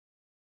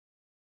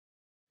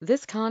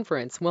This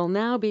conference will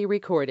now be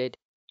recorded.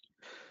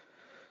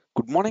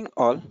 Good morning,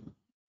 all.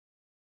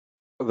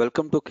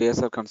 Welcome to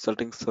KSR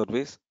Consulting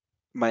Service.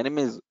 My name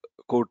is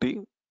Koti.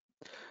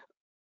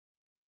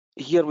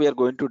 Here we are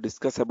going to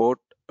discuss about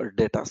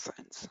data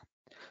science.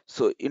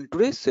 So in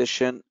today's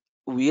session,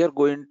 we are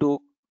going to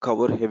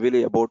cover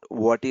heavily about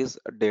what is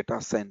data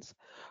science,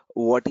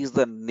 what is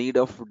the need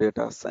of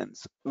data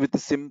science. With a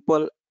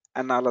simple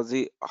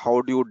analogy, how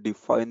do you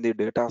define the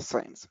data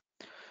science?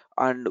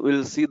 And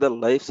we'll see the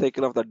life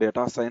cycle of the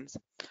data science,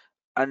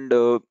 and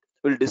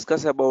we'll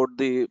discuss about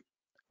the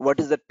what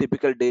is the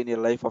typical day in your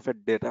life of a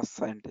data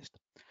scientist.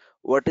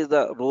 What is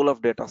the role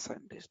of data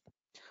scientist?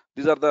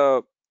 These are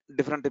the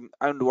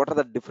and what are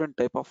the different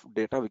type of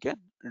data we can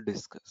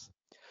discuss.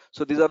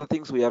 So these are the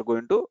things we are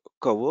going to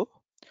cover.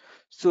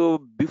 So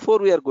before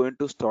we are going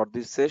to start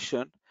this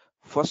session,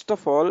 first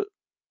of all,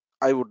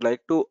 I would like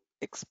to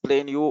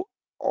explain you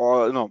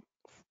all.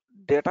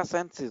 Data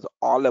science is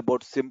all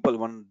about simple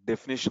one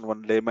definition,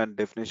 one layman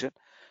definition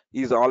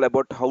is all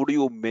about how do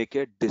you make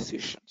a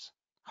decisions.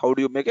 How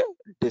do you make a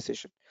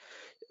decision?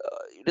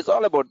 It is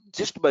all about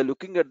just by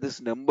looking at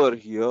this number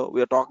here.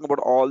 We are talking about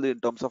all the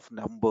in terms of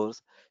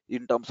numbers,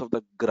 in terms of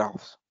the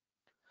graphs,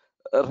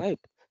 right?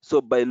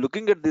 So by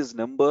looking at these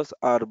numbers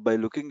or by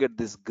looking at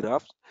these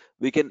graphs,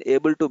 we can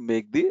able to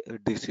make the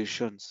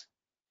decisions.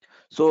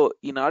 So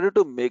in order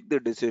to make the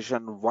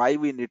decision, why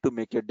we need to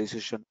make a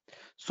decision?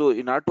 So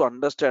in order to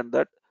understand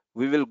that,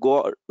 we will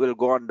go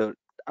on the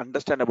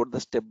understand about the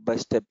step by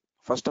step.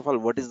 First of all,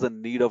 what is the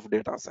need of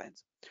data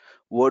science?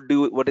 What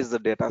is the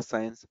data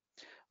science?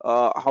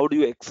 How do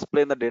you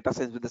explain the data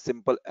science with a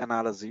simple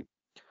analogy?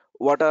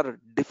 What are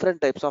different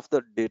types of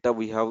the data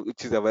we have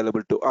which is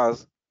available to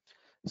us?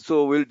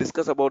 So we'll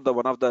discuss about the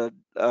one of the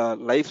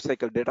life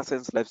cycle, data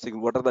science life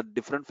cycle. What are the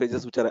different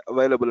phases which are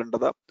available under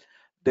the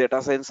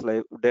data science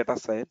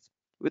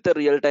with a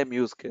real-time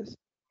use case?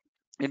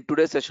 In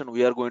today's session,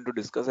 we are going to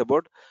discuss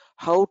about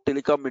how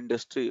telecom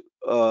industry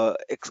will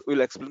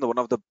explain the one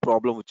of the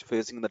problem which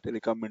facing the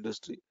telecom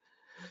industry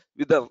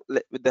with the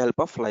help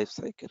of life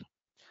cycle.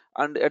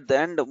 And at the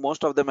end,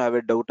 most of them have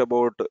a doubt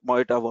about,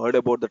 might have heard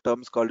about the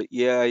terms called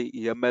AI,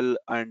 ML,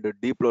 and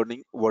deep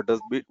learning. What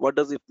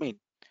does it mean?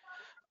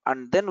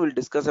 And then we'll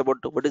discuss about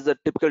what is the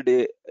typical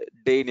day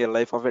in your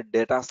life of a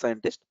data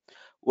scientist.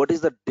 What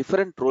is the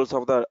different roles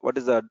of the what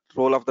is the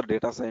role of the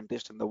data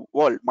scientist in the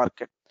world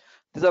market?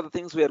 These are the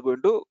things we are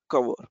going to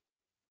cover.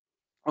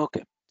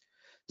 Okay,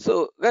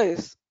 so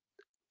guys,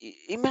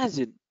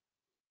 imagine,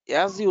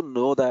 as you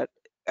know that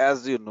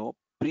as you know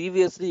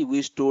previously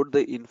we stored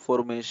the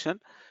information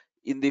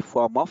in the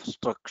form of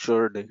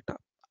structured data,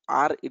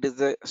 or it is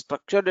a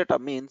structured data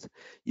means,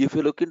 if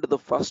you look into the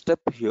first step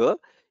here,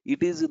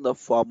 it is in the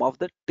form of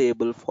the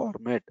table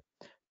format.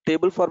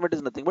 Table format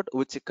is nothing but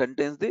which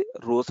contains the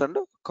rows and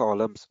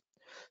columns.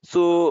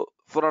 So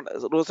for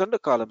rows and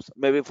columns,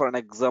 maybe for an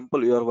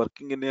example, you are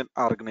working in an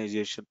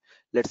organization.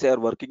 Let's say you are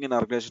working in an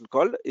organization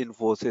called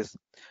Infosys.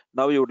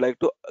 Now you would like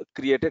to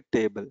create a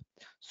table.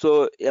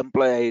 So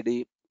employee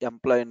ID,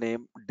 employee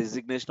name,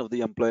 designation of the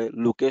employee,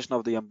 location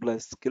of the employee,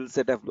 skill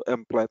set of the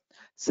employee,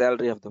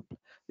 salary of the employee.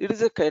 It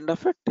is a kind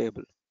of a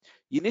table.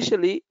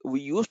 Initially, we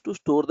used to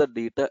store the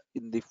data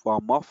in the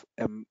form of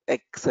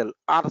Excel,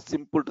 or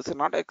simple to say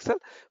not Excel,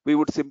 we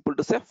would simple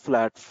to say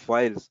flat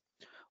files.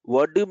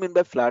 What do you mean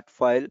by flat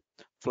file?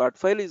 Flat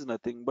file is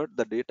nothing but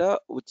the data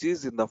which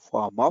is in the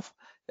form of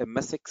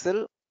MS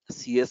Excel,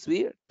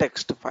 CSV,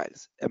 text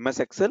files. MS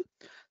Excel,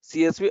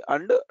 CSV,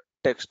 and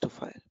text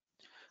file.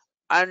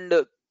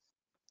 And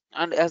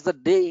as the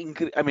day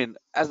increase, I mean,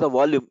 as the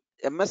volume,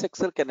 MS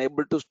Excel can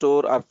able to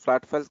store, or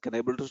flat files can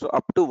able to store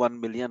up to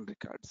 1 million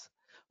records.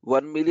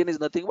 1 million is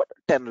nothing but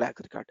 10 lakh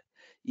record.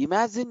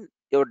 Imagine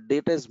your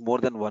data is more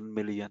than 1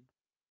 million.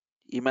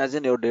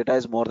 Imagine your data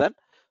is more than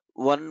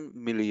 1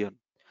 million.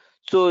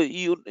 So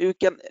you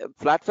can,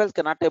 flat files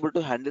cannot able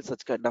to handle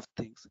such kind of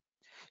things.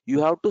 You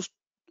have to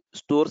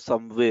store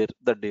somewhere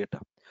the data.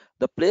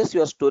 The place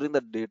you are storing the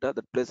data,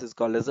 that place is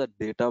called as a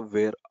data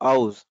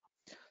warehouse.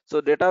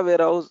 So data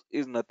warehouse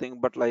is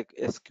nothing but like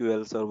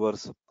SQL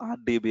servers,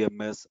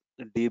 RDBMS,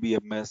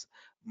 DBMS,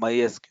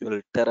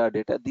 MySQL,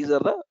 Teradata. These are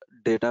the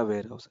data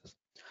warehouses.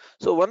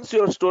 So once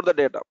you store the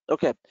data,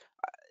 okay,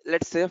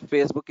 let's say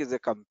Facebook is a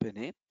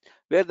company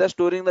where they're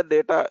storing the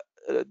data.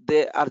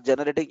 They are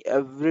generating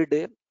every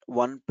day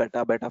 1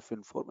 petabyte of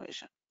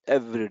information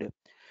every day.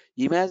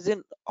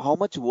 Imagine how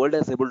much world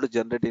is able to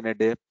generate in a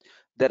day.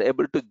 They're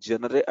able to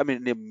generate, I mean,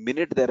 in a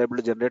minute they're able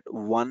to generate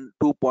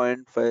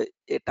 2.5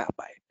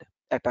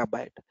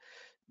 etabyte,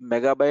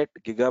 megabyte,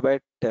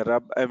 gigabyte,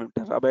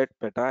 terabyte,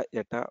 peta,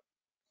 eta,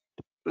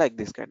 like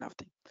this kind of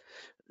thing.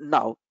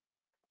 Now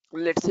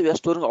let's say we are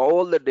storing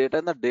all the data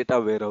in the data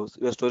warehouse.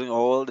 We are storing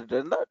all the data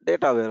in the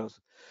data warehouse.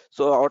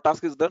 So our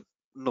task is done.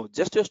 No,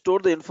 just to store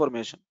the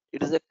information.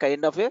 It is a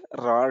kind of a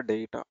raw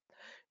data.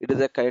 It is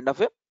a kind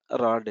of a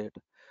raw data.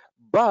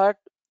 But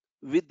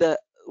with the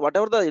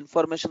whatever the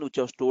information which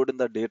are stored in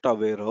the data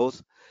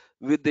warehouse,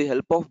 with the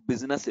help of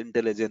business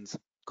intelligence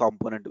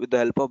component, with the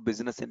help of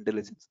business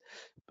intelligence,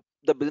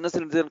 the business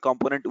intelligence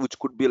component, which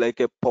could be like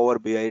a Power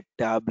BI,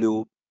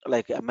 Tableau,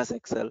 like MS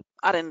Excel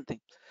or anything.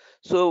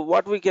 So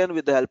what we can,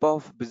 with the help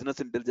of business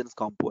intelligence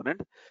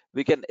component,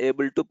 we can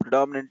able to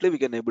predominantly we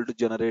can able to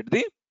generate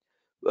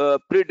the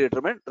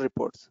predetermined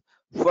reports.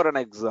 For an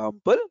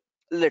example,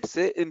 let's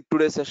say in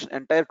today's session,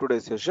 entire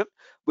today's session,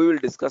 we will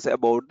discuss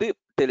about the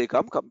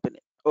telecom company.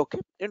 Okay,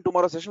 in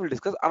tomorrow's session, we'll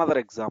discuss another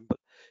example.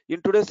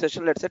 In today's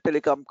session, let's say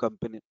telecom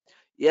company.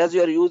 As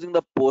you are using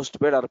the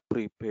postpaid or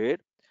prepaid,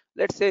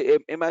 let's say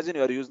imagine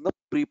you are using the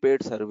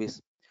prepaid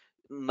service.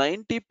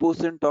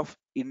 90% of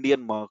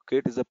Indian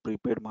market is a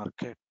prepaid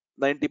market.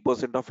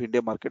 90% of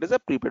India market is a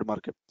prepaid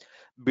market.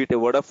 Be it a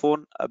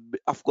Vodafone,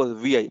 of course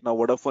VI. Now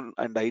Vodafone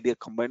and Idea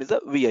combined is a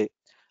VI.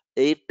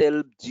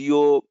 Airtel,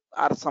 Geo,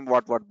 or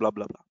somewhat what blah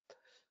blah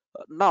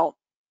blah. Now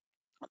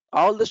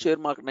all the share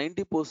market,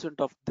 90%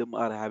 of them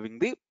are having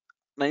the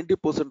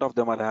 90% of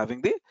them are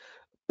having the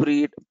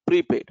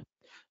prepaid.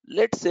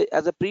 Let's say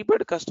as a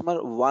prepaid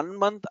customer, 1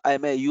 month I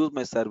may use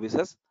my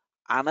services,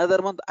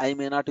 another month I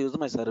may not use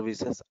my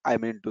services. I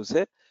mean to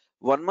say,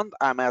 1 month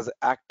I'm as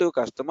active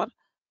customer,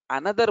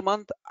 another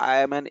month I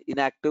am an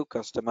inactive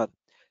customer.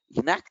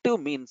 Inactive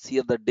means,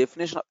 here the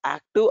definition of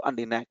active and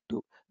inactive,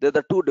 they're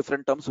the two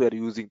different terms we are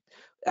using.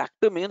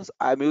 Active means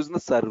I'm using the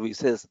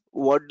services.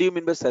 What do you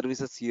mean by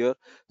services here?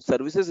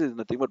 Services is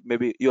nothing but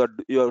maybe you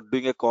are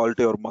doing a call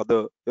to your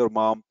mother, your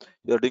mom,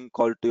 you're doing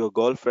call to your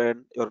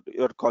girlfriend,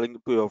 you're calling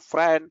to your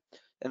friend,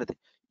 anything.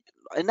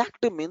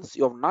 Inactive means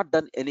you have not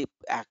done any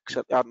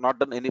action, you have not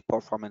done any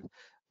performance.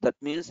 That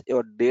means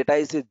your data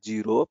is a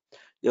zero,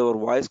 your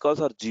voice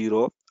calls are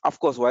zero. Of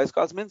course, voice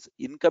calls means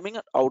incoming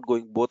and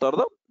outgoing, both are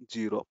the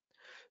zero.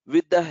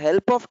 With the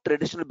help of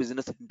traditional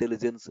business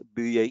intelligence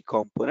BI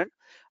component,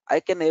 I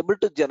can able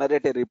to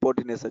generate a report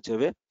in a such a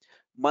way,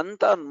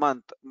 month on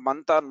month,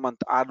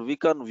 or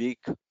week on week.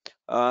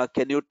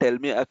 Can you tell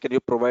me? Can you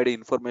provide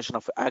information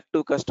of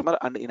active customer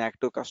and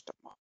inactive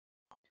customer?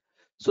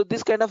 So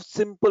this kind of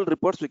simple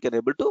reports we can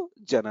able to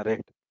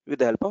generate with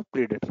the help of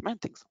predetermined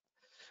things.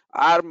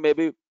 Or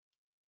maybe,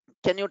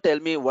 can you tell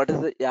me what is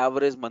the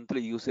average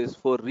monthly usage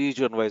for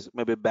region wise?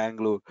 Maybe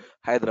Bangalore,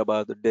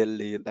 Hyderabad,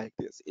 Delhi, like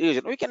this.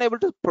 Region. We can able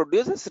to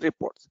produce these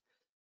reports.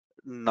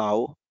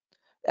 Now,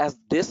 as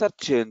days are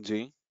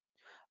changing,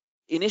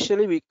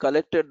 initially we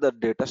collected the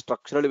data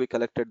structurally. We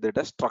collected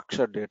data,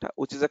 structured data,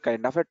 which is a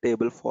kind of a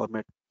table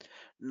format.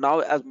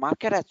 Now, as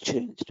market has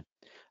changed,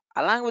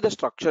 along with the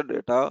structured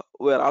data,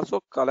 we are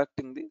also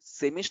collecting the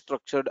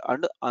semi-structured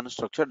and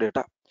unstructured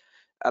data.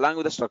 Along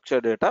with the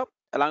structured data,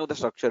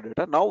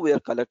 now we are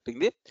collecting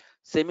the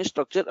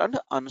semi-structured and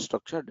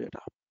unstructured data.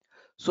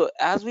 So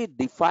as we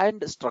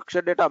defined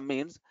structured data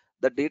means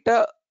the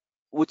data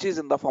which is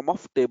in the form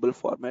of table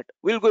format.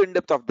 We'll go in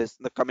depth of this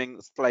in the coming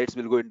slides.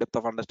 We'll go in depth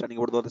of understanding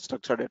about the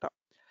structured data.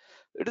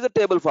 It is a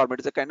table format.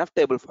 It's a kind of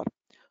table form.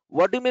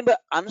 What do you mean by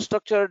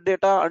unstructured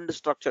data and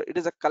structured? It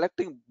is a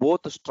collecting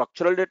both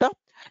structural data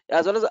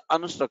as well as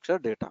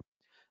unstructured data.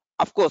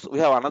 Of course, we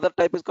have another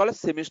type is called a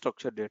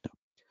semi-structured data.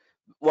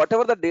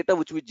 Whatever the data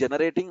which we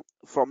generating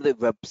from the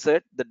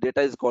website, the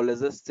data is called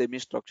as a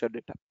semi-structured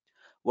data.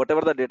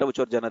 Whatever the data which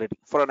you are generating.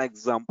 For an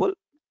example,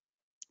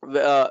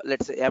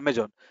 let's say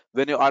Amazon.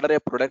 When you order a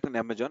product in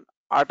Amazon,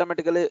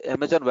 automatically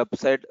Amazon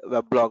website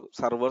weblog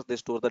servers, they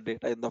store the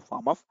data in the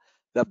form of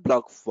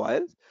weblog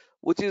files,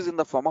 which is in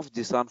the form of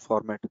JSON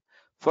format.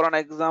 For an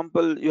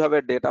example, you have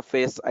a data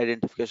face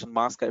identification,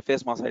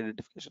 face mask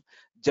identification,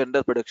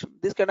 gender prediction.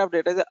 This kind of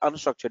data is a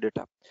unstructured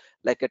data,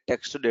 like a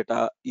text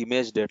data,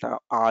 image data,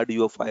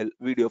 audio file,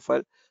 video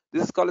file.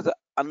 This is called as a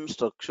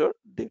unstructured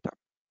data.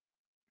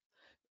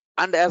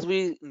 And as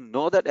we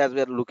know that, as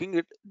we are looking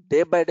at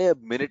day by day,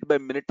 minute by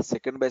minute,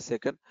 second by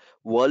second,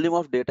 volume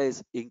of data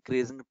is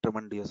increasing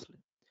tremendously.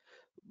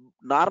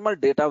 Normal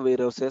data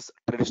warehouses,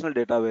 traditional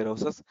data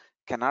warehouses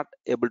cannot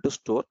able to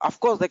store. Of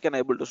course they can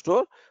able to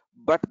store,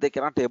 but they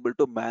cannot able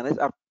to manage,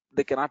 or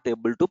they cannot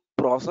able to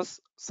process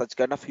such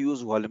kind of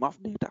huge volume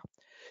of data.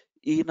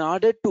 In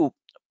order to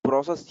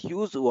process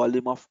huge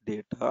volume of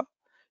data,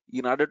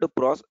 in order to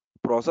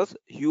process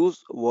huge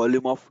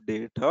volume of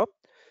data,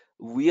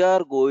 we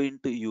are going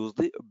to use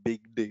the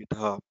big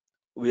data.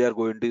 We are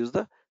going to use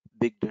the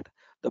big data.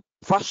 The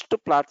first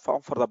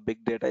platform for the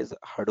big data is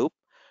Hadoop.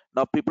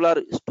 Now people are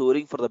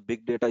storing for the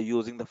big data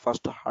using the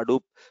first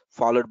Hadoop,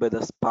 followed by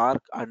the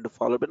Spark, and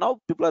followed by, now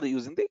people are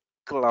using the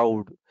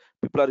cloud.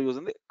 People are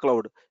using the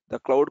cloud. The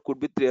cloud could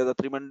be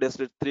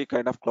three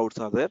kind of clouds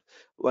are there.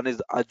 One is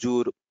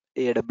Azure,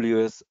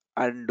 AWS,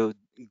 and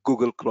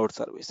Google Cloud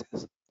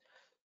Services.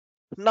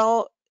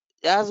 Now,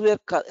 as we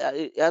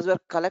are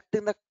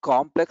collecting the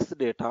complex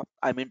data,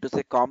 I mean to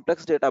say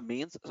complex data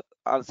means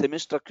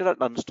semi-structured and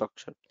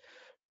unstructured.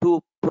 To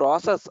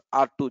process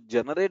or to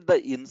generate the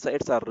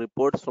insights or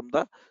reports from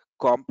the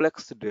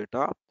complex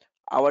data,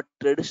 our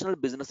traditional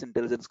business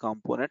intelligence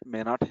component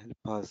may not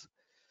help us.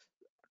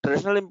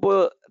 Traditional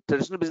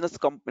business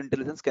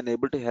intelligence can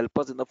able to help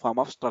us in the form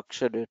of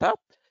structured data.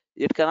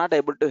 It cannot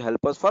able to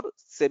help us for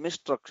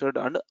semi-structured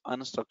and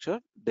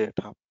unstructured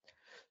data.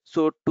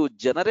 So to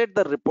generate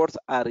the reports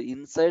or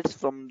insights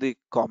from the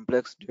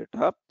complex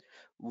data,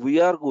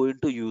 we are going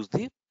to use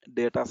the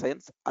data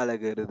science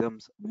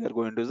algorithms. We are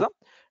going to use the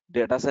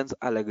data science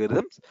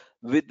algorithms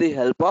with the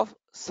help of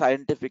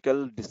scientific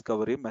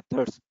discovery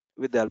methods.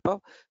 With the help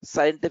of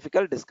scientific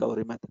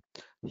discovery method.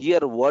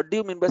 Here, what do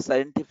you mean by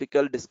scientific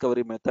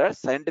discovery methods?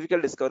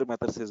 Scientific discovery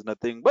methods is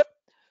nothing but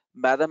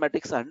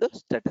mathematics and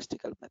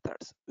statistical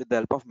methods. With the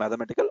help of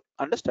mathematical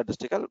and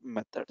statistical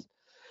methods.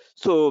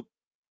 So,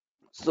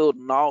 so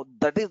now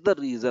that is the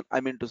reason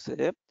I mean to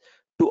say,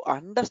 to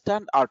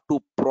understand or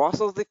to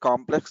process the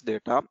complex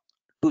data,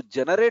 to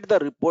generate the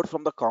report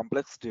from the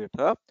complex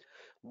data,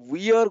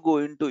 we are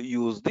going to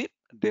use the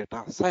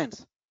data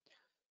science.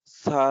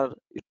 Sir,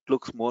 it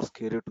looks more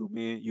scary to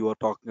me. You are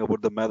talking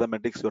about the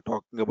mathematics, you are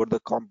talking about the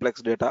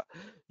complex data,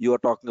 you are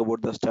talking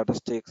about the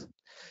statistics.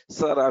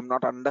 Sir, I'm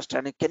not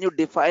understanding. Can you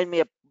define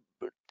me?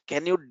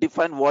 Can you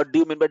define what do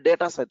you mean by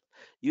data science?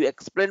 You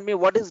explain me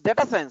what is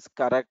data science,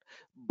 correct?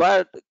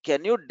 But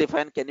can you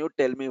define, can you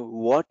tell me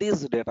what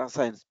is data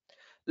science?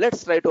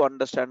 Let's try to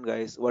understand,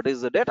 guys, what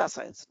is the data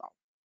science now.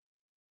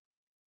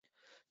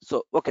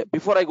 So, okay,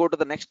 before I go to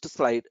the next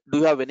slide, do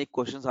you have any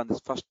questions on this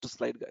first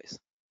slide, guys?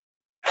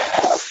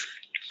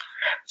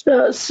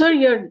 So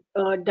your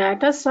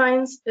data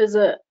science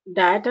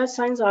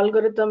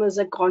algorithm is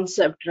a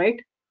concept,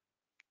 right?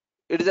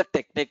 It is a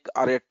technique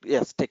or a,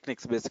 yes,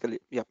 techniques basically.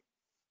 Yeah.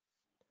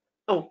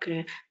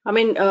 Okay. I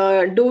mean,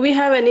 do we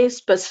have any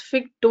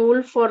specific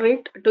tool for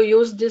it to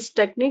use this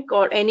technique,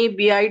 or any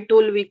BI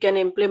tool we can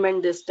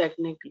implement this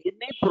technique?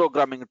 Any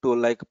programming tool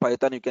like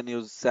Python, you can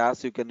use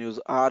SAS, you can use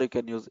R, you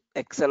can use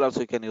Excel also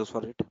you can use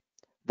for it.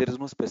 There is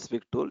no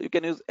specific tool. You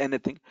can use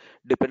anything.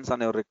 Depends on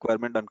your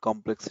requirement and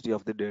complexity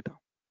of the data.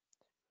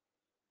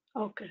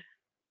 Okay.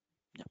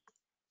 Yeah.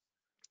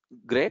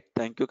 Great.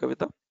 Thank you,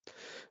 Kavita.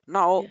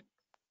 Now, Yeah.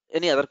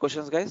 any other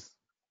questions, guys?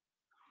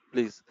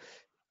 Please.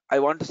 I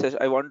want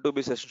to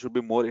be session should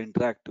be more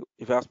interactive.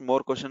 If you ask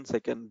more questions, I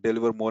can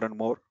deliver more and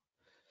more.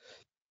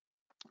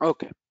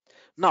 Okay.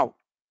 Now,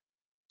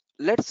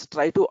 let's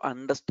try to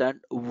understand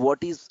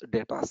what is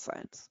data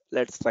science.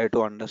 Let's try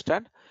to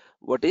understand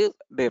what is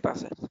data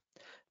science.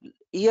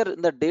 Here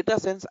in the data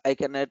science, I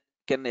can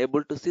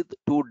able to see the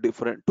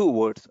two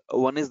words.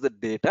 One is the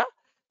data,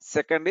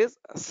 second is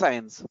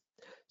science.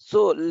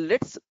 So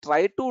let's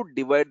try to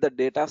divide the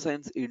data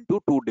science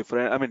into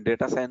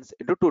data science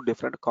into two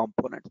different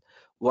components.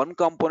 One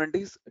component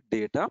is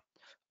data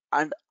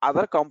and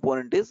other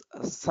component is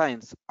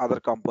science.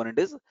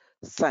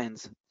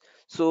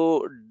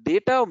 So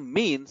data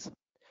means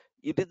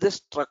it is the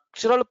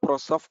structural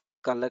process of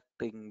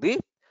collecting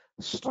the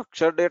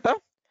structured data,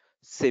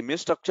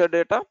 semi-structured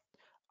data,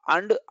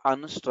 and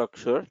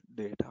unstructured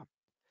data.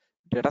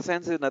 Data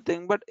science is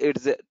nothing but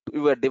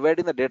we are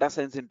dividing the data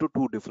science into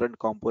two different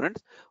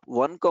components.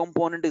 One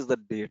component is the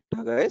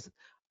data, guys.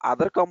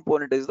 Other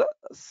component is the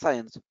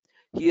science.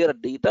 Here,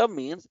 data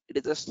means it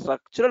is a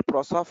structural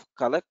process of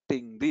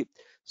collecting the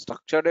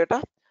structured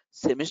data,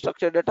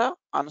 semi-structured data,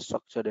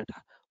 unstructured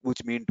data,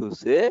 which mean to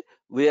say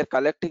we are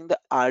collecting the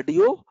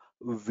audio,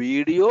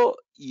 video,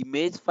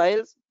 image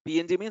files.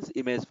 PNG means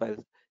image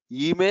files,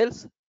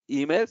 emails,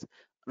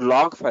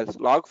 log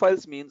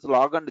files means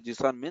log and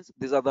json means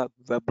these are the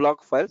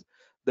weblog files.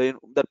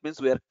 That means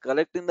we are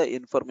collecting the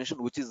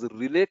information which is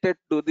related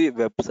to the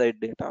website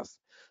data,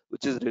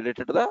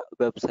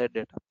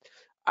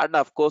 and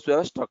of course we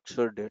have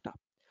structured data.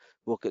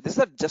 Okay, these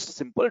are just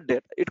simple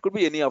data. It could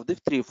be any of the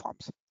three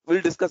forms.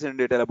 We'll discuss in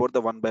detail about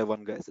the one by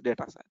one, guys.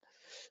 Data science.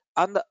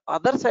 On the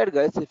other side,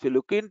 guys, if you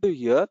look into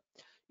here,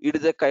 it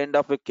is a kind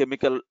of a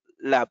chemical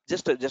lab,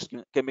 just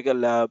chemical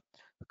lab,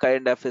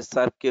 kind of a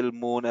circle,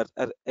 moon, or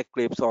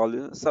eclipse,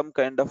 all some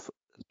kind of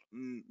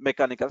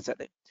mechanical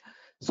setting.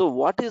 So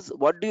what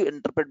do you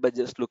interpret by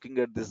just looking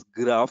at this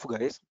graph,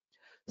 guys?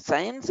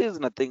 Science is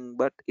nothing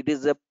but it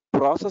is a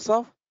process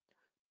of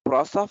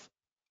process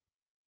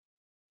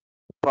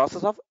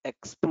of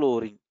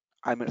exploring.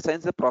 I mean,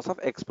 science is a process of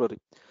exploring.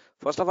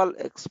 First of all,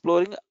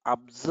 exploring,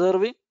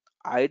 observing,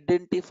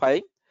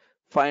 identifying,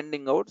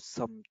 finding out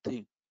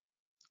something.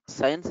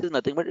 Science is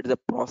nothing but it is a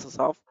process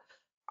of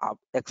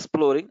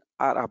exploring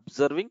or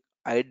observing,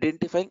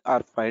 identifying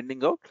or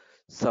finding out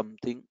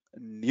something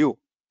new.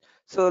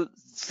 So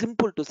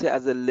simple to say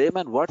as a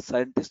layman, what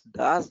scientist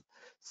does?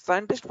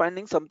 Scientist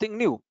finding something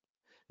new.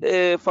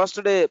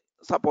 First day,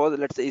 suppose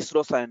let's say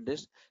ISRO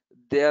scientists,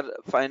 they are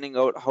finding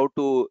out how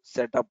to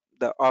set up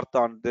the earth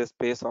on the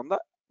space on the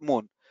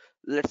moon.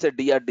 Let's say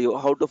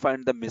DRDO, how to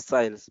find the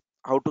missiles,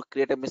 how to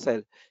create a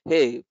missile.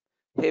 Hey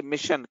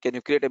mission, can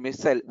you create a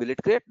missile? Will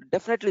it create?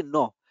 Definitely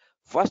no.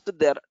 First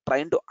they are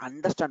trying to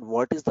understand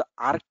what is the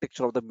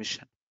architecture of the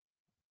mission,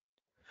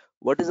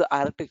 what is the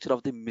architecture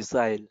of the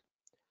missile.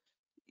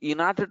 In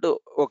order to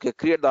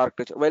create the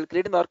architecture, while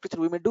creating the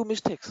architecture we may do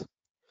mistakes.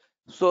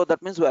 So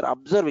that means we are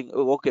observing,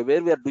 okay,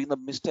 where we are doing the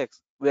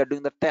mistakes, we are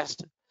doing the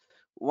test.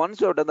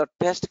 Once you have done the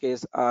test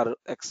case or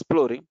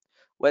exploring,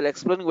 while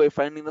exploring we're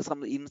finding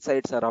some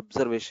insights or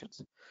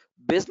observations.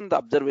 Based on the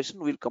observation,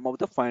 we'll come up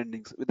with the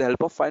findings. With the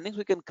help of findings,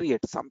 we can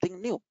create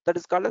something new. That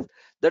is called as,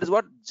 that is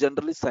what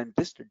generally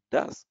scientist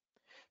does.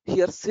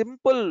 Here,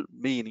 simple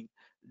meaning,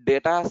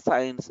 data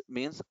science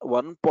means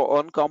one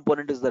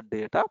component is the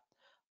data,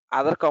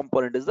 other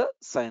component is the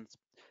science.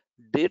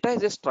 Data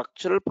is a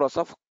structural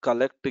process of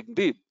collecting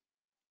the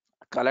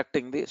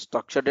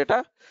structured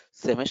data,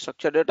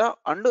 semi-structured data,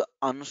 and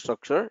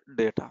unstructured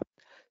data.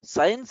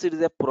 Science, it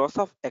is a process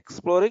of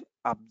exploring,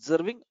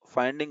 observing,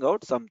 finding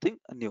out something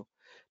new.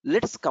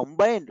 Let's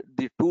combine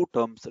the two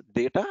terms,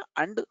 data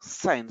and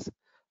science.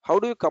 How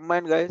do you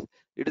combine, guys?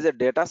 It is a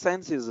data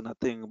science is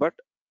nothing but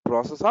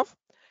process of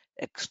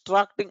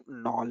extracting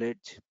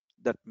knowledge.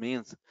 That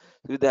means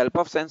with the help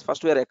of science,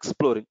 first we are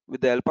exploring.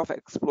 With the help of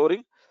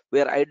exploring,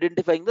 we are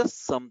identifying the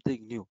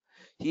something new.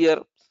 Here,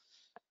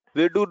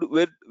 where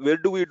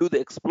do we do the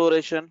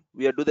exploration?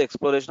 We are do the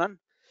exploration on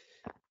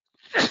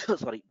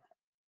sorry,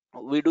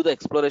 we do the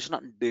exploration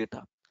on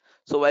data.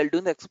 So while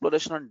doing the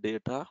exploration on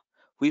data,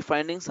 we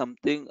finding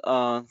something,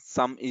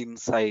 some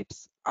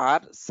insights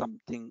or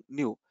something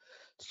new.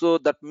 So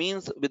that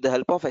means with the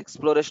help of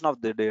exploration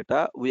of the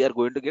data, we are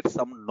going to get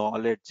some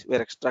knowledge. We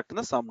are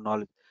extracting some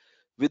knowledge.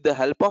 With the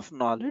help of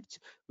knowledge,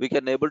 we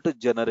can able to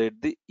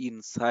generate the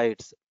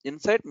insights.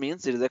 Insight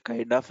means it is a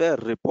kind of a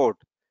report.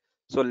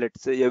 So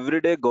let's say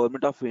every day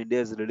government of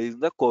India is releasing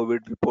the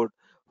COVID report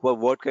for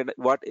what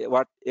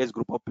age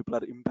group of people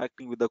are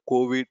impacting with the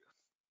COVID,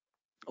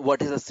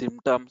 what is the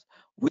symptoms,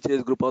 which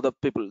age group of the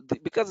people,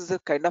 because it's a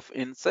kind of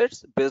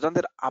insights based on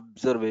their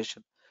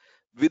observation.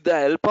 With the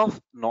help of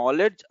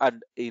knowledge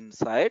and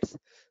insights,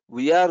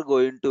 we are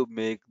going to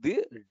make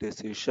the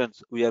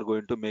decisions. We are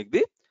going to make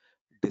the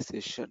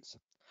decisions.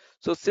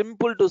 So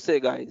simple to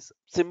say, guys,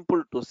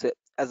 simple to say,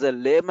 as a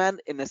layman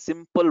in a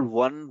simple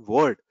one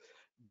word,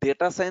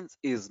 data science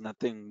is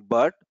nothing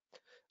but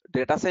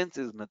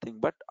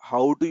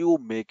how do you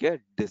make a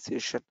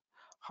decision?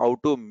 How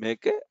to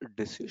make a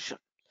decision?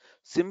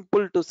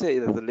 Simple to say,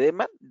 as a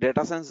layman,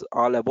 data science is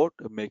all about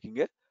making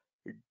a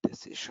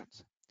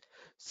decisions.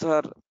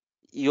 Sir,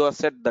 you have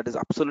said that is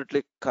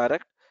absolutely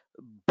correct,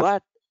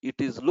 but it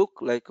is look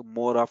like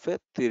more of a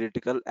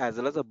theoretical as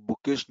well as a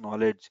bookish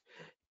knowledge.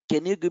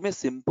 Can you give me a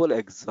simple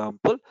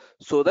example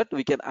so that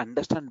we can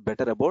understand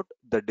better about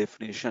the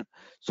definition?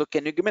 So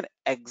can you give me an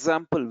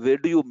example? Where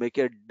do you make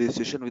a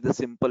decision with a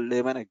simple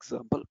layman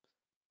example?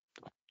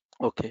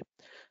 Okay.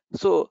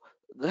 So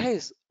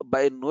guys,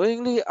 by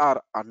knowingly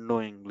or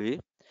unknowingly,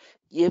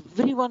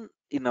 everyone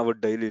in our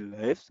daily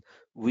lives,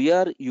 we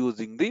are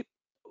using the,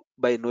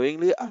 by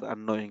knowingly or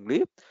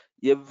unknowingly,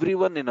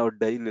 everyone in our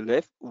daily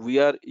life, we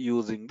are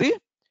using the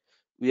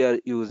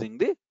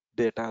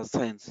data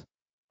science.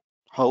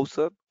 How,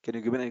 sir? Can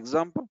you give an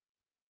example?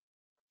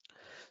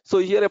 So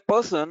here a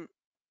person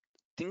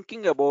is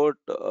thinking about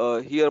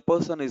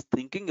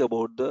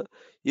the,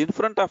 in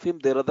front of him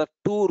there are the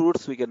two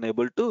routes we can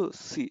able to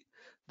see.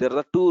 There are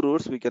the two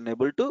routes we can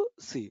able to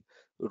see,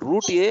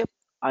 route A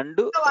and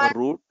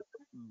route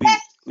B.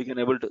 We can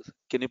able to,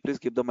 can you please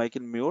keep the mic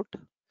in mute?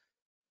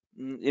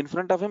 In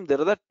front of him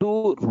there are the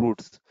two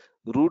routes,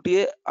 route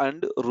A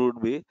and route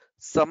B.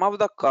 Some of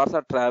the cars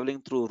are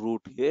traveling through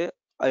route A,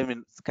 I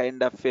mean it's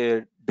kind of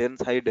a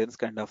dense, high dense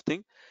kind of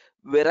thing,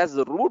 whereas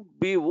the route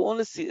B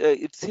only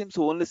it seems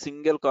only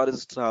single car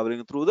is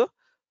traveling through the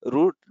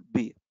route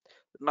B.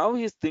 Now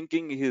he's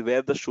thinking he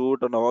wear the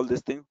suit and all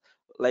these things,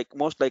 like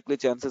most likely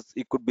chances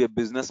he could be a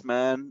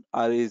businessman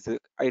or is a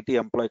IT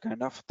employee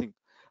kind of thing,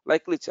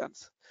 likely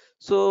chance.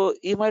 So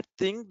he might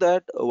think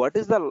that what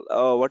is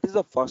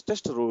the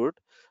fastest route,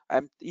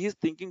 and he's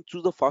thinking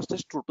choose the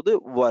fastest route to the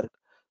work.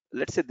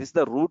 Let's say this is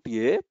the route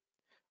A,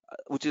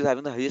 which is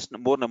having the highest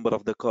more number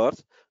of the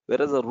cars,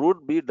 whereas the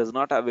route B does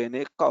not have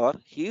any car.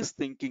 He is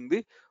thinking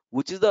the,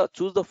 which is the,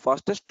 choose the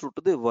fastest route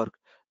to the work.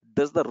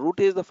 Does the route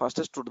A is the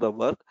fastest route to the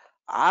work,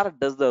 or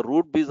does the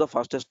route B is the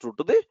fastest route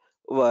to the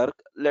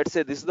work? Let's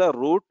say this is the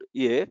route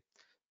A,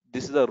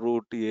 this is the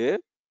route A,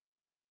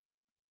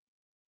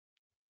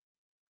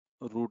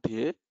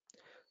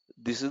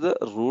 this is the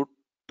route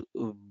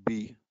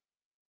B.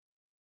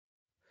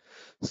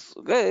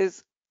 So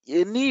guys,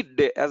 any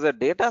day as a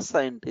data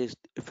scientist,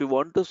 if you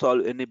want to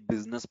solve any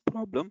business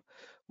problem,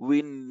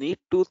 we need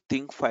to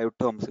think five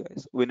terms,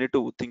 guys. We need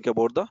to think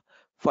about the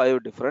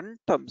five different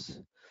terms.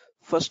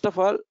 First of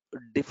all,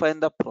 define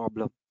the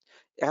problem.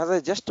 As I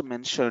just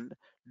mentioned,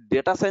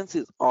 data science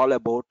is all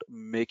about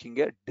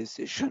making a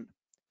decision.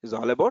 Is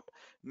all about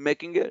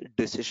making a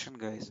decision,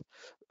 guys.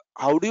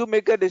 How do you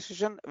make a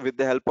decision? With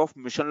the help of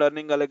machine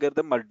learning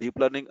algorithm or deep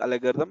learning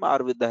algorithm,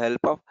 or with the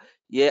help of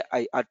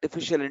AI,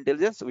 artificial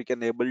intelligence, we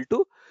can able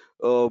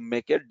to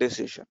make a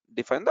decision.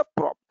 Define the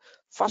problem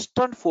first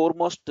and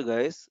foremost,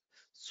 guys.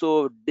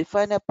 So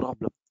define a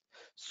problem.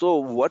 So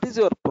what is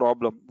your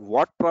problem?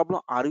 What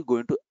problem are you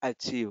going to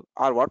achieve,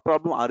 or what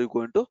problem are you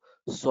going to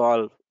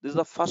solve? This is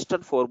the first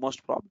and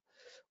foremost problem.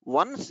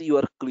 Once you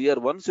are clear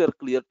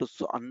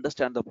to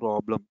understand the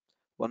problem,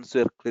 once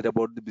you are clear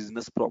about the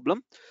business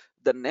problem,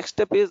 the next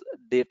step is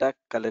data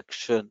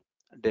collection.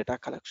 Data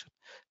collection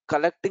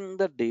collecting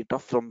the data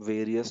from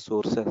various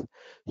sources.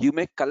 You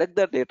may collect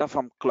the data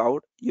from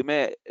cloud,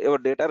 your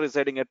data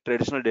residing at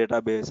traditional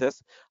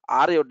databases,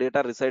 or your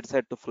data resides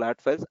at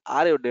flat files,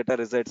 or your data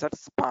resides at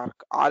Spark,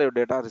 or your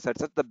data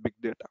resides at the big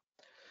data.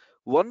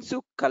 Once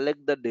you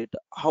collect the data,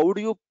 how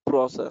do you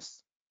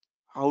processing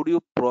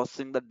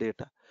the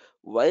data?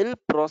 While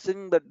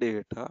processing the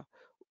data,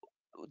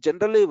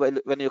 generally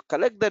when you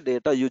collect the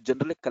data, you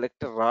generally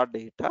collect raw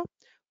data,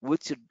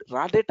 which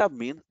raw data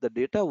means the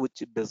data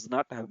which does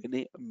not have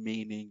any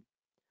meaning,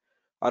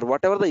 or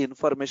whatever the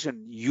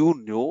information you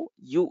know,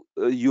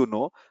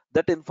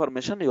 that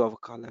information you have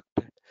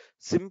collected.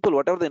 Simple,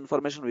 whatever the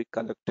information we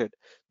collected,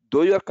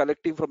 though you are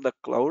collecting from the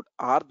cloud,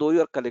 or though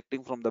you are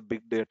collecting from the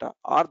big data,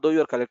 or though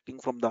you are collecting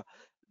from the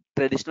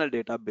traditional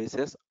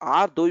databases,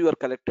 or though you are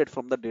collected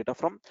from the data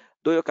from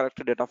though you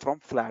collected data from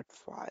flat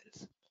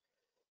files,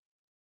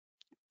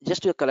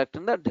 just you're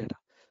collecting the data.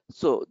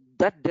 So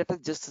that data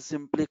just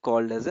simply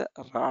called as a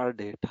raw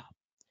data.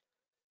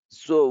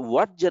 So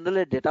what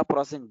generally data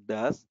processing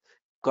does,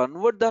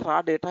 convert the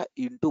raw data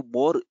into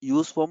more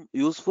useful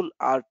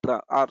or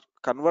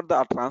convert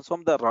or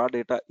transform the raw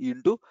data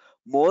into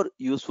more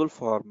useful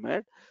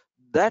format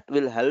that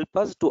will help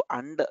us to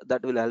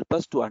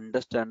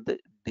understand the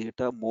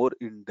data more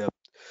in depth.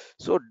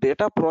 So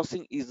data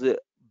processing is a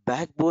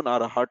backbone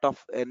or a heart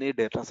of any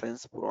data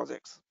science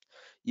projects.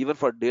 Even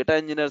for data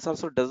engineers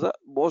also does the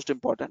most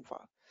important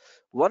part.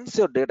 Once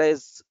your data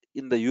is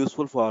in the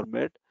useful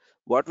format,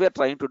 what we are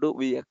trying to do,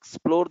 we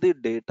explore the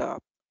data.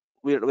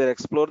 We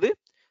explore the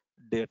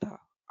data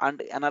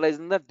and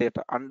analyzing the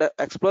data.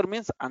 Explore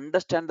means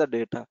understand the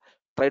data.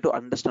 Try to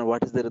understand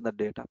what is there in the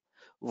data.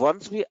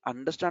 Once we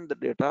understand the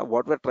data,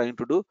 what we are trying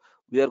to do,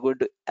 we are going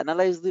to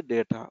analyze the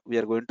data. We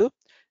are going to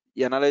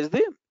analyze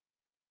the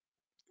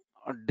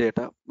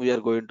data. We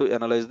are going to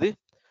analyze the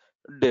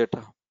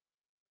data.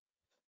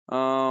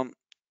 Um,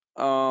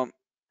 um,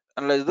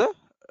 Analyze the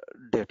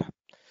data.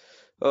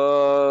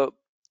 Uh,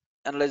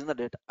 Analyzing the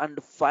data, and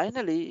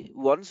finally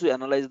once we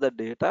analyze the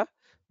data,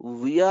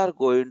 we are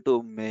going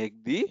to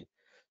make the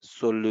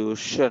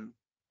solution.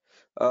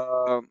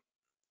 Um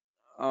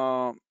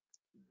um,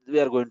 we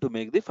are going to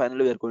make the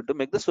finally we are going to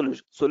make the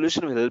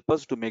solution will help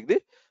us to make the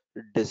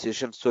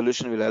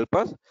solution will help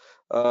us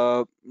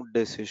uh,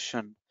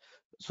 decision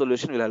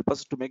solution will help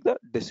us to make the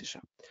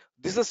decision.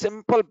 This is a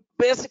simple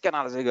basic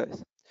analogy,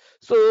 guys.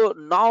 So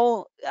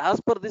now,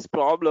 as per this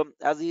problem,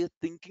 as he is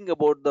thinking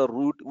about the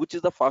route, which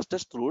is the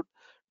fastest route,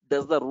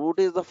 does the route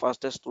is the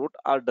fastest route,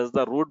 or does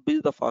the route be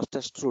the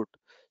fastest route?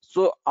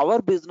 So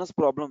our business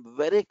problem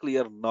very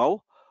clear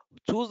now.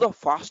 Choose the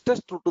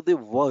fastest route to the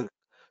work.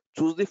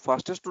 Choose the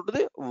fastest route to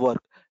the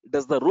work.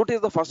 Does the route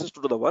is the fastest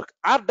route to the work,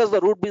 or does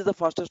the route be the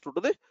fastest route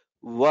to the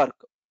work?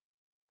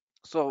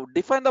 So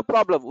define the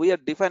problem. We are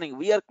defining.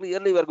 We are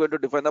going to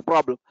define the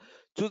problem.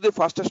 Choose the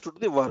fastest route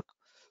to the work.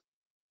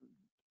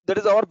 That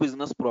is our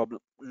business problem.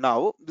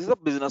 Now this is a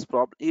business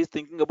problem. He is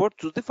thinking about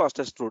choose the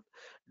fastest route.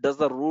 Does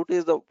the route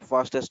is the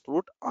fastest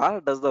route,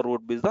 or does the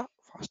route be the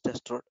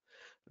fastest route?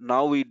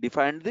 Now we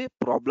defined the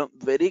problem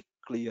very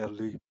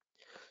clearly.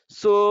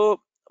 So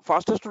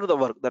fastest to the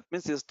work, that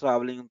means he's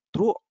traveling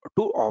through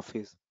to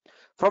office.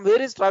 From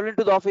where is traveling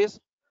to the office?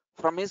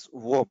 From his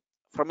home.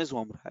 From his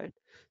home, right?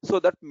 So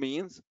that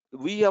means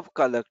we have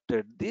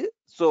collected the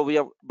so we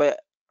have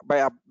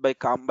by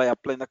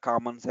applying the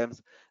common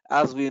sense,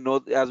 as we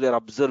know, as we are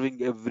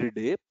observing every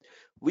day,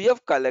 we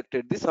have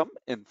collected the some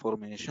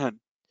information.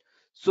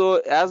 So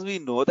as we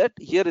know that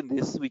here in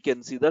this we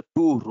can see the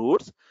two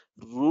routes,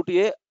 route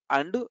A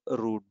and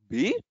route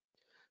B.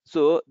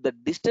 So the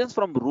distance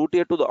from route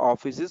A to the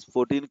office is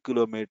 14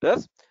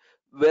 kilometers,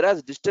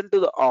 whereas distance to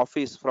the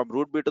office from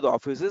route B to the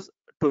office is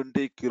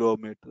 20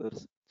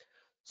 kilometers.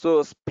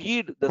 So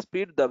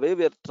the way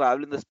we are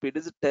traveling, the speed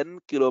is 10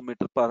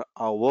 kilometer per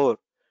hour.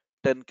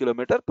 10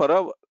 kilometer per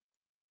hour.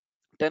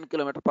 10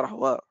 kilometer per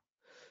hour.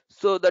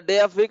 So the day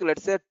of week,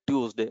 let's say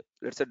Tuesday.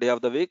 Let's say day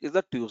of the week is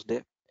a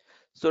Tuesday.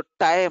 So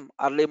time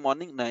early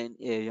morning 9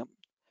 a.m.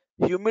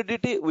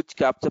 Humidity which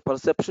capture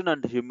perception,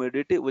 and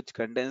humidity which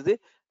contains the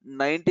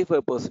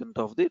 95%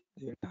 of the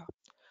data.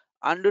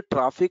 And the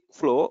traffic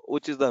flow,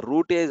 which is the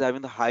route A is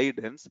having the high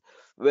dense,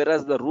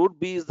 whereas the route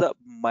B is the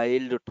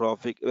mild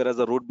traffic, whereas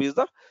the route B is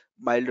the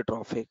mild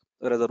traffic,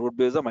 whereas the route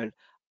B is the mild.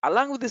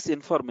 Along with this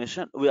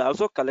information, we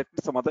also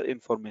collected some other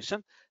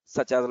information,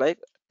 such as like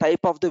type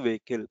of the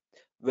vehicle,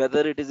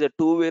 whether it is a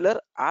two-wheeler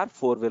or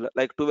four-wheeler.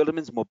 Like two-wheeler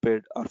means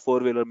moped, or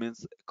four-wheeler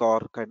means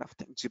car kind of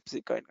thing,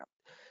 gypsy kind of.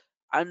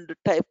 And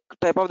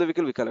type of the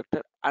vehicle we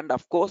collected, and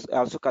of course I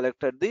also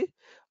collected the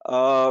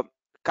uh,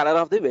 color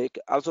of the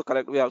vehicle.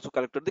 We also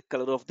collected the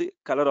color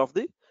of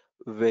the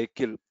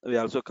vehicle. We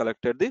also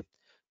collected the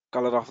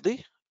color of the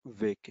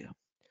vehicle.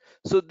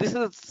 So this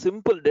is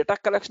simple data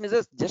collection.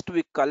 Is just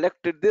we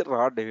collected the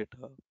raw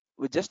data.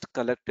 We just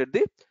collected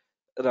the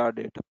raw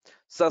data.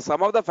 So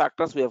some of the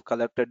factors we have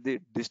collected: the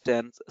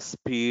distance,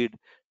 speed,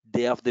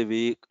 day of the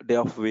week,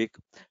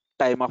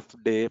 time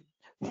of day,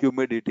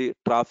 humidity,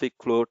 traffic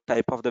flow,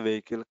 type of the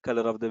vehicle,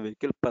 color of the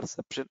vehicle,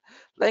 perception.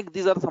 Like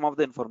these are some of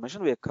the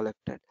information we have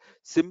collected.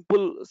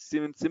 Simple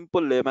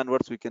layman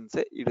words, we can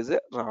say it is a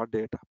raw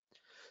data.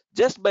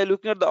 Just by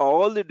looking at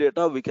all the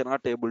data, we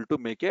cannot able to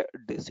make a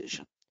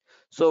decision.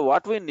 So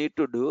what we need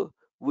to do,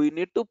 we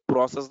need to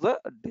process the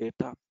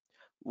data.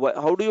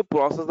 How do you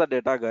process the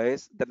data,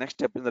 guys? The next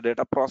step is the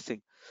data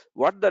processing.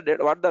 What the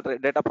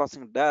data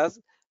processing does,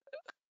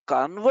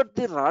 convert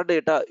the raw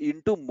data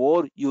into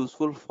more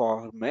useful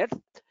format,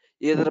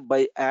 either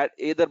by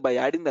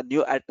adding the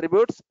new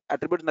attributes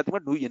nothing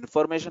but new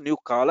information, new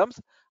columns,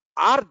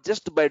 or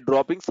just by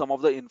dropping some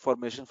of the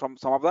information from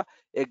some of the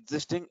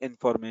existing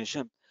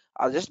information,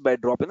 or just by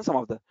dropping some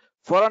of the.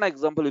 For an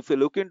example, if you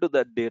look into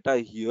the data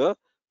here,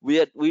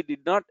 we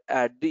did not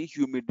add the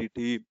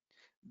humidity,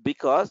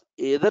 because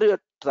either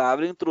you're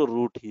traveling through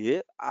route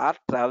A or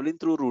traveling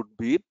through route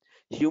B,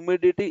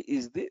 humidity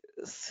is the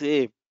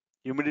same.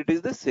 Humidity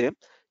is the same.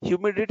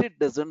 Humidity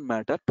doesn't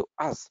matter to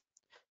us.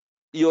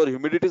 Your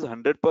humidity is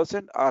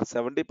 100% or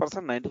 70%,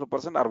 95%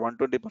 or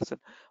 120%,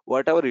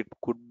 whatever it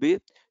could be.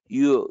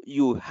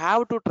 You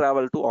have to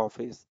travel to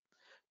office.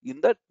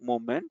 In that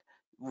moment,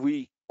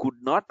 we could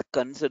not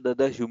consider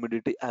the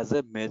humidity as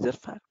a major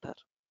factor.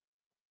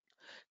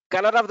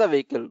 Color of the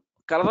vehicle.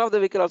 Color of the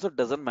vehicle also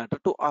doesn't matter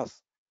to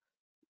us,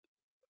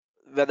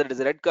 whether it is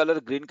red color,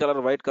 green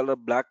color, white color,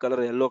 black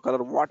color, yellow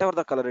color, whatever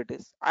the color it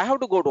is. I have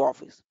to go to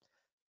office.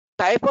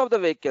 Type of the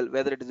vehicle,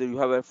 whether it is you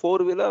have a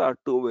four-wheeler or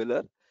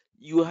two-wheeler,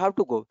 you have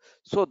to go.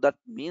 So that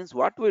means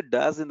what we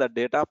does in the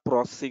data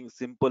processing,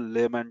 simple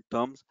layman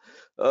terms,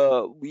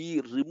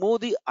 we remove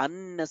the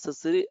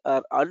unnecessary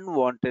or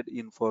unwanted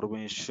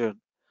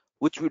information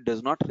which we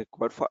does not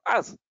require for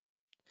us.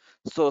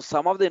 So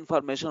some of the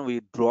information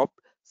we dropped,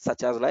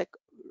 such as like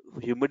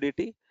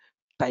humidity,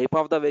 type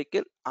of the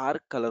vehicle or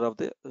color of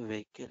the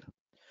vehicle.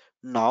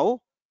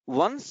 Now,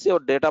 once your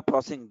data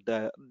processing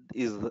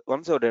is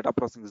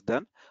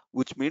done,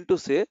 which mean to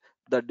say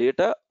the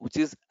data which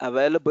is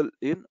available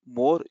in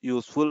more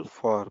useful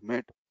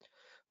format.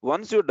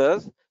 Once you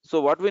does,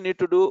 so what we need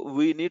to do,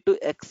 we need to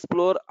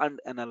explore and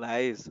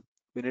analyze.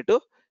 We need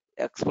to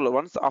explore.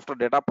 Once after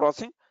data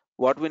processing,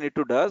 what we need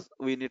to does,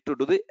 we need to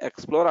do the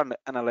explore and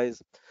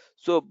analyze.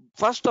 So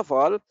first of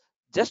all,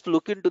 just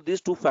look into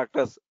these two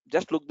factors.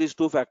 Just look into these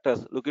two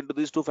factors.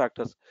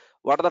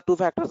 What are the two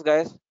factors,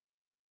 guys?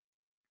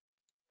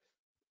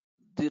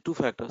 The two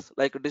factors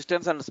like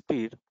distance and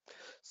speed.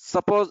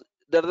 Suppose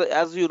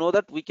as you know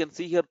that we can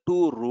see here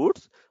two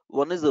routes.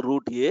 One is the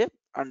route A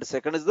and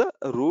second is the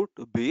route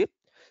B.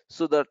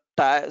 So the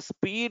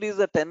speed is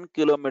a 10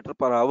 kilometer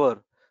per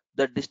hour.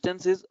 The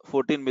distance is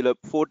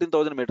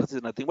 14,000 meters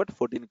is nothing but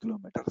 14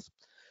 kilometers,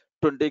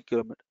 20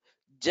 kilometers.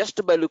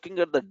 Just by looking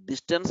at the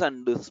distance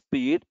and the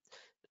speed,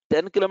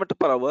 10 kilometer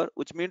per hour,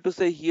 which mean to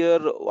say here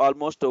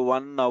almost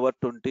 1 hour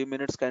 20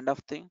 minutes kind of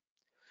thing,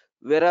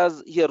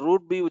 whereas here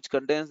route B, which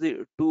contains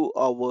the 2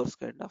 hours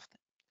kind of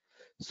thing.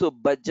 So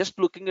by just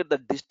looking at the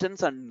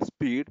distance and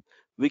speed,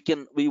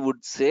 we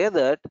would say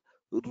that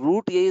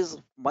route A is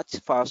much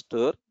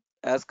faster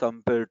as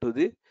compared to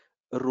the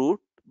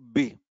route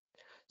B.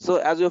 So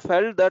as you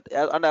felt that,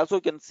 and also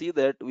you can see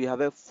that we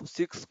have a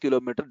 6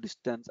 kilometer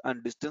distance,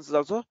 and distance is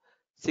also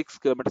 6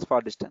 kilometers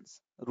for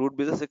distance. Route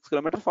B is a 6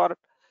 kilometer for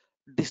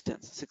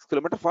distance, 6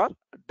 kilometer for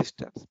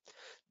distance.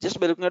 Just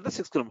by looking at the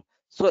 6 kilometer.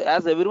 So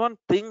as everyone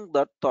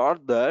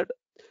thought that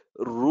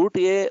route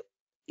A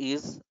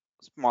is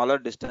smaller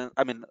distance,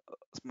 I mean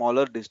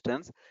smaller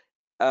distance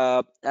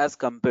as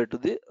compared to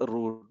the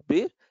route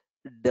B.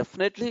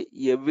 Definitely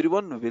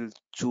everyone will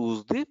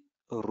choose the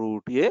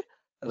route A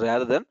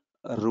rather than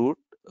route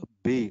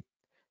B,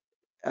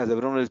 as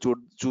everyone will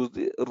choose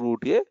the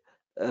route A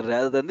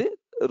rather than the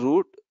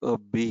route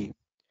B.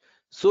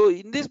 So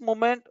in this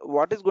moment,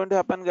 what is going to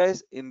happen,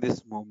 guys? In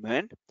this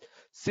moment,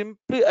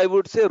 simply I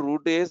would say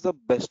route A is the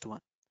best one,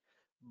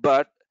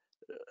 but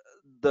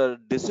the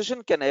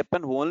decision can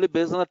happen only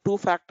based on the two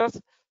factors,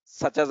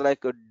 such as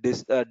like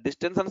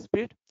distance and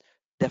speed.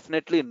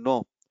 Definitely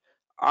no.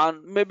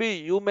 And maybe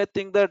you may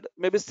think that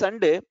maybe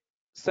Sunday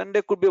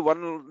could be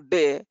one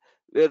day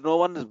where no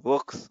one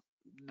works,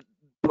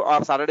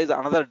 or Saturday is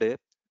another day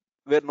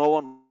where no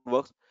one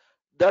works.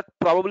 That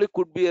probably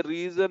could be a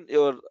reason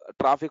your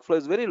traffic flow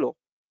is very low.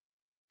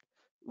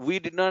 We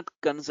did not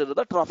consider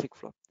the traffic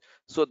flow.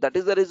 So that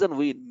is the reason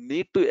we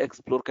need to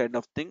explore kind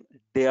of thing.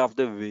 Day of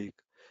the week,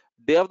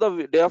 day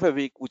of a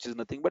week, which is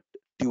nothing but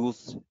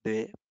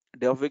Tuesday.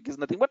 Day of week is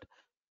nothing but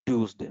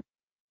Tuesday.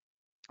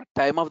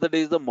 Time of the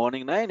day is the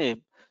morning 9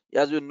 a.m.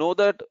 As you know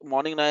that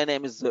morning 9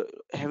 a.m. is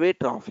heavy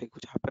traffic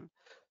which happen.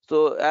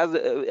 So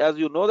as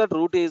you know that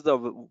route A is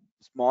the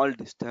small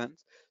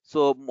distance,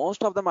 so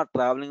most of them are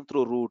traveling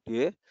through route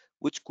A,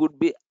 which could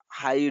be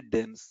high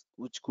dense,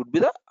 which could be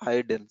the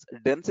high dense.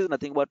 Dense is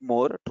nothing but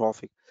more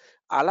traffic.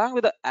 Along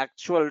with the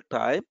actual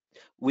time,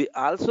 we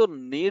also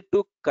need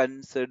to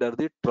consider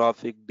the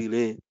traffic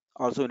delay.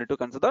 Also we need to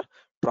consider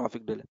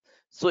traffic delay.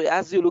 So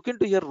as you look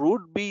into here,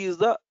 route B is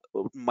the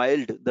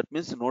mild, that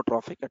means no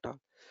traffic at all.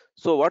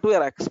 So what we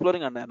are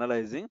exploring and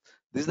analyzing,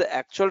 this is the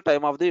actual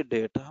time of the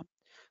data.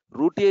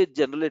 Route A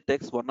generally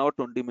takes 1 hour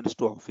 20 minutes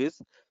to office,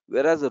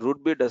 whereas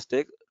route B does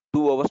take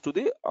 2 hours to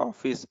the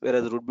office,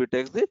 whereas route B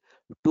takes the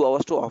 2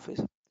 hours to office.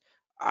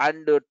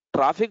 And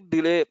traffic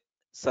delay,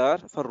 sir,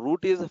 for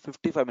route is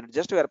 55 minutes.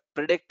 Just we are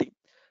predicting.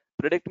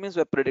 Predict means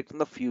we're predicting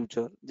the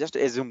future. Just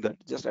assume that.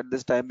 Just at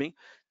this timing,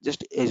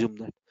 just assume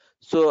that.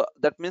 So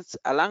that means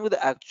along with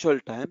the actual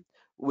time,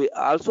 we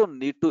also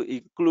need to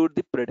include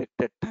the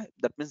predicted time.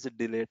 That means the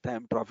delay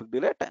time, traffic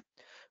delay time.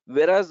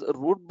 Whereas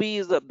route B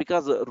is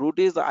because route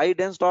is high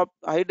dense top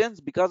high dense,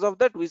 because of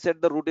that we said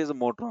the route is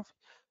more traffic.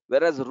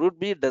 Whereas route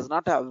B does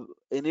not have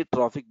any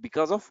traffic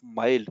because of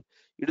mild.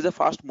 It is a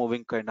fast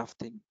moving kind of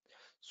thing.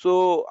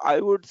 So I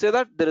would say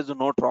that there is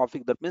no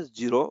traffic. That means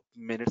 0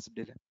 minutes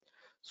delay.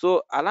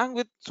 So along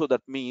with, so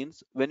that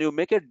means when you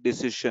make a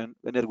decision,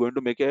 when you're going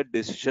to make a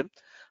decision,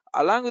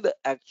 along with the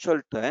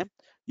actual time,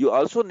 you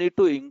also need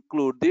to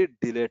include the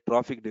delay,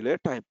 traffic delay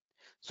time.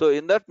 So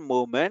in that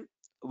moment,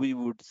 we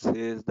would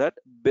say that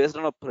based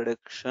on a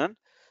prediction,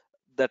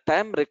 the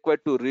time required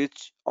to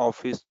reach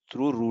office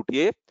through route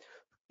A,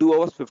 2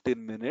 hours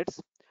 15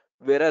 minutes,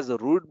 whereas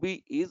route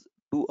B is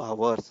 2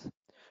 hours.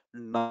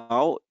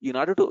 Now, in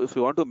order to, if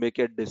you want to make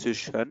a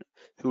decision,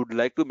 if you would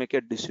like to make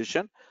a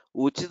decision,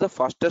 which is the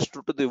fastest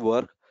route to the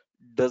work,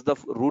 does the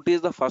route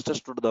is the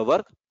fastest route to the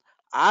work,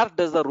 or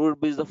does the route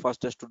B is the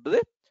fastest route to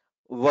the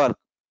work?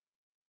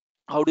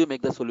 How do you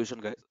make the solution,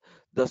 guys?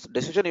 The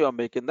decision you are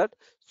making that.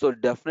 So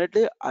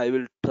definitely, I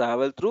will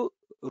travel through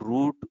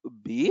route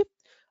B.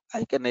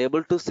 I can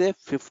able to say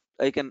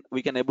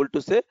we can able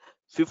to say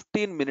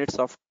 15 minutes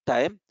of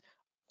time.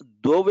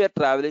 Though we are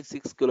traveling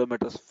 6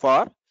 kilometers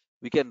far,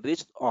 we can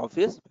reach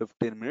office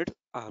 15 minutes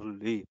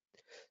early.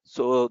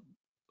 So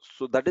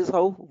so that is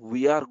how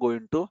we are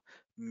going to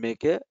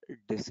make a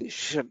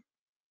decision.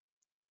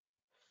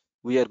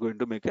 We are going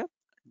to make a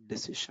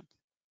decision.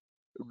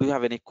 Do you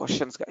have any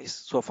questions, guys,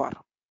 so far?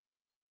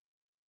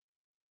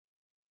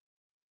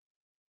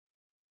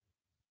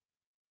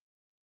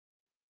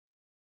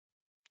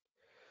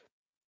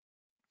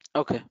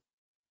 Okay.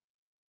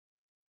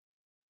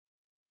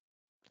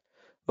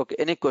 Okay,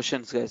 any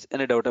questions, guys?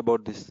 Any doubt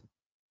about this?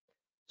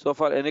 So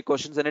far, any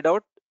questions, any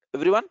doubt?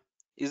 Everyone?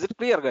 Is it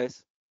clear,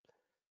 guys?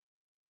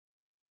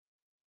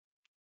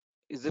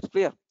 Is it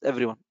clear?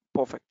 Everyone?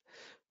 Perfect.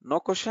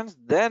 No questions?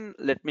 Then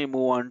let me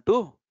move on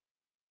to,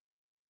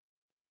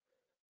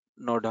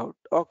 no doubt.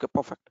 Okay,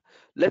 perfect.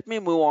 Let me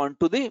move on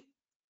to the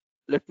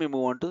let me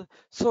move on to,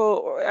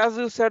 so as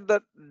you said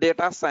that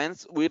data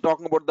science, we're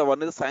talking about the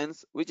one is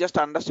science. We just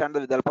understand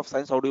the with the help of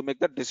science how do you make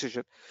the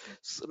decision.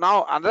 So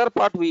now another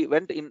part we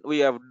went in, we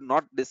have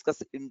not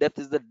discussed in depth,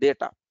 is the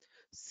data.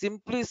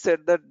 Simply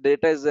said that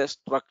data is a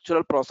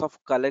structural process of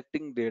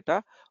collecting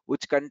data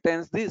which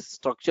contains the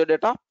structured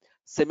data,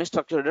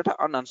 semi-structured data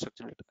and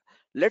unstructured data.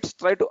 Let's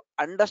try to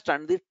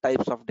understand the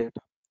types of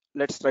data.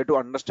 Let's try to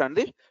understand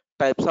the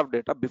types of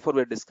data before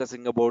we're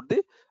discussing about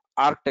the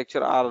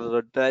architecture or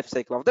the life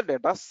cycle of the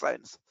data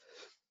science.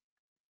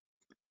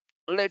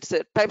 Let's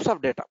say types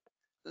of data.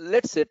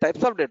 Let's say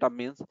types of data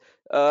means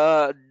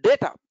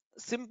data.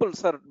 Simple,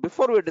 sir.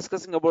 Before we're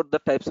discussing about the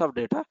types of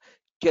data,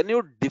 can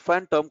you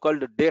define term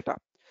called data?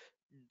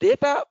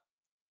 Data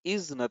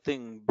is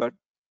nothing but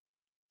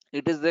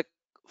it is the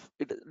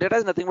data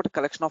is nothing but a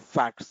collection of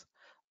facts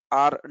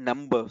or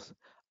numbers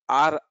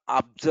or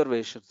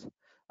observations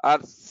or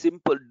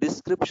simple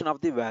description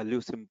of the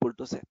value. Simple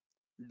to say,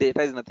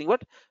 data is nothing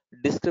but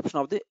description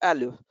of the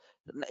value.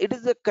 It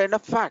is a kind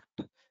of fact.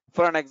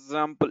 For an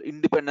example,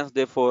 Independence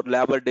Day for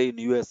Labor Day in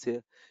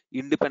USA,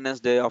 Independence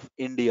Day of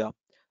India,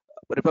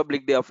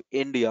 Republic Day of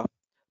India,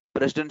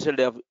 Presidential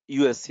Day of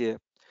USA,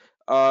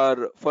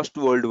 or First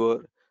World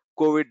War,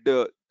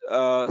 COVID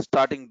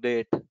starting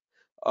date,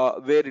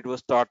 where it was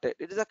started.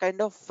 It is a kind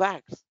of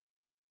facts.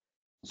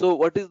 So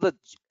what is the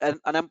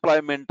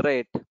unemployment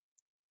rate?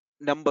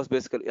 Numbers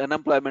basically.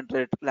 Unemployment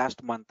rate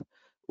last month.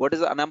 What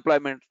is the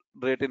unemployment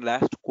rate in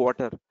last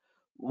quarter?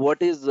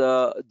 What is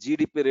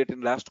GDP rate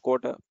in last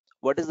quarter?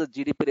 What is the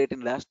GDP rate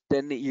in last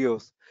 10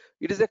 years?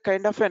 It is a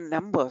kind of a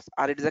numbers,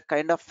 or it is a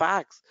kind of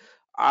facts,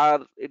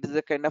 or it is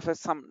a kind of a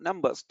some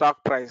number,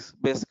 stock price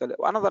basically,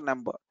 another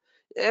number.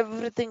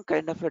 Everything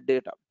kind of a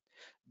data.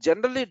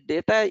 Generally,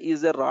 data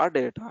is a raw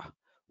data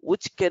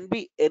which can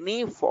be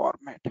any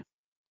format.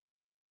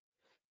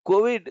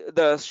 COVID,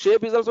 the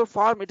shape is also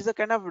form. It is a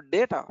kind of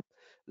data.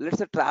 Let's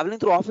say traveling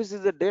through office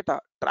is a data.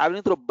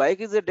 Traveling through bike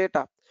is a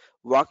data.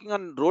 Walking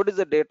on road is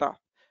a data.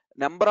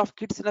 Number of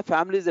kids in a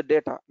family is a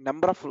data.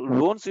 Number of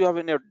loans you have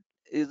in your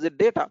is a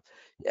data.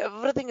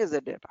 Everything is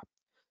a data.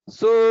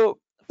 So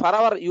for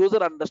our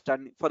user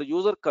understanding, for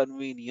user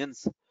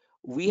convenience,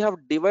 we have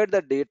divided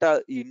the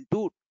data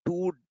into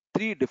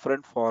three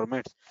different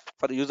formats.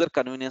 For user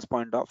convenience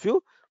point of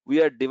view, we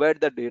have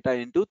divided the data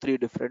into three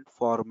different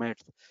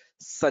formats,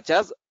 such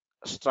as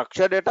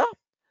structured data,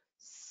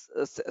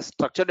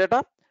 structured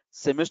data,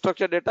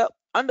 semi-structured data,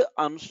 and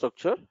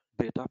unstructured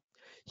data.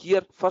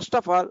 Here, first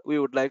of all, we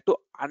would like to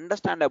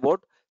understand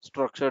about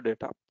structured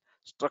data.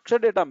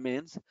 Structured data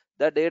means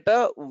The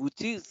data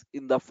which is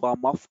in the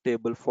form of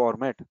table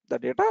format. The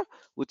data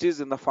which is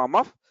in the form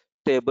of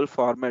table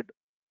format.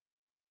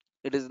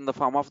 It is in the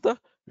form of the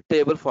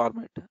table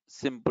format.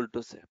 Simple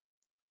to say.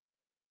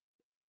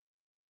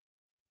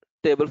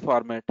 Table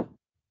format.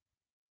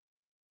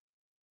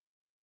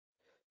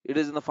 It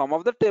is in the form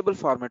of the table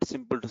format.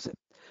 Simple to say.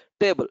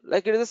 Table,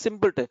 like it is a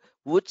simple table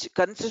which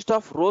consists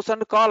of rows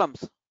and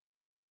columns.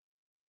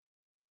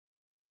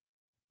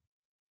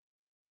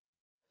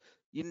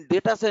 In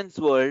data science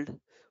world,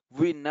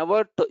 we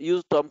never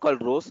use term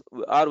called rows,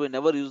 or we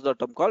never use the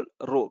term called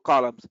row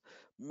columns.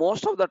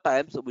 Most of the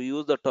times we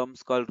use the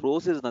terms called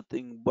rows is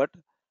nothing but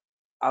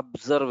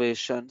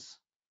observations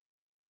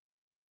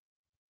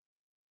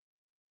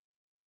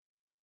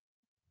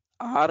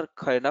are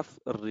kind of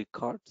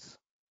records.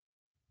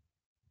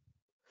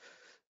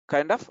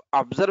 Kind of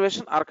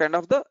observation are kind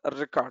of the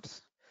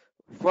records.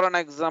 For an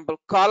example,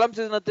 columns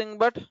is nothing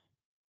but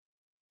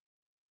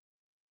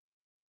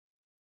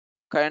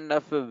kind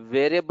of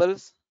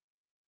variables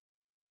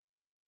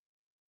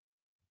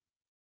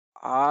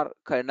are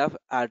kind of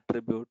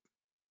attribute.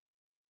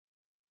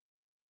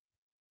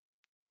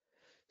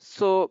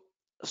 So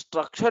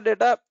structured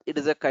data, it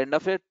is a kind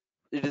of it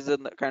is a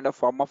kind of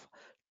form of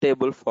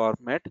table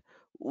format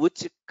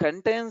which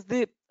contains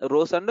the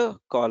rows and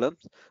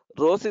columns.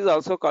 Rows is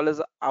also called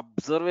as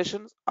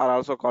observations, are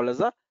also called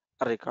as a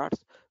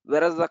records,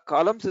 whereas the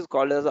columns is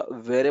called as a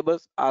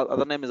variables, or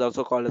other name is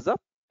also called as a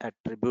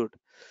attribute.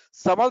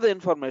 Some of the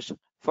information,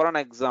 for an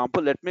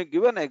example, let me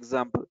give an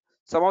example.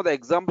 Some of the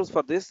examples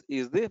for this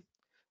is the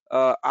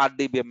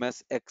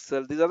RDBMS,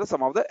 Excel. These are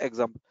some of the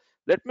examples.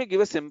 Let me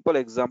give a simple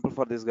example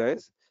for this,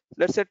 guys.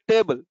 Let's say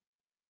table.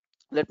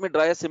 Let me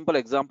draw a simple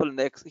example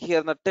next here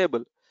in the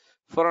table.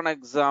 For an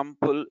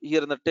example,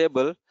 here in the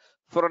table,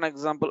 for an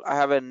example, I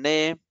have a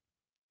name,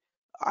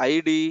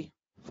 ID.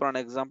 For an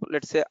example,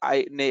 let's say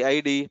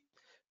ID,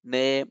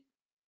 name,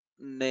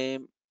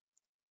 name,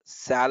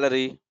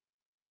 salary.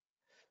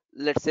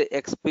 Let's say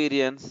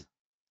experience,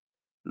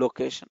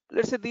 location.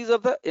 Let's say these are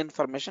the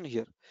information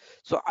here.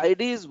 So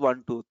id is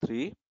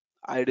 123,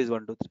 id is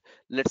 123.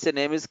 Let's say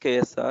name is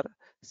KSR,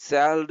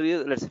 salary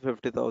is, let's say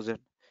 50,000,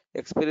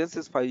 experience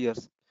is 5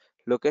 years,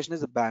 location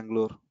is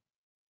Bangalore.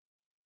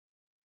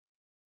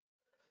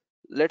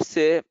 Let's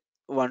say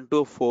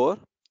 124,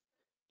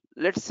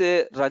 let's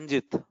say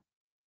Ranjit,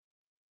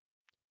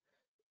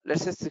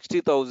 let's say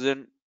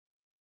 60,000,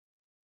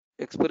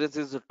 experience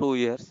is 2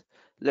 years,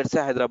 let's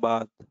say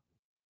Hyderabad.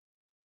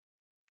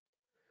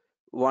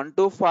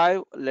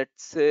 125,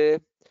 let's say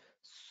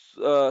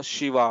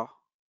Shiva,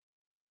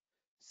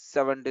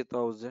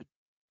 70,000,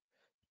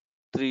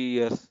 3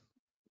 years,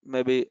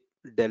 maybe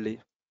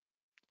Delhi.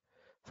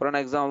 For an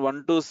example,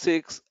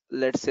 126,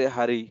 let's say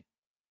Hari,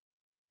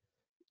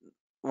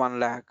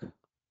 1 lakh.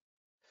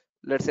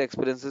 Let's say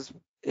experience is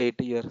 8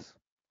 years.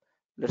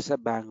 Let's say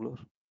Bangalore.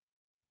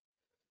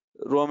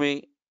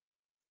 Romi,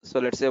 so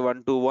let's say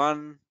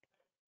 121,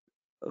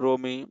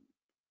 Romi,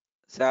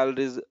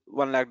 salary is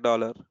 1 lakh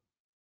dollar,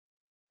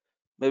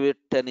 maybe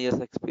 10 years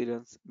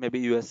experience, maybe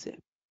USA.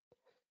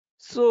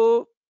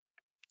 So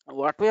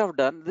what we have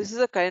done, this is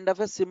a kind of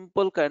a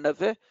simple kind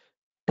of a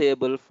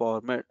table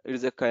format. It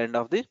is a kind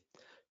of the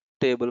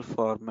table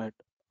format.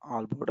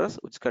 All borders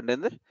which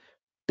contain the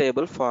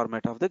table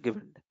format of the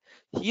given.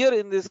 Here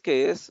in this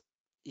case,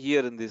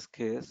 here in this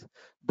case,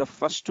 the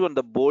first one,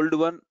 the bold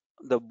one,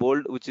 the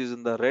bold which is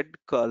in the red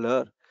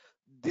color,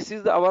 this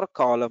is our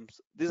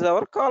columns. This is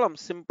our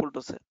columns, simple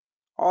to say.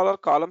 All our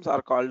columns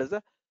are called as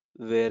the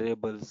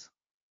variables.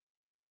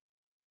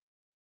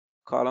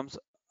 Columns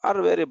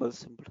are variables,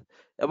 simple.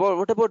 About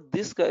what about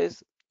this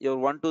guys? Your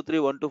 1, 2, 3,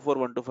 1, 2, 4,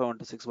 1, 2, 5, 1,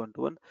 2, 6, 1,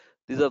 2, 1.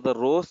 These are the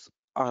rows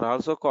are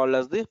also called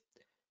as the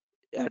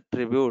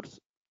attributes,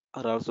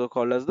 are also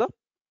called as the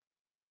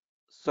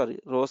sorry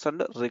rows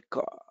and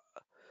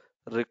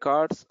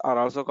records are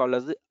also called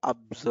as the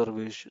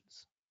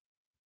observations.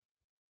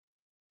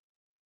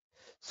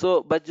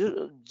 So by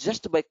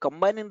just by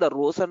combining the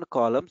rows and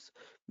columns,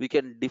 we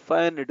can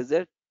define it as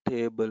a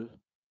table.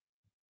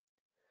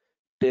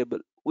 Table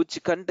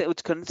which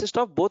consists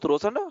of both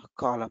rows and a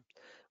column.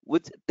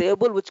 Which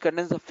table which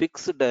contains the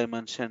fixed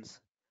dimensions.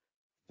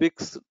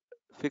 Fixed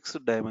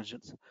fixed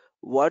dimensions.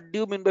 What do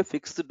you mean by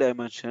fixed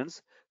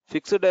dimensions?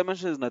 Fixed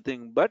dimension is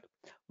nothing but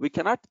we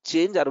cannot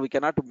change or we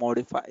cannot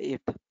modify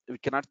it. We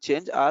cannot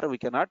change or we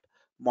cannot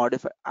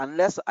modify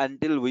unless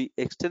until we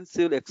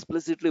extensively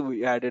explicitly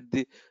we added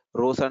the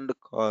rows and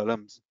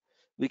columns.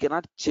 We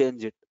cannot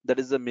change it. That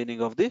is the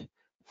meaning of the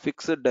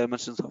fixed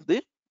dimensions of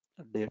the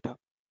data.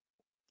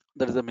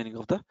 That is the meaning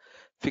of the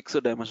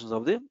fixed dimensions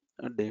of the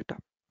data.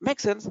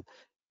 Makes sense?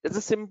 It's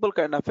a simple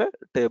kind of a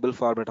table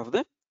format of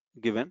the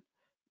given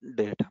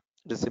data.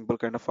 It is simple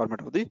kind of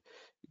format of the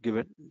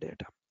given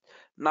data.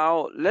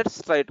 Now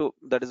let's try to,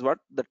 that is what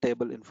the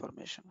table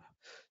information.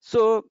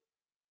 So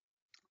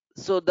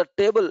the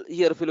table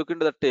here, if you look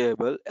into the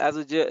table, as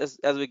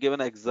we give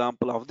an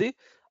example of the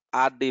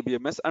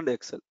RDBMS and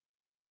Excel.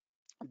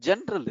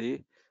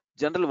 Generally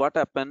what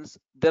happens,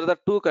 there are the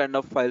two kind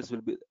of files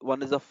will be.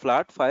 One is the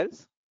flat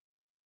files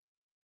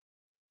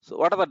So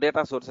what are the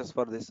data sources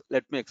for this?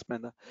 Let me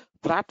explain. The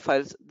flat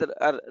files, there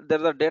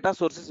are data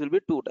sources will be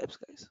two types,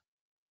 guys.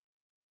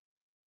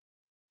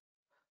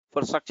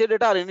 For structured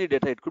data or any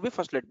data, it could be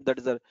first that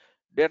is the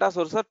data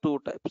source are two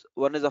types.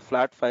 One is the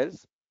flat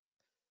files.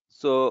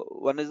 So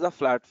one is the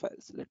flat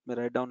files. Let me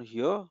write down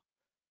here.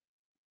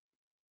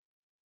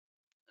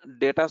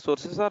 Data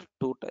sources are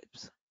two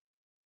types.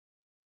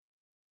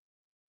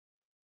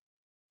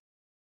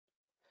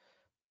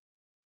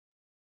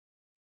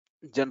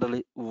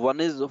 Generally, one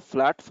is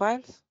flat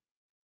files.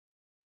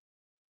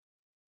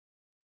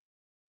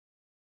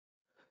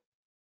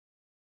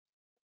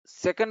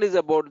 Second is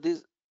about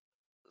these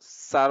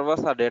servers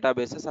or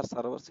databases or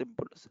servers.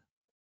 Simple to say.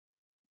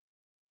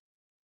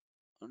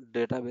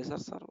 Database or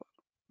server.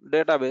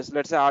 Database.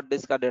 Let's say hard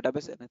disk or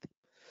database, anything.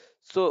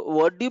 So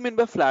what do you mean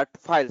by flat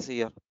files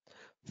here?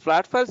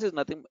 Flat files is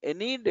nothing,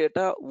 any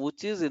data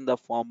which is in the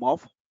form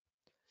of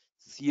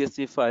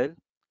CSV file,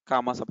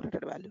 comma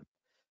separated value.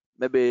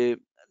 Maybe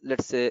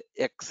let's say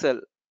Excel,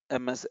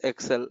 MS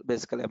Excel,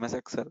 basically MS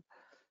Excel,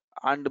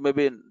 and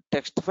maybe in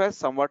text files,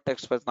 somewhat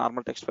text files,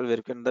 normal text file where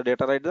you can the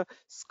data write the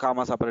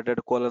comma separated,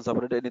 colon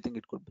separated, anything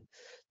it could be.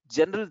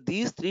 Generally,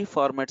 these three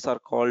formats are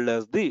called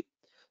as the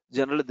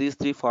generally these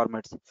three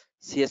formats: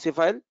 CSV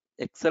file,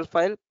 Excel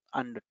file,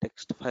 and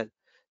text file.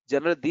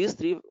 Generally, these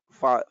three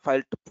file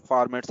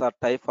formats or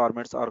type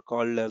formats are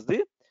called as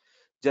the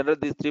generally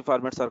these three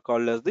formats are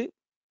called as the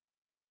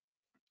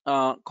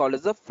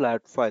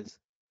flat files.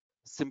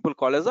 Simple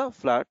call as a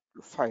flat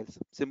files.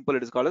 Simple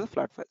it is called as a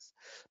flat files.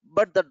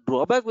 But the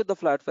drawback with the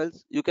flat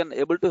files, you can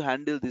able to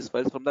handle these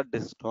files from the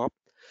desktop.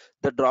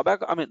 The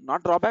drawback, I mean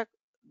not drawback,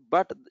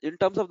 but in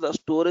terms of the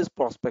storage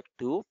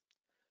perspective,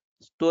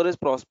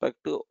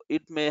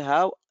 it may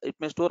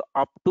store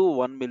up to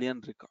 1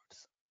 million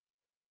records.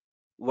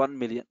 1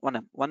 million,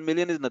 1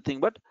 million is nothing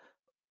but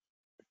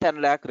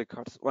 10 lakh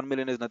records. 1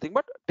 million is nothing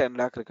but 10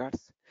 lakh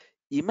records.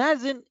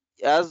 Imagine,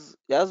 as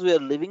we are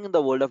living in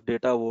the world of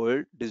data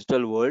world,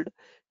 digital world,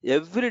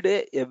 every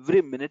day,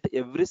 every minute,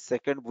 every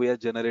second we are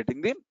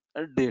generating the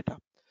data.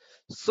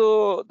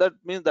 So that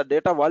means the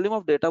data volume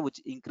of data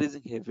which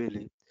increasing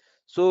heavily.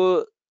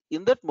 So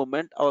in that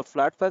moment our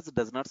flat files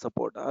does not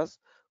support us.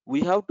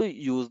 We have to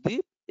use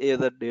the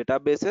either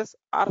databases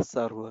or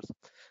servers.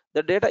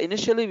 The data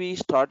initially we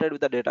started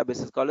with the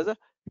databases called as a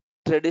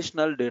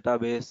traditional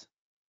database.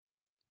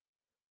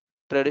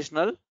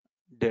 Traditional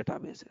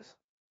databases.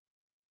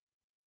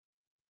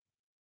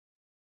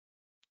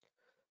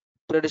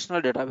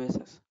 Traditional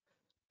databases.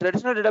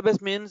 Traditional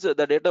database means the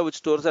data which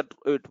stores at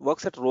it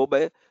works at row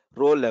by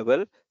row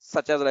level,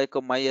 such as like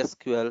a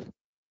MySQL,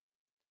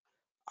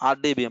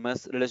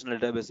 RDBMS, Relational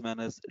Database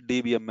Management,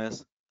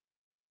 DBMS,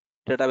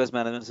 Database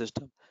Management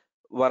System,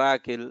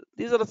 Oracle.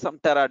 These are some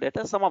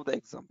Teradata, some of the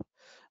examples.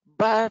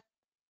 But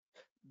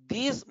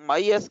these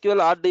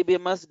MySQL,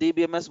 RDBMS,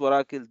 DBMS,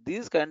 Oracle,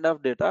 these kind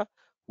of data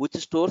which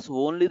stores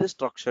only the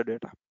structured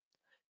data.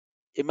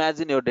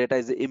 Imagine your data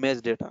is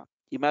image data.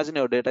 Imagine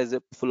your data is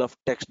full of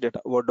text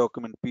data, Word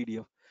document,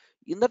 PDF.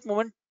 In that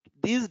moment,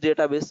 these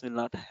database will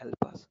not help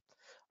us,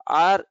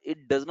 or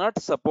it does not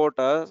support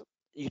us.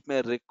 It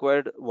may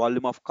require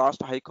volume of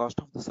cost, high cost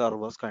of the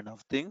servers kind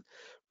of thing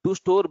to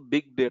store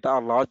big data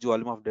or large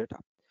volume of data.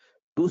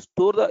 To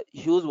store the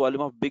huge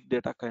volume of big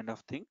data kind of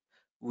thing,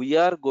 we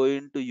are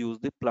going to use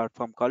the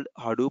platform called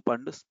Hadoop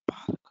and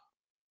Spark.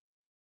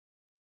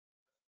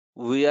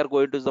 We are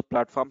going to use the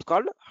platforms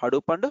called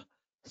Hadoop and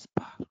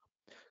Spark.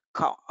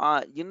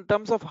 In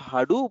terms of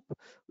Hadoop,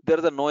 there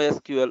is a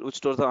NoSQL which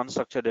stores the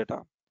unstructured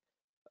data.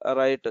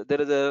 Right,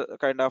 there is a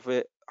kind of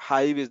a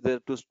Hive is there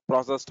to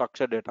process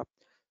structured data.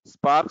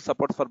 Spark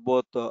supports for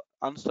both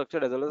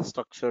unstructured as well as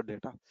structured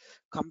data.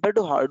 Compared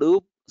to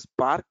Hadoop,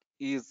 Spark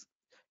is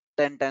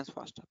 10 times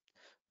faster.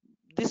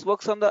 This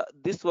works on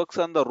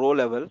the row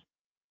level,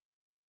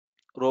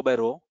 row by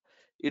row.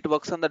 It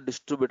works on the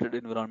distributed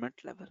environment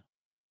level.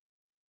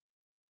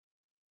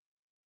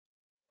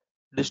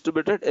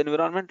 Distributed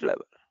environment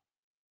level.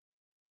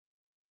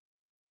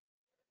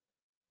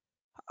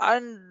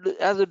 And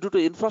as due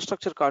to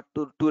infrastructure cut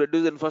to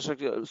reduce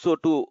infrastructure, so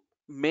to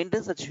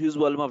maintain such huge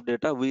volume of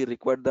data, we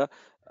require the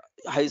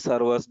high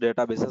servers,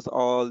 databases,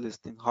 all these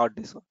things, hard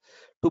disk.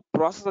 To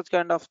process such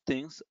kind of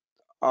things,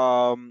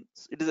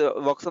 it is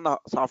works on the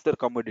software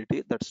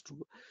commodity, that's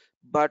true.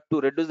 But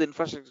to reduce the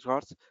infrastructure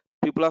costs,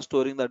 people are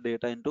storing the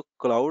data into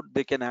cloud.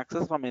 They can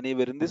access from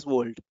anywhere in this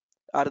world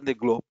or in the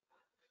globe.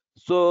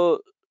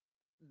 So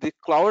the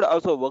cloud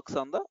also works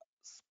on the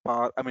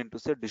Spark, I mean to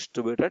say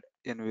distributed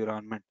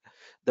environment.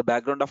 The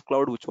background of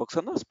cloud which works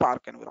on the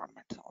Spark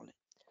environment only.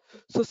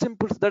 So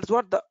simple. That is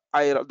what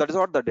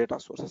the data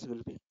sources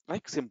will be.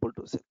 Like simple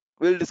to say.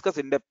 We'll discuss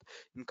in depth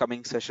in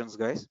coming sessions,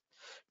 guys.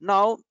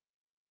 Now,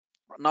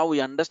 now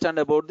we understand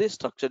about the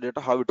structured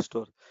data, how it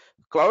stores.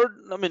 Cloud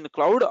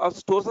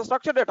stores the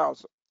structured data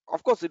also.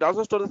 Of course, it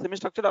also stores the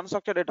semi-structured,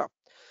 unstructured data.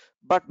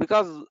 But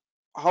because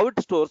how it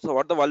stores,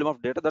 what the volume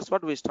of data, that's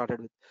what we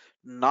started with.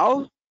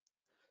 Now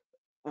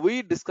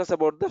we discuss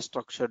about the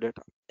structured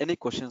data. Any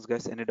questions,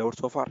 guys? Any doubts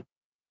so far?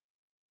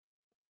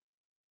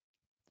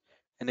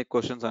 Any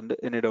questions and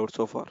any doubts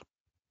so far?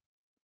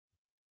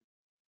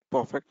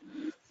 Perfect.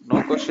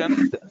 No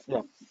question.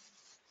 Yeah.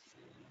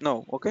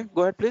 No. Okay.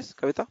 Go ahead, please,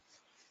 Kavita.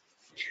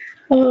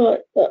 Uh,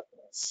 uh,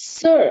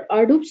 Sir,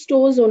 Hadoop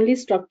stores only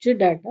structured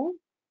data.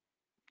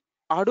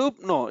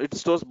 Hadoop, no, it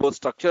stores both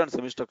structured and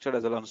semi-structured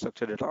as well as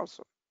unstructured data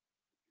also.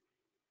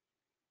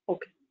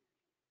 Okay.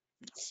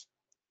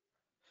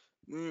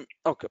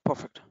 Okay,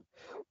 perfect.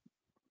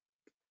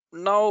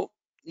 Now,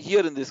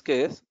 here in this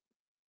case,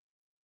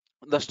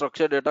 the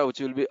structured data which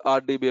will be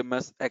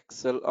RDBMS,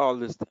 Excel, all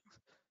these things.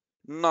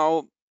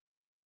 Now,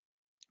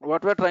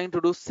 what we're trying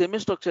to do,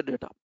 semi-structured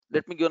data.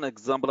 Let me give an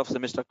example of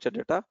semi-structured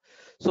data.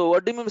 So,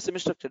 what do you mean by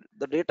semi-structured?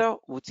 The data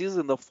which is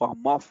in the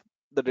form of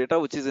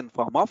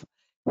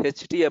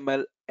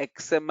HTML,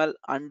 XML,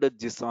 and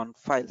JSON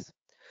files.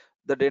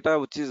 The data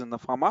which is in the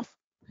form of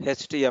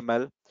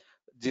HTML,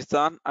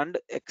 JSON, and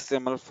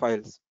XML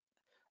files.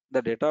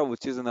 The data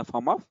which is in the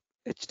form of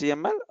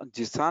HTML,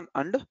 JSON,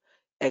 and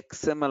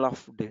XML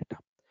of data.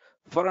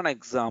 For an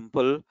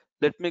example,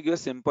 let me give a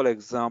simple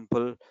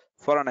example.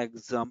 For an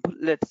example,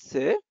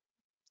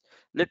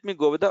 let me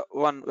go with the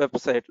one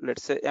website.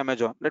 Let's say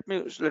Amazon. Let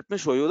me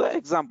show you the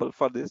example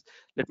for this.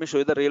 Let me show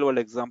you the real world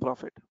example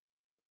of it.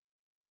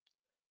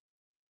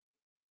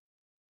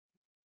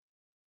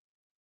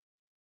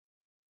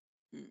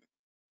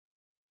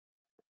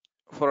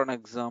 For an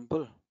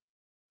example,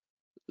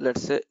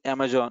 let's say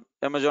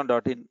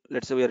Amazon.in.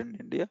 Let's say we are in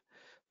India.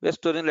 We are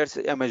storing, let's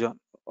say, Amazon.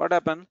 What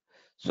happened?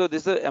 So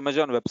this is the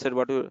Amazon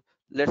website.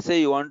 Let's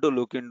say you want to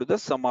look into the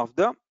some of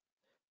the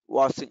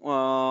washing,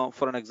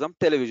 for an example,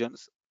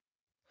 televisions.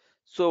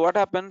 So what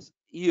happens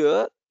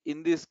here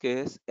in this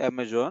case,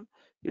 Amazon,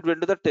 it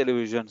went to the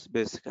televisions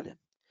basically.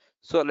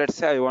 So let's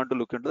say I want to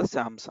look into the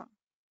Samsung.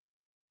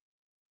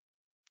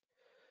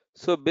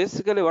 So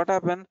basically what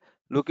happened,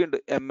 look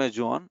into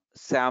Amazon,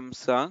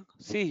 Samsung.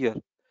 See here,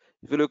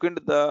 if you look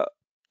into the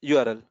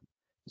URL,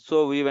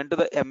 so we went to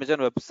the Amazon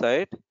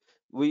website.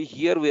 We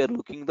are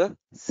looking the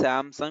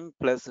Samsung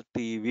plus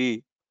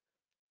TV.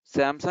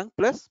 Samsung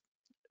plus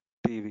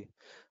TV.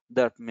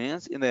 That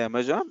means in the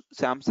Amazon,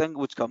 Samsung,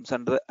 which comes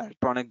under the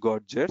electronic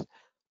gadgets,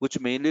 which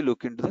mainly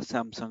look into the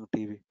Samsung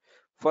TV.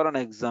 For an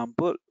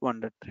example,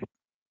 Wonder Trade.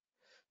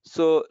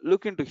 So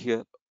look into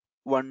here,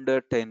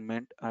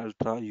 Wondertainment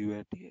Ultra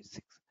UAT6.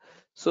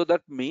 So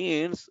that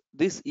means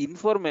this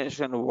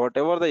information,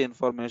 whatever the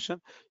information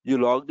you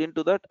logged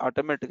into that,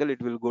 automatically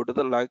it will go to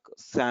the like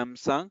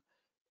Samsung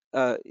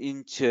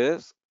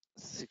inches,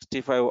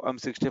 65,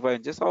 65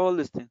 inches, all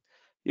these things.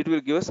 It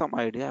will give us some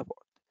idea about.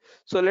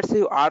 So let's say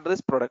you order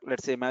this product.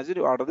 Let's say imagine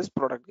you order this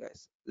product,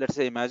 guys. Let's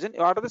say imagine you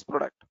order this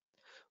product.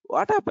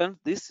 What happens?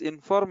 This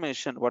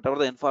information, whatever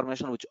the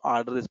information which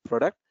order this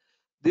product,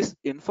 this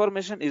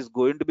information is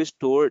going to be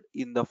stored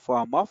in the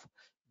form of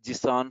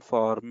JSON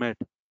format,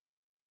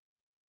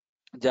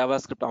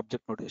 JavaScript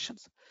object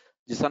notations.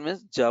 JSON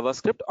means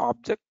JavaScript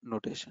object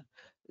notation.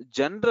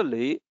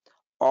 Generally,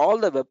 all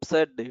the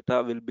website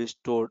data will be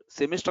stored.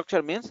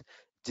 Semi-structured means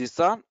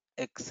JSON,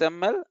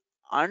 XML,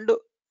 and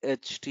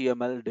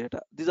HTML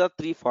data. These are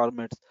three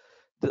formats.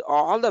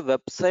 All the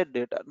website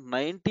data,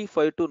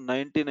 95 to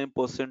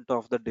 99%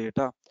 of the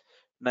data,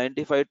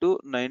 95 to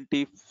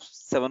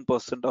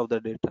 97% of the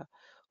data,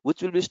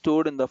 which will be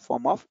stored in the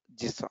form of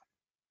JSON,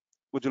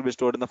 which will be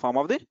stored in the form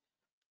of the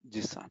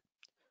JSON,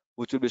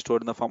 which will be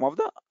stored in the form of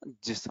the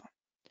JSON.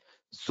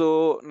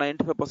 So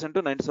 95%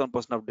 to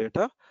 97% of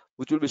data,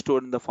 which will be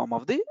stored in the form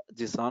of the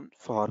JSON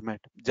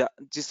format.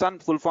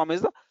 JSON full form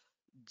is the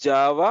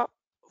Java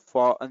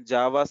for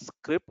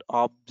JavaScript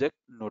object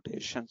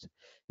notations.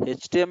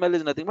 HTML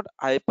is nothing but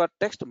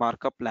hypertext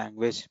markup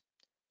language.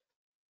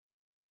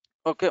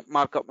 Okay,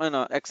 markup,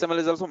 XML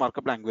is also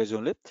markup language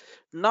only.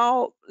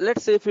 Now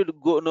let's say if you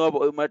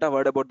you might have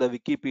heard about the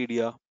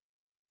Wikipedia.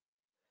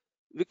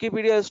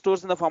 Wikipedia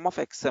stores in the form of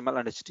XML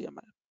and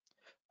HTML.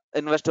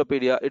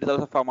 Investopedia, it is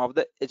also form of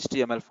the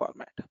HTML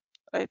format,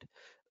 right?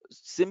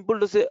 Simple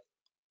to say,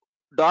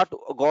 dot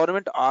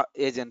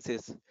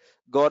agencies.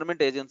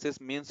 Government agencies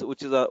means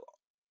which is a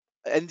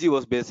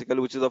NGOs basically,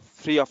 which is a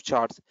free of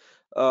charge,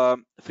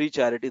 free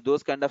charity.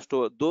 Those kind of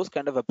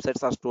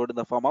websites are stored in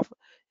the form of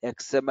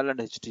XML and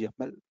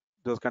HTML.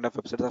 Those kind of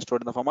websites are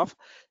stored in the form of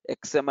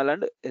XML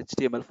and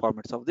HTML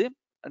formats of the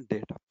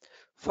data.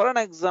 For an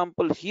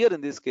example, here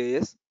in this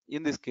case,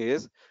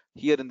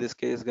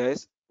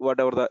 guys,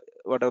 whatever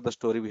the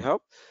story we have.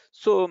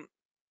 So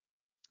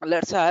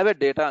let's say I have a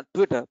data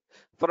Twitter.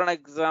 For an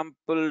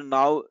example,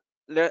 now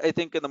I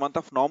think in the month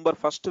of November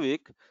first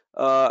week,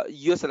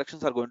 US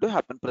elections are going to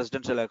happen.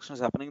 Presidential elections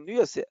happening in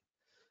USA.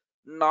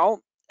 Now,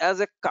 as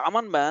a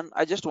common man,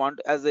 I just want,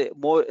 as a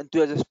more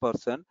enthusiastic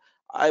person,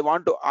 I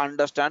want to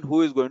understand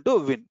who is going to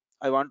win.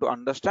 I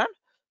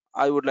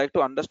would like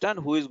to understand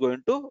who is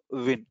going to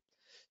win.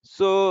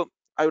 So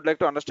I would like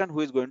to understand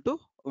who is going to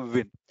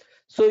win.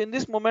 So in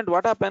this moment,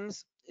 what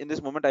happens? In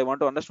this moment, I want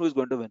to understand who is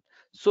going to win.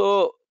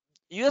 So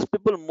US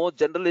people more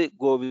generally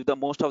go with the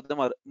most of them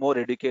are more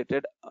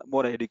educated,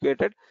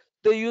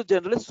 They use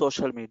generally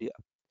social media.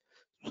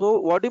 So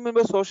what do you mean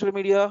by social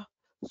media?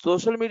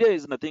 Social media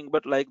is nothing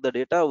but like the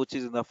data which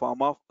is in the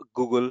form of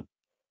Google,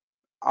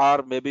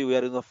 or maybe we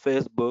are in the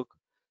Facebook,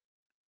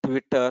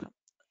 Twitter,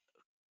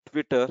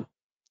 Twitter,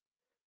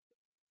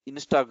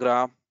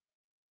 Instagram.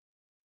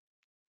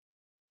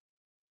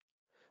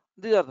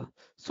 These are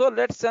so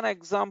let's an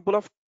example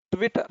of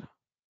Twitter.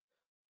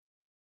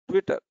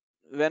 Twitter.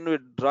 When we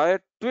draw a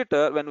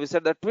Twitter, when we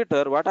set the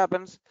Twitter, what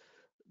happens?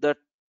 The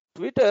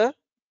Twitter,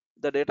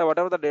 the data,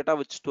 whatever the data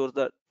which stores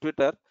the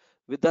Twitter,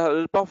 with the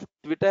help of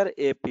Twitter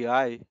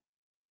API,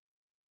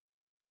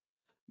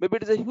 maybe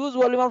it is a huge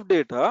volume of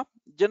data.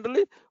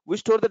 Generally, we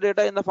store the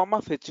data in the form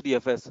of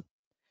HDFS.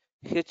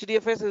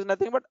 HDFS is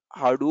nothing but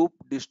Hadoop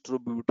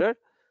distributed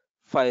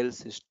file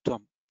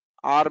system,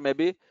 or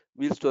maybe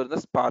we'll store in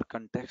the Spark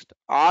context,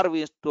 or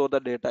we store the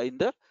data in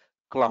the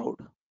cloud.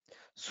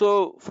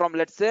 So from,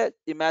 let's say,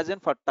 imagine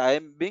for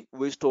time being,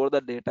 we store the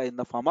data in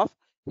the form of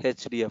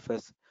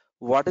HDFS.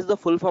 What is the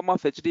full form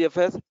of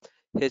HDFS?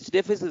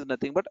 HDFS is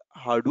nothing but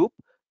Hadoop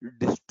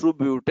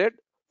distributed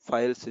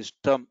file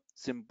system.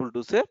 Simple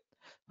to say,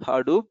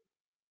 Hadoop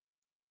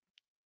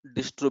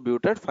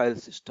distributed file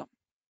system.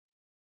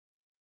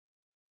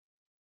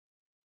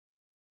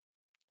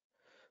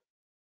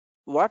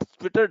 What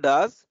Twitter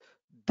does,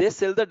 they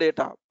sell the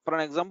data. For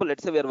an example,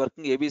 let's say we are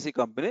working ABC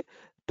company.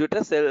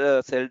 Twitter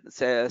sell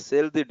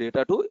the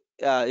data to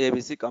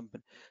ABC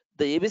company.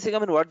 The ABC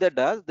company, what they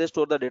does, they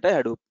store the data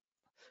Hadoop.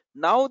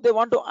 Now they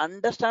want to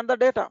understand the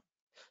data.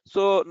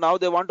 So now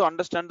they want to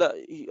understand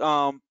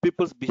the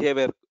people's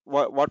behavior,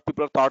 what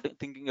people are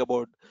thinking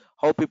about,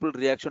 how people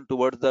reaction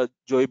towards the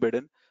Joe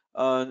Biden,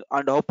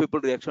 and how people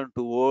reaction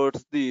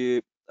towards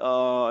the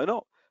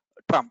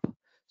Trump.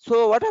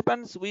 So what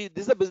happens, we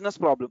this is a business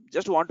problem,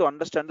 just want to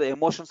understand the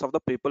emotions of the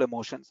people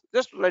emotions.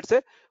 Just let's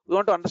say we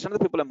want to understand the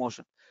people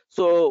emotion.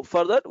 So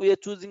for that we are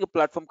choosing a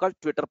platform called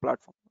Twitter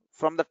platform.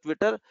 From the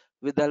Twitter,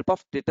 with the help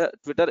of Twitter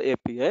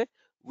API,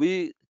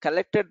 we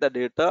collected the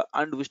data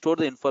and we store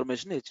the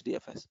information in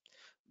HDFS.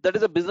 That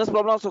is a business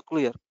problem also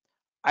clear.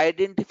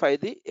 Identify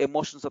the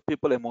emotions of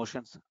people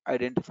emotions.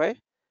 Identify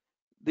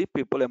the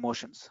people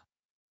emotions.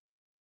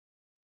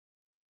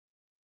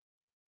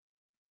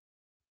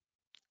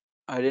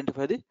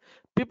 Identify the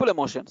people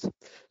emotions.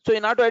 So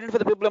in order to identify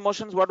the people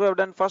emotions, what we have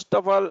done, first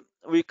of all,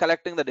 we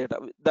collecting the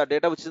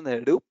data which is in the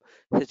Hadoop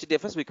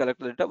HDFS. We collect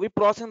the data, we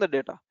processing the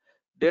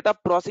data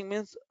processing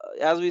means,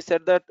 as we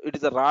said that it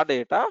is a raw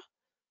data.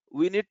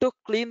 We need to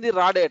clean the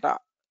raw data.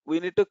 We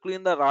need to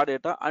clean the raw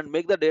data and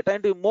make the data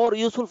into more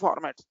useful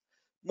formats.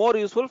 More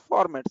useful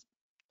formats.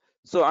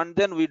 So and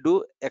then we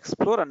do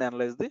explore and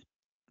analyze the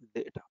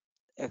data.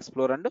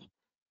 Explore and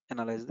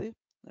analyze the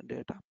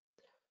data.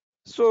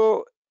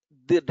 So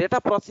the data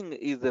processing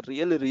is a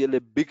really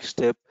big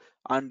step,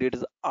 and it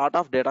is art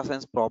of data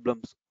science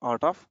problems.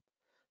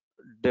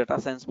 Data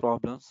science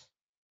problems.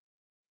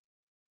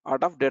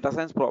 Art of data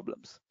science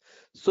problems.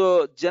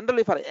 So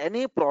generally for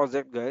any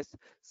project, guys,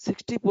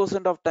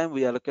 60% of time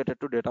we allocated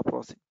to data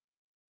processing.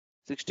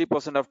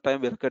 60% of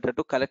time we allocated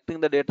to collecting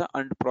the data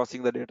and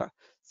processing the data.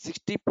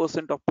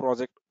 60% of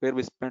project where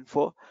we spend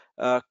for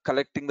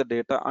collecting the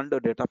data and the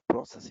data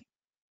processing.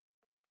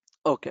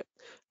 Okay,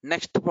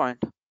 next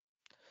point.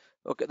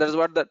 Okay, that is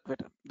what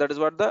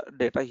the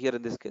data here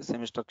in this case,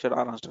 semi-structured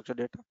or unstructured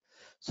data.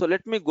 So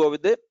let me go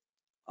with the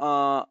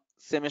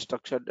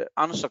semi-structured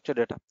unstructured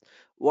data.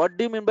 What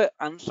do you mean by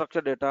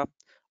unstructured data?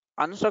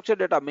 Unstructured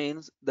data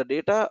means the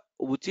data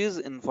which is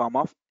in form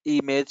of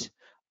image,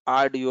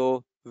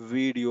 audio,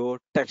 video,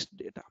 text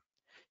data.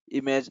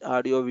 Image,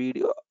 audio,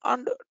 video,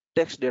 and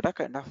text data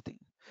kind of thing.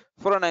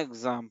 For an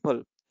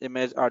example,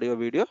 image, audio,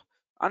 video,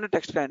 and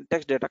text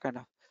data kind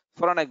of.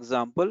 For an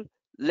example,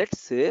 let's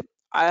say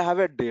I have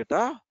a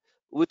data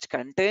which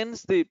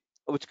contains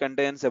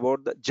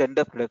about the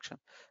gender prediction.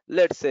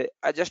 Let's say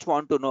I just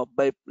want to know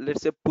by,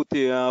 let's say,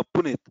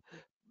 Punit.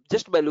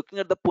 Just by looking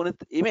at the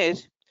Punit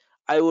image,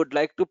 I would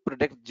like to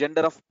predict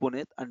gender of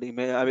Punit and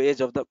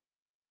age of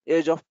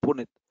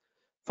Punit.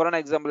 For an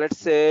example, let's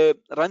say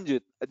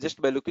Ranjit.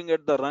 Just by looking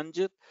at the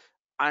Ranjit,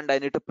 and I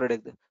need to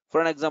predict.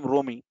 For an example,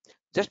 Romi.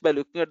 Just by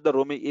looking at the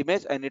Romi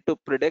image, I need to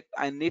predict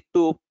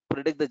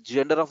the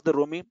gender of the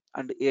Romi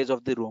and the age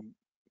of the Romi.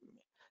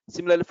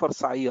 Similarly for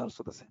Sai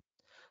also the same.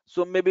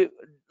 So maybe,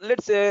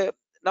 let's say,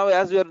 now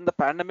as we are in the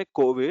pandemic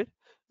COVID,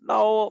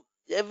 now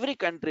every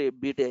country,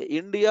 be it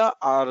India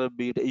or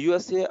be it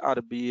USA or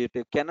be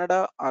it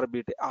Canada or be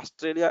it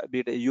Australia,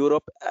 be it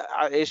Europe,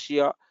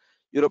 Asia,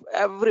 Europe,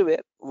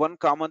 everywhere, one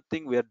common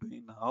thing we are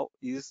doing now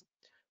is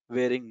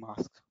wearing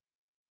masks.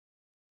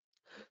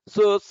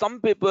 So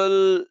some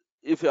people,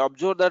 if you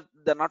observe that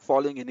they're not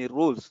following any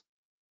rules,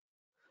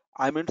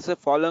 I mean to say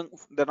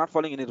they're not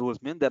following any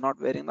rules, mean they're not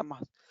wearing the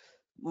mask.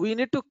 We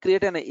need to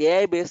create an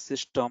AI based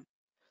system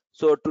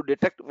so to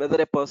detect whether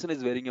a person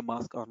is wearing a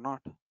mask or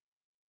not.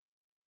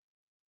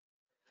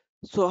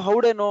 So how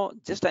would I know?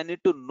 Just I need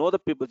to know the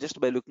people just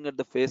by looking at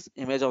the face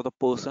image of the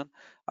person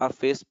or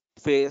face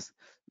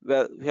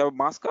where we have a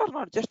mask or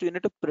not. Just you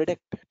need to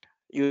predict it.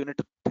 You need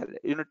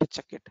to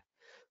check it.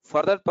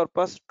 For that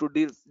purpose, to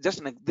deal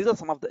just like these are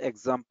some of the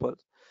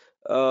examples.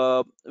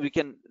 we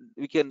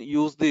can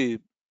use the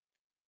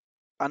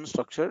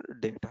unstructured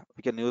data.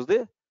 We can use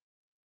the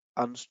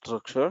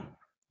unstructured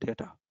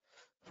data.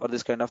 For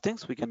this kind of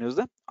things, we can use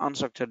the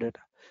unstructured data.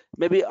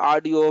 Maybe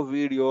audio,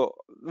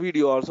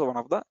 video also one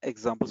of the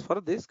examples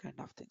for this kind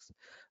of things.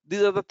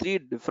 These are the three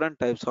different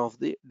types of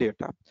the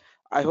data.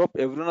 I hope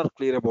everyone are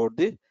clear about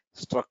the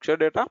structured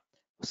data,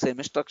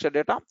 semi-structured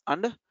data,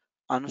 and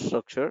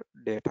unstructured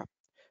data.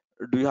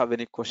 Do you have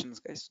any questions,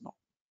 guys? No.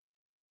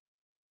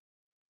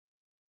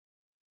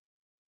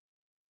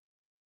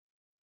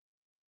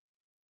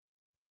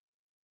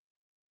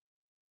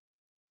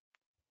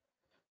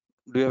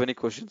 Do you have any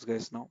questions,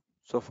 guys? Now,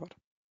 so far.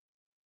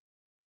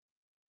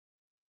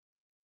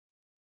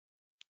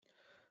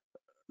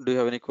 Do you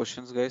have any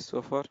questions, guys?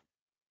 So far.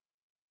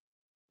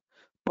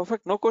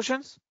 Perfect. No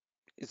questions.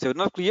 It's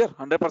not clear.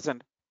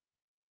 100%.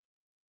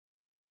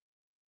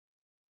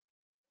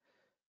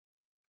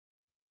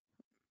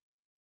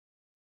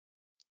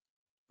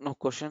 No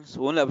questions.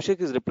 Only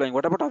Abhishek is replying.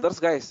 What about others,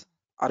 guys?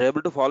 Are you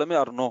able to follow me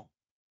or no?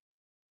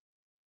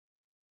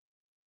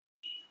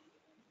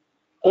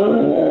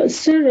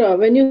 Sir,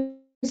 when you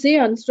say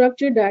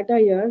unstructured data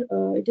here,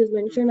 it is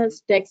mentioned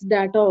as Mhm. text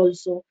data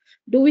also.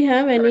 Do we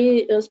have Correct.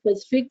 any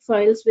specific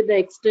files with the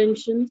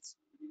extensions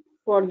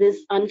for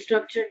this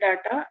unstructured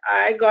data?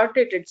 I got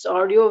it. It's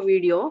audio,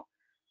 video,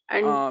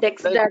 and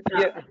text data.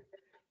 Yeah,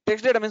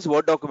 text data means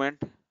Word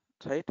document,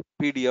 right?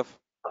 PDF.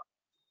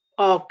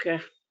 Okay,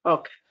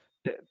 okay,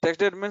 Text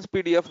data means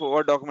PDF,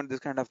 Word document, this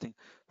kind of thing.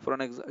 For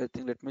an I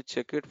think let me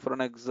check it. For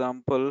an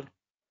example,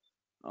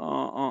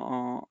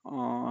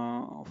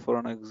 for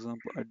an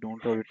example, I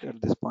don't have it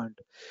at this point.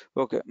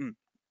 Okay.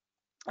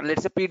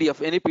 Let's say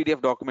PDF, any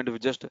PDF document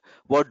with just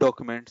Word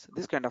documents,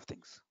 this kind of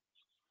things.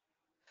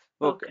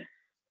 Okay. okay.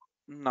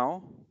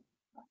 Now,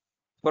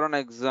 for an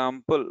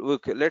example,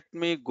 okay, let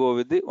me go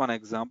with the one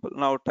example.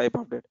 Now, type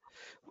update.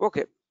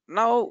 Okay.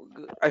 Now,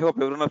 I hope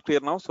everyone are clear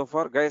now so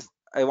far, guys.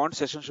 I want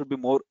session should be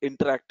more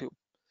interactive.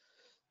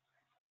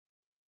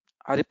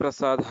 Hari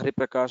Prasad, Hari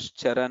Prakash,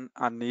 Charan,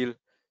 Anil,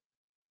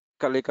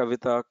 Kali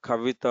Kavita,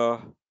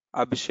 Kavita,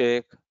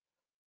 Abhishek,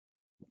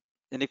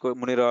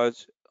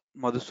 Muniraj,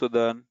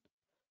 Madhusudan,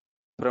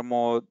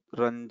 Pramod,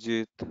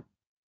 Ranjit,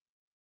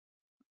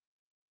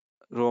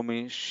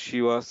 Romi,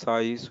 Shiva,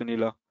 Sai,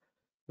 Sunila,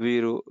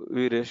 Viru,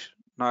 Viresh,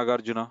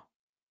 Nagarjuna.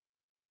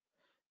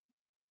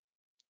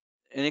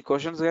 Any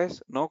questions,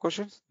 guys? No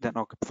questions? Then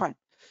okay, fine.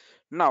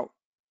 Now,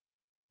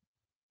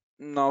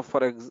 now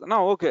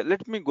okay.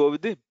 Let me go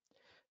with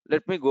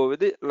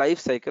the life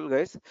cycle,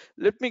 guys.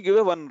 Let me give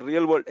a one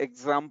real world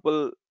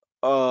example.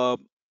 Uh,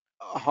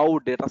 how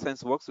data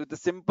science works with a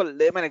simple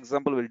layman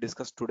example we'll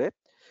discuss today.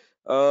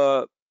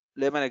 Uh,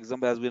 layman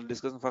example has been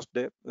discussed first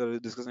day. We're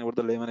discussing about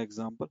the layman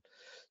example.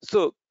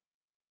 So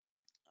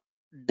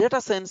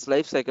data science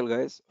life cycle,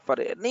 guys. For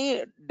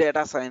any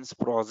data science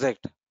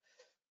project,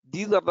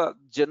 these are the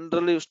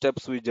generally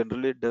steps we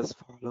generally does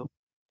follow.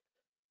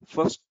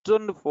 First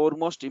and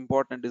foremost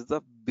important is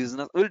the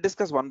business. We'll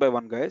discuss one by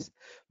one, guys.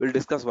 We'll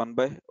discuss one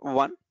by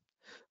one.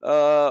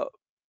 Uh,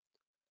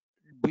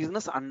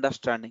 business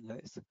understanding,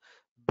 guys.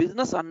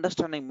 Business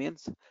understanding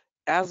means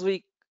as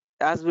we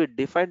as we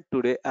defined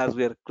today, as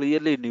we are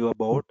clearly knew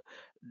about,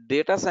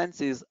 data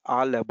science is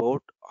all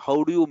about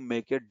how do you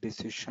make a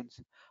decisions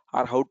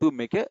or how to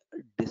make a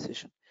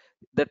decision.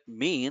 That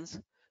means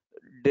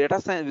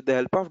data science, with the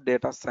help of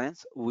data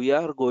science, we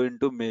are going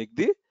to make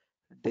the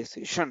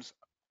decisions.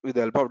 With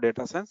the help of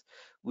data science,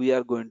 we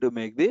are going to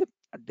make the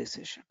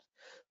decisions.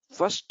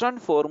 First and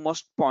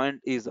foremost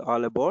point is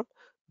all about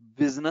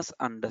business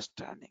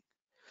understanding.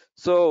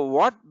 So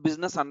what is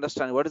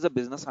a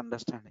business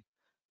understanding?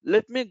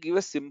 Let me give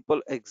a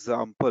simple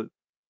example.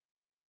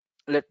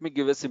 Let me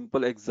give a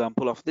simple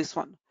example of this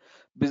one.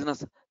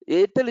 Business.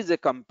 Airtel is a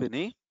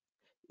company.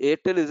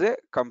 Airtel is a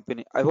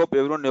company. I hope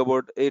everyone know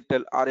about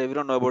Airtel or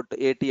everyone know about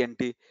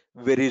AT&T,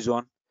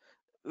 Verizon,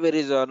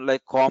 Verizon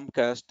like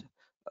Comcast,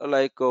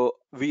 like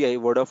VI,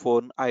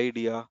 Vodafone,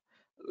 Idea,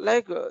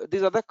 like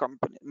these are the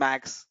company.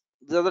 Max.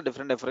 These are the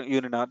different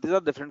Uninar. These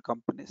are different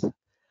companies.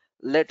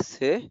 Let's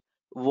say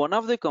one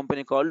of the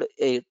company called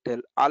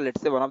Airtel, or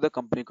let's say one of the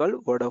company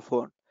called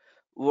Vodafone.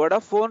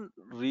 Vodafone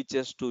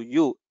reaches to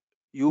you.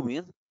 You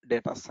means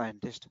data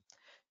scientist.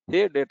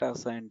 Hey, data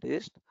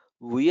scientist,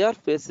 we are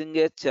facing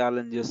a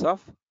challenges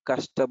of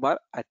customer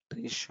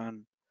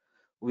attrition.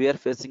 We are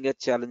facing a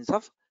challenge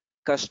of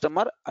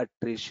customer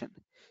attrition.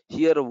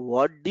 Here,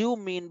 what do you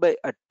mean by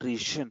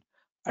attrition?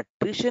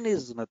 Attrition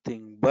is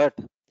nothing but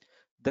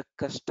the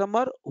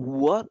customer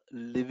who are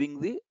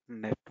leaving the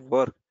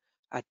network.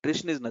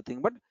 Attrition is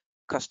nothing but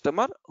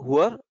customer who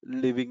are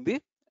leaving the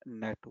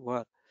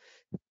network.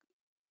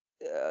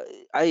 uh,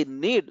 I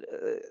need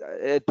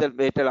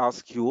I'll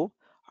ask you,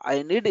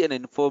 I need an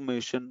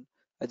information.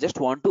 I just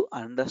want to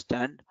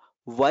understand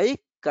why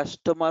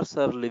customers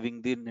are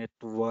leaving the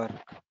network.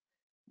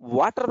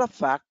 What are the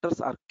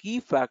factors or key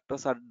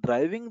factors are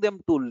driving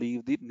them to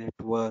leave the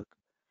network?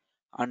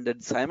 And then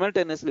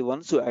simultaneously,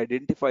 once you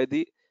identify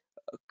the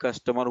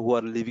customer who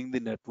are leaving the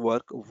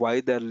network,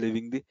 why they are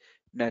leaving the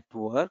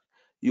network,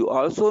 You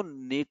also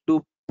need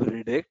to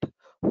predict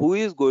who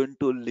is going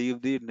to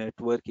leave the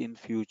network in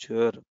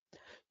future.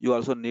 You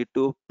also need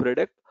to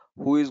predict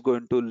who is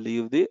going to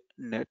leave the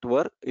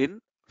network in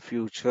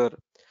future.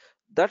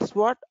 That's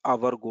what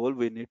our goal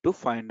we need to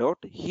find out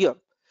here.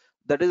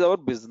 That is our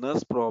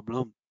business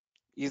problem.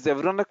 Is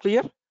everyone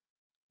clear?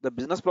 The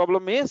business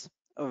problem is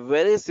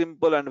very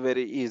simple and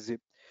very easy.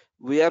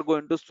 We are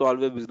going to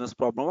solve a business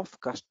problem of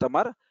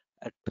customer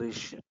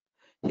attrition.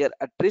 Here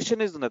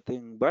attrition is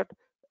nothing but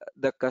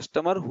the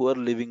customer who are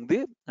leaving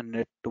the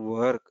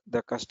network,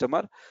 the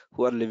customer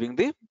who are leaving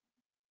the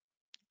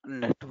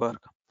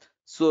network.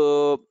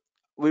 So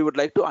we would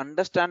like to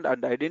understand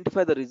and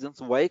identify the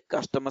reasons why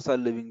customers are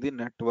leaving the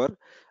network,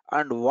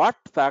 and what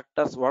are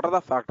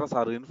the factors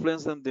are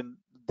influencing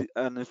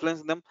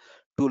influencing them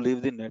to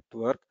leave the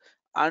network.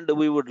 And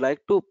we would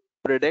like to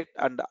predict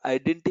and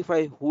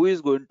identify who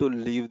is going to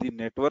leave the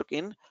network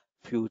in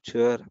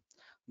future.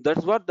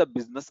 That's what the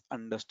business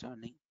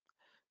understanding.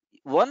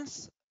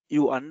 Once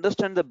you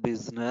understand the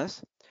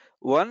business,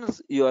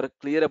 once you are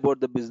clear about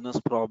the business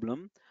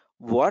problem,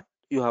 what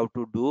you have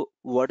to do,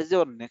 what is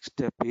your next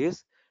step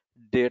is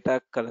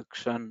data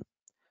collection.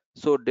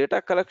 So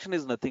data collection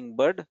is nothing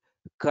but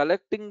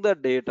collecting the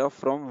data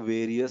from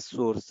various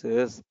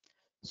sources.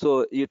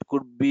 So it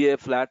could be a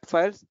flat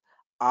files,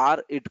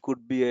 or it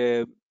could be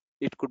a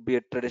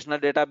traditional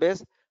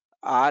database,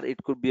 or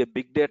it could be a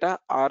big data,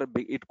 or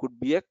it could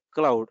be a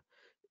cloud.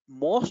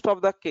 Most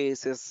of the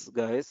cases,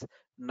 guys,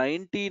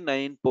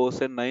 99%,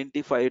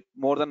 95,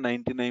 more than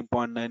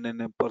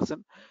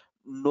 99.99%,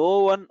 no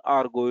one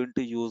are going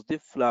to use the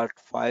flat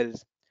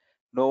files.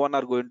 No one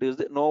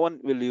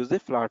will use the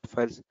flat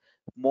files.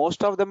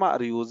 Most of them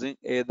are using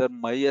either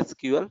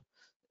MySQL.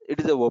 It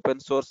is a open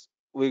source,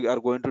 we are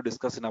going to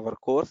discuss in our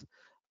course.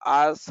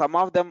 Some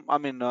of them,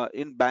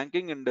 in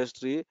banking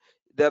industry,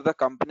 there are the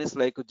companies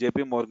like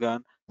JP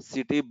Morgan,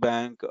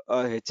 Citibank,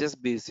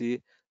 HSBC.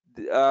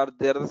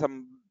 There are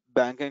some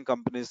banking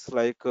companies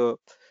like Wal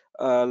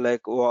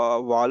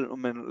I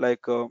mean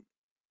like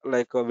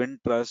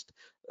Wintrust,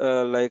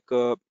 like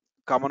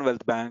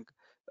Commonwealth Bank.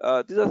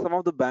 These are some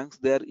of the banks,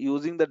 they are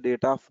using the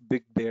data of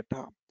big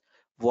data.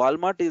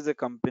 Walmart is a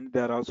company, they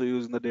are also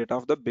using the data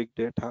of the big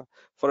data.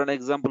 For an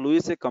example,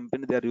 Louis a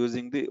company, they are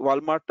using the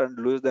Walmart and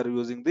Louis, they are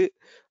using the,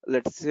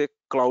 let's say,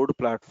 cloud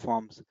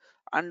platforms.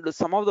 And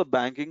some of the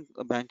banking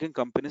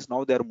companies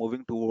now they are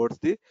moving towards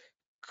the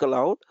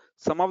cloud.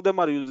 Some of them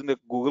are using the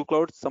Google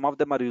Cloud, some of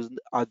them are using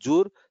the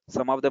Azure,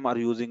 some of them are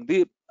using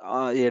the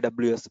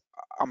AWS,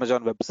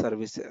 Amazon Web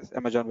Services.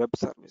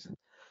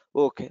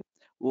 Okay.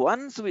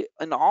 Once we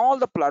in all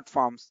the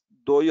platforms,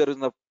 though you're in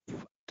the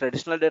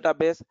traditional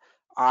database,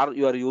 or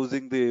you are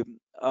using the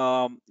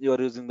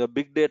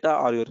big data,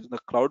 or you're using the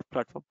cloud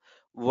platform,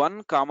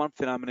 one common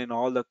phenomenon in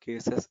all the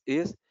cases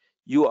is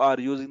you are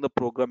using the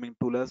programming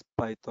tool as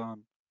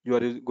Python. You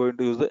are going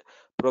to use the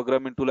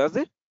programming tool as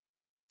the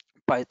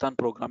Python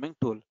programming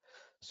tool.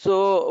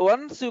 So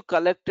once you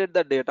collected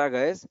the data,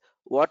 guys,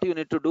 what you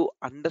need to do,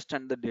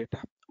 understand the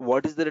data.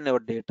 What is there in our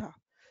data?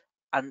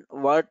 And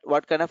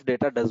what kind of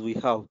data does we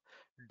have?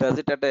 Does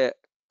it at a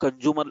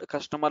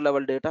customer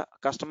level data?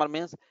 Customer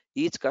means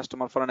each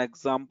customer. For an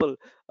example,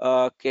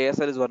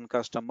 KSR is one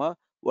customer.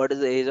 What is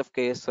the age of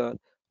KSR?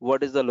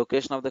 What is the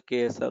location of the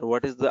KSR?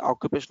 What is the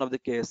occupation of the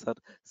KSR?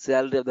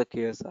 Salary of the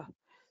KSR?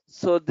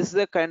 So this is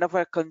a kind of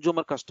a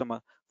consumer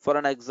customer. For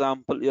an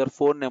example, your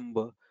phone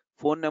number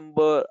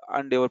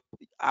and your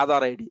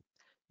Aadhaar ID,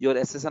 your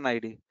SSN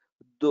ID,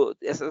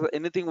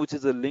 anything which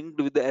is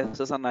linked with the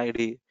SSN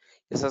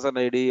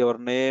ID, your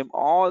name,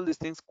 all these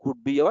things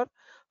could be your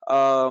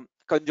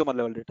consumer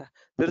level data.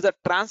 There is a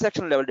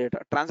transaction level data.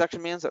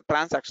 Transaction means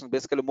transaction,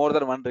 basically more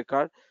than one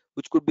record,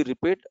 which could be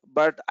repeat,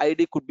 but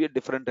ID could be a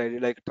different ID,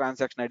 like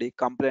transaction ID,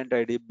 complaint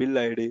ID, bill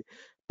ID,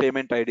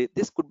 payment ID.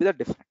 This could be the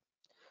different.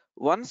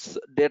 Once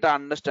data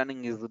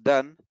understanding is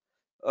done,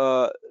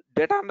 uh,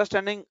 data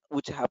understanding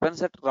which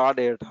happens at raw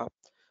data,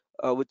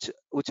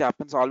 which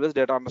happens always,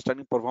 data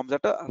understanding performs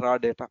at a raw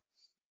data.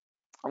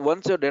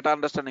 Once your data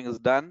understanding is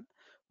done,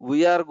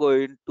 we are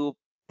going to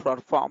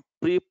perform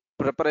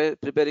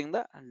preparing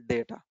the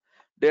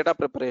data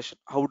preparation.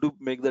 How to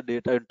make the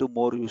data into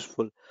more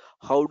useful?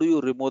 How do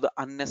you remove the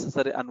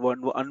unnecessary and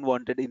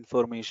unwanted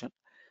information?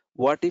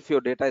 What if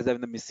your data is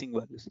having the missing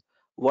values?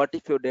 What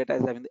if your data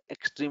is having the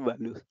extreme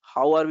values?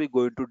 How are we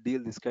going to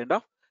deal this kind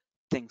of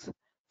things?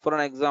 For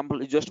an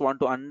example, you just want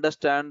to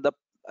understand the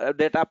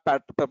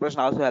preparation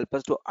also help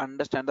us to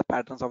understand the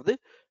patterns of the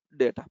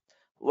data.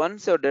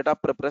 Once your data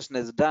preparation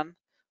is done,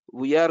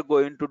 we are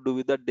going to do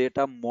with the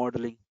data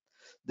modeling.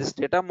 This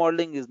data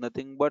modeling is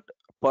nothing but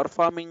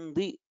performing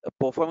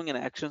an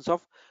actions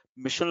of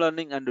machine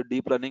learning and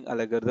deep learning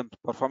algorithms,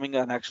 performing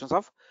an actions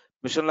of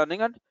machine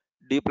learning and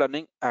deep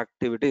learning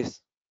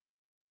activities.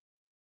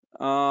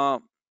 uh,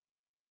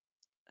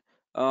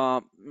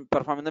 uh,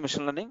 Performing the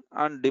machine learning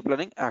and deep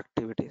learning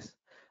activities.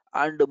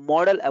 And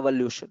model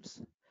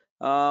evolutions.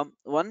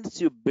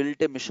 Once you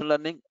build a machine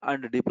learning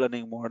and deep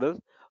learning model,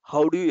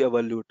 how do you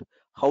evaluate?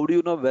 How do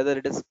you know whether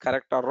it is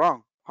correct or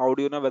wrong? How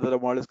do you know whether the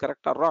model is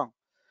correct or wrong?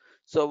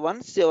 So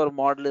once your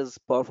model is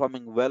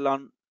performing well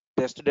on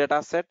test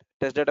data set,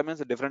 test data means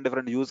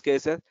different use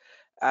cases,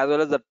 as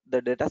well as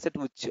the data set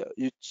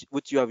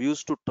which you have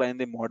used to train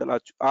the model,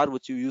 or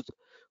which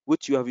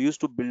you have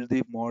used to build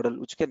the model,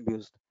 which can be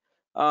used.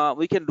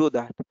 We can do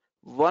that.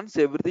 Once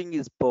everything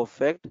is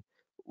perfect,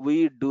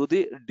 we do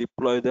the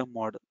deploy the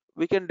model.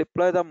 We can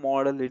deploy the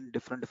model in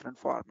different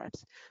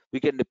formats. We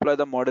can deploy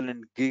the model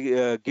in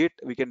Git.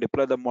 We can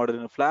deploy the model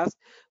in Flask.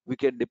 We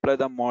can deploy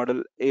the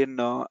model in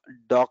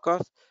Docker.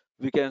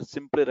 We can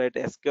simply write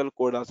SQL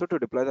code also to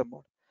deploy the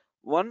model.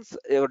 Once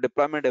your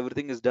deployment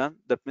everything is done,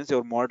 that means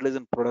your model is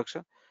in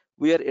production.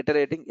 We are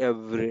iterating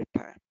every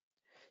time.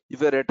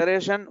 If your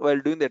iteration while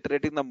doing the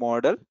iterating the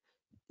model,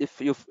 if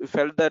you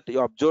felt that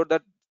you observed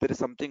that there is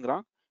something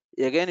wrong,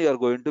 again you are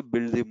going to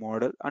build the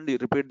model and you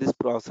repeat this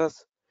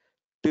process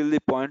till the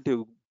point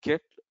you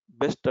get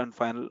best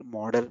final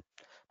model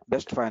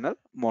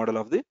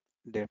of the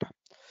data,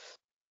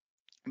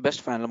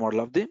 best final model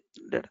of the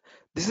data.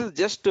 This is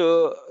just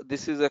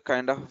this is a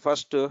kind of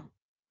first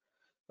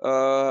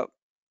uh,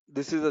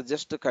 this is a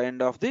just a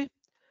kind of the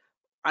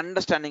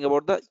understanding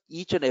about the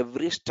each and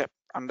every step,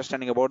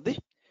 understanding about the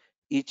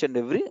each and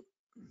every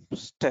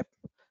step.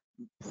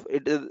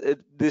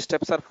 These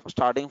steps are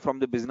starting from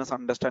the business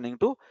understanding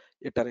to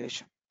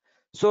iteration.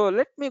 So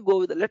let me go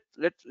with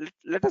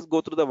let us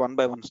go through the one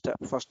by one step.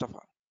 First of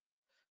all,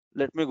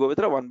 let me go with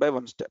the one by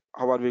one step.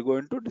 How are we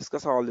going to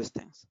discuss all these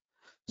things?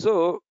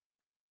 So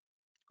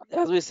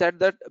as we said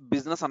that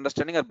business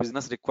understanding or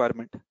business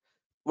requirement.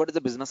 What is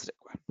the business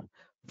requirement?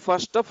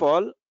 First of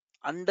all,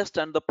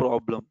 understand the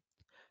problem.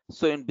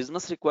 So in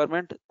business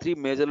requirement, three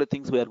major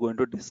things we are going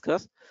to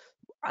discuss.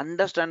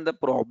 Understand the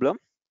problem,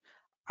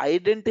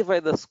 identify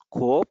the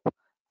scope,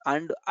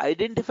 and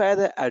identify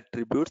the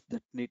attributes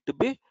that need to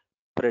be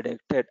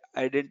predicted.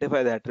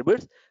 Identify the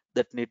attributes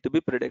that need to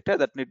be predicted,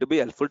 that need to be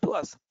helpful to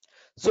us.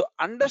 So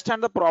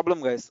understand the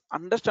problem, guys.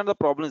 Understand the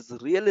problem is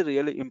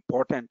really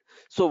important.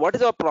 So what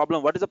is our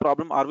problem? What is the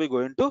problem are we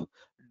going to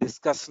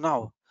discuss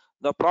now?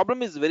 The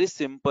problem is very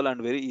simple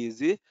and very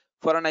easy.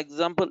 For an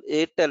example,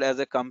 Airtel as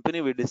a company,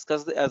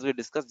 as we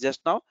discussed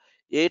just now,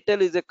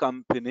 Airtel is a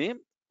company.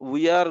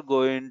 We are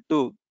going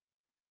to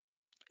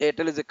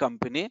Airtel is a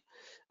company.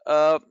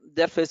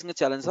 They're facing a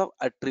challenge of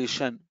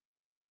attrition.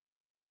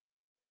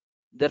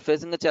 They're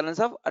facing a challenge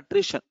of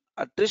attrition.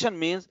 Attrition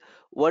means,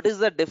 what is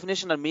the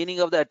definition or meaning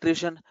of the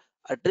attrition?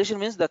 Attrition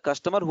means the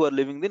customer who are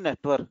leaving the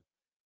network.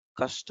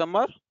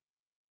 Customer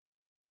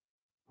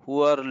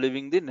who are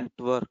leaving the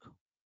network.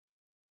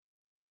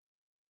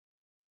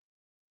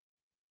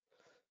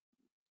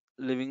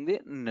 Leaving the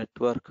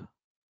network.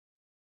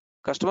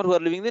 Customer who are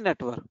leaving the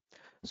network.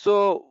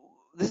 So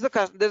this is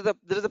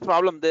there is a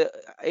problem. The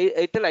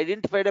Airtel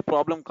identified a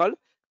problem called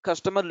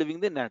customer leaving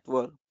the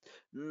network.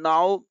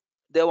 Now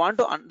they want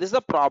to this is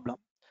a problem.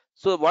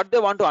 So what they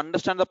want to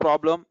understand the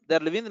problem, they are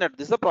leaving the net.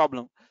 This is a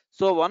problem.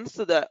 So once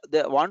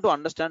they want to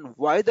understand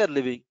why they are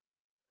leaving,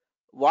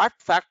 what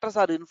factors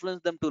are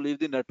influencing them to leave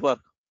the network,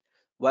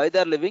 why they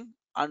are leaving,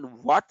 and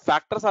what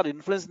factors are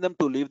influencing them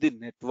to leave the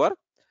network,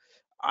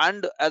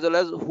 and as well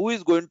as who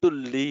is going to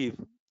leave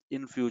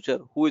in future,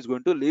 who is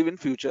going to leave in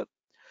future.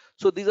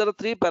 So these are the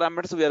three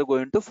parameters we are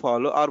going to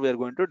follow, or we are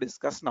going to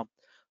discuss now.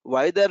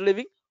 Why they are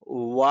leaving,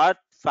 what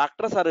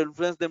factors are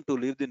influencing them to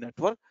leave the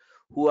network,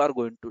 who are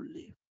going to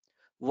leave.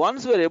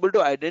 Once we are able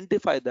to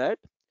identify that,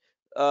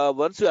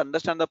 once you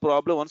understand the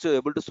problem, once you're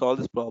able to solve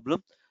this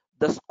problem,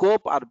 the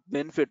scope or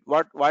benefit,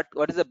 what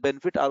is the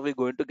benefit are we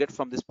going to get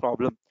from this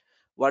problem?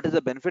 What is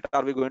the benefit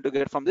are we going to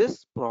get from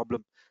this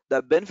problem?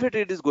 The benefit,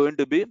 it is going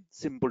to be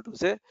simple to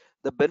say.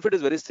 The benefit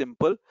is very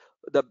simple.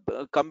 The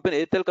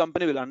company, Airtel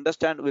company, will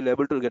understand, will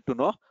able to get to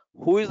know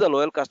who is the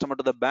loyal customer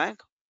to the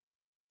bank,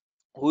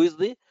 who is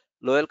the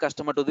loyal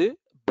customer to the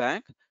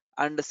bank.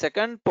 And the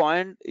second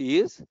point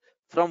is,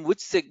 from which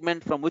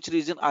segment, from which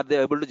region are they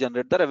able to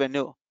generate the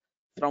revenue?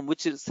 From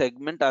which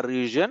segment or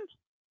region,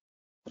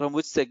 from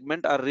which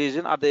segment or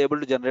region are they able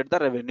to generate the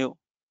revenue?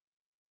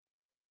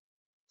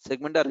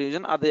 Segment or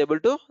region are they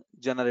able to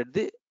generate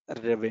the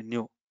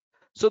revenue?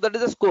 So that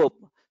is the scope.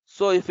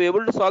 So if you're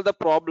able to solve the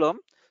problem,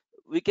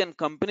 we can,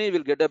 company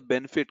will get a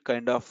benefit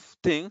kind of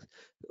thing.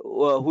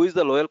 Who is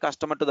the loyal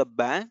customer to the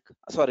bank,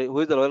 sorry,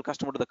 who is the loyal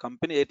customer to the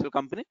company, Airtel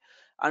company,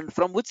 and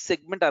from which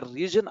segment or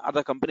region are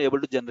the company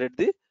able to generate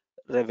the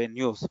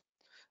revenues.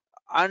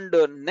 And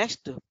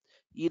next,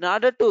 in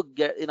order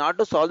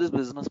to solve this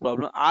business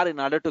problem, or in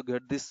order to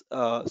get this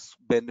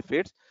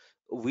benefits,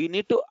 we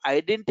need to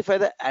identify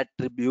the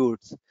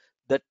attributes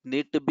that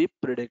need to be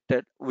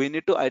predicted. We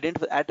need to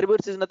identify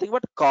attributes is nothing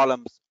but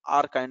columns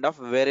or kind of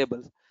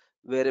variables.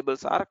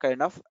 Variables are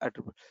kind of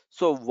attributes.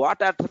 So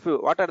what are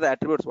the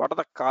attributes, what are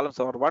the columns,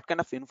 or what kind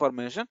of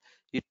information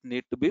it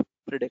need to be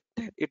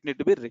predicted, it need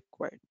to be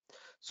required.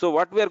 So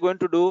what we are going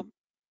to do,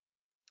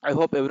 I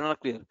hope everyone are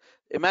clear.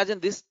 Imagine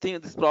this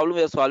problem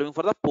we are solving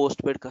for the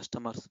postpaid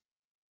customers.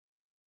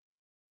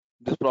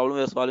 This problem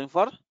we are solving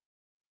for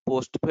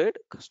postpaid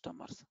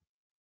customers.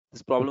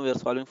 This problem we are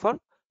solving for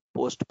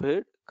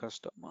postpaid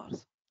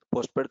customers.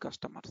 Postpaid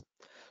customers.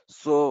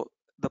 So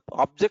The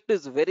object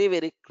is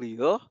very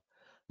clear.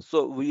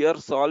 So we are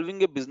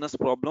solving a business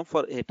problem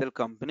for Airtel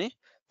company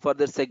for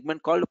the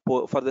segment called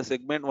for the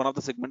segment one of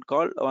the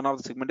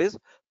segment is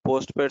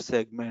postpaid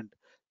segment.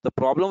 The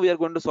problem we are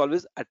going to solve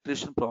is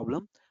attrition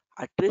problem.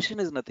 Attrition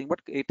is nothing but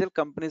Airtel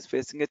company is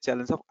facing a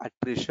challenge of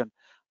attrition.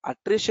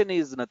 Attrition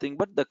is nothing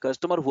but the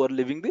customer who are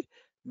leaving the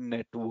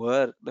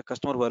network. The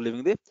customer who are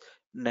leaving the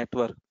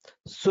network.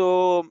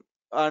 So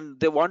and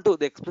they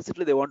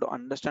explicitly they want to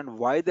understand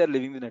why they are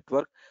leaving the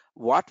network,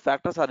 what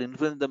factors are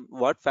influencing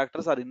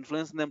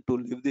them to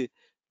leave the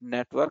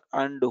network,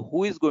 and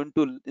who is going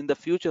to in the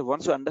future,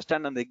 once you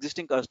understand on the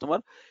existing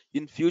customer,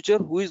 in future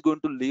who is going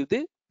to leave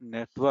the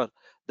network.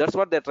 That's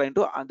what they're trying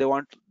to and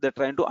they're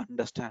trying to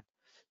understand.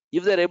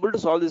 If they're able to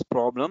solve this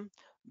problem,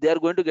 they are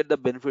going to get the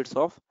benefits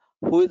of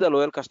who is the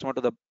loyal customer to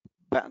the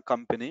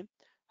company.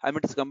 I mean,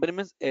 this company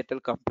means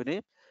Airtel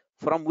company.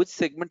 From which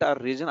segment or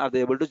region are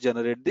they able to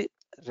generate the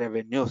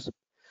revenues?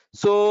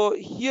 So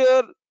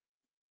here,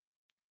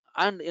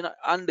 and in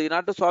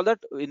order to solve that,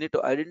 we need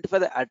to identify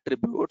the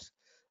attributes.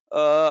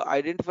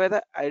 Identify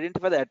the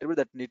attribute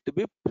that need to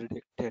be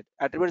predicted.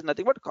 Attribute is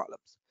nothing but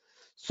columns.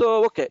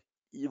 So okay,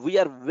 we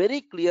are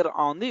very clear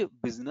on the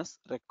business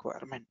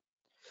requirement.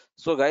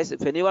 So guys,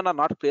 if anyone are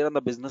not clear on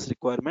the business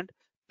requirement,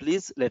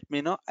 please let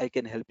me know. I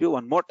can help you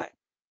one more time.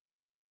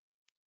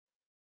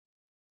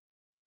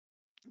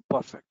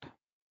 Perfect.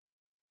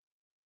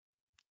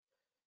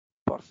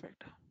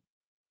 Perfect.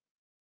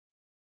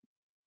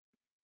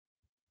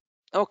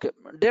 Okay,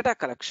 data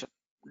collection.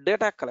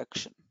 Data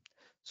collection.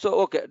 So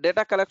okay,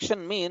 data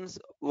collection means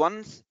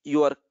once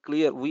you are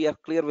clear, we are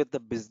clear with the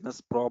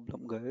business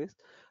problem, guys.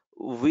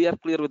 We are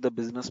clear with the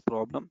business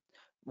problem.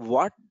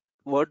 What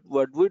what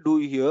we do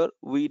here?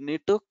 We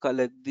need to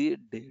collect the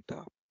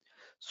data.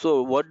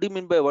 So what do you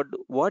mean by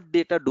what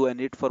data do I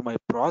need for my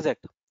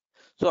project?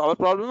 So our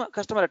problem,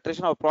 customer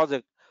attrition, our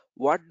project.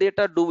 What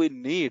data do we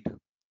need?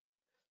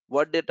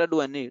 What data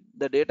do I need?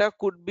 The data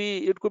could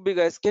be, it could be,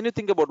 guys. Can you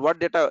think about what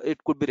data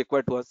it could be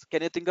required to us?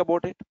 Can you think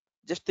about it?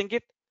 Just think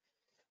it.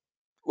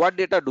 What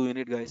data do you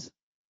need, guys?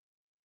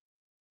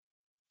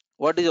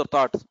 What is your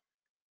thoughts?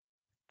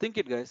 Think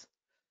it, guys.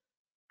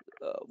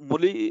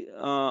 Muli,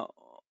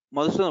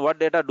 Madhusudan, what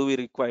data do we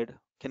require?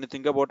 Can you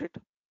think about it?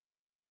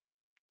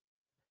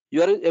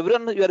 You are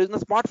using a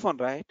smartphone,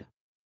 right?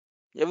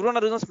 Everyone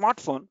are using a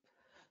smartphone.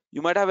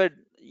 You might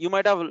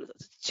have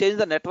changed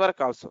the network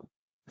also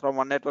from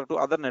one network to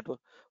other network.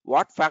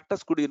 What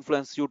factors could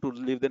influence you to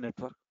leave the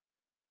network?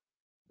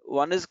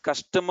 One is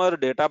customer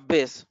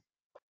database.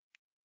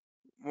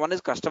 One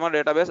is customer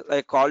database,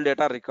 like call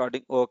data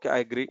recording. Okay, I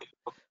agree.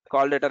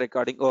 Call data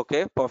recording.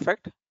 Okay,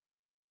 perfect.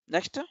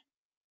 Next,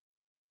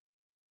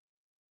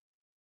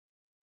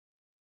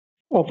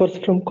 Offers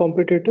from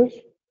competitors.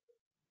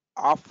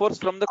 offers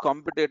from the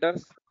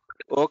competitors.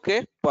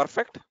 Okay,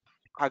 perfect.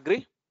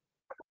 Agree.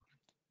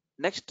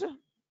 Next,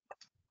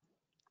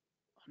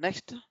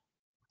 next, next,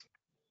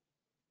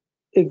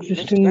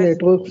 Existing guys.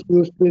 networks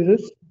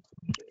usages.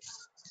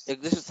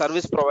 Exist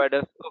service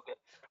providers. Okay,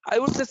 I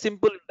would say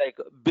simple, like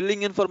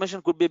billing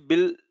information could be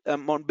bill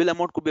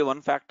amount could be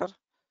one factor.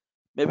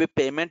 Maybe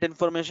payment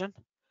information.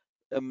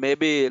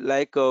 Maybe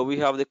like we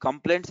have the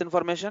complaints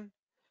information,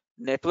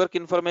 network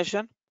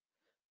information,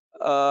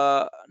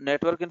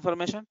 network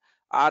information,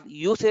 or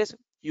usage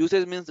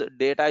means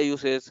data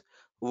usage,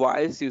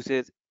 voice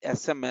usage,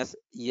 SMS,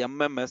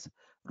 MMS,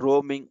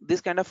 roaming,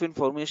 this kind of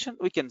information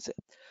we can say.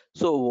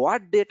 So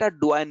what data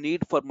do I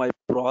need for my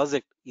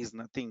project is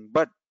nothing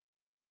but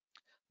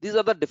these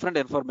are the different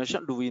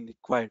information do we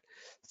require,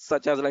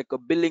 such as like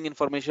billing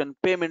information,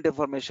 payment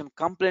information,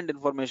 complaint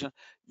information,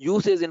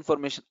 usage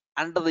information.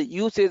 Under the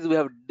usage we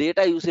have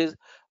data usage,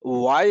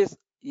 voice,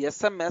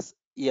 SMS,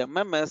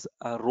 MMS,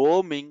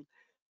 roaming,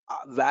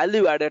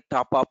 value added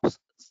top ups.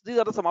 These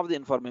are some of the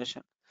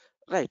information,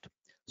 right?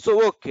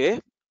 So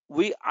okay,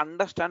 we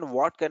understand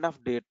what kind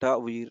of data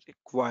we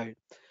require.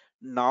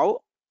 Now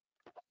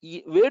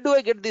where do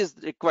I get this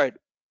required?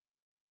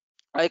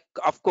 Like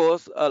of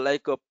course,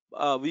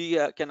 we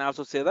can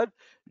also say that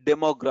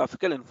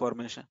demographical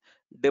information.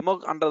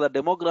 Under the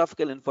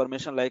demographical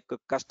information, like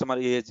customer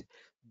age,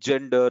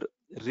 gender,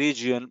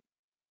 region,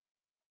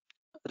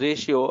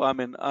 ratio, I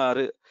mean,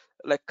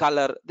 like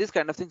color, these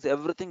kind of things,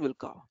 everything will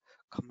come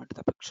into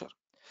the picture.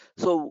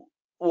 So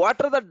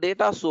what are the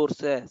data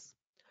sources?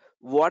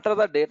 What are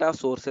the data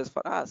sources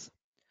for us?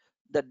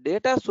 The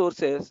data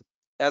sources,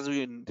 as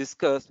we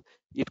discussed,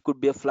 it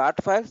could be a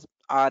flat files,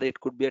 or it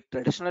could be a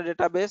traditional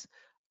database,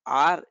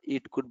 or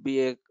it could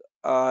be a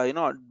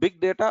big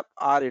data,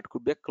 or it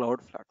could be a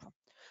cloud platform.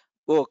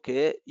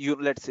 Okay, you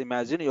let's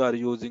imagine you are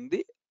using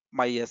the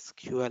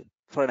MySQL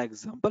for an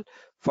example.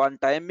 For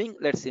timing,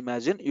 let's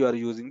imagine you are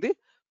using the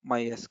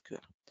MySQL.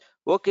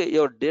 Okay,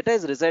 your data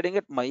is residing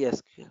at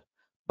MySQL,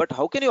 but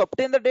how can you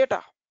obtain the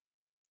data?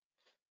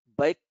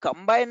 By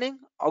combining,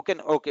 how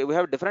can, okay, we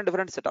have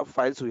different set of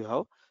files we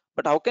have,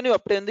 but how can you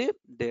obtain the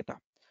data?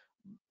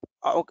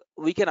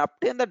 We can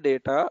obtain the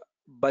data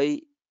by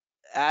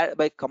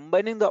by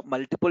combining the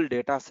multiple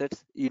data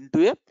sets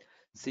into a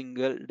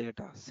single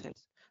data set.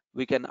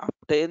 We can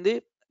obtain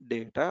the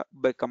data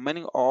by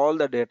combining all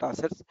the data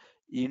sets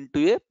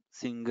into a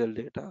single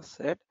data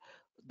set.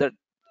 The,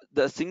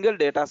 the single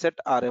data set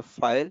or a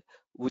file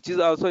which is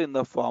also in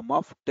the form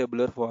of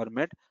tabular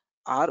format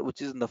or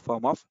which is in the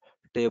form of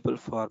table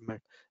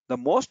format. The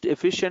most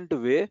efficient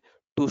way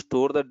to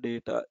store the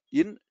data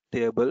in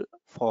table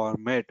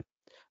format.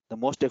 The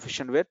most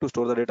efficient way to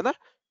store the data in the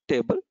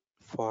table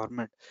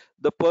format.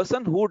 The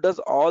person who does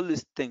all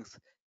these things,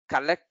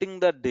 collecting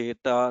the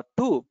data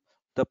to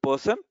the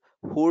person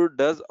who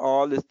does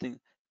all these things,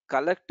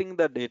 collecting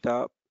the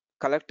data,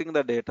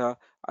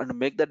 and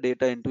make the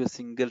data into a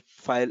single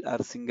file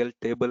or single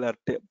table or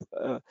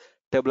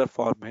tabular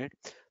format.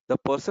 The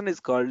person is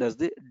called as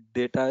the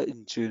data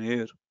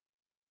engineer.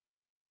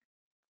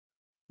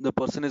 The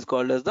person is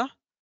called as the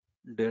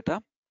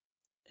data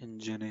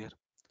engineer.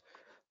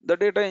 The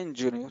data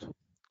engineer.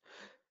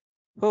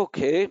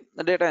 Okay,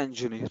 the data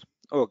engineer.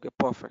 Okay,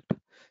 perfect.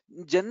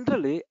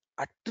 Generally,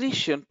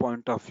 attrition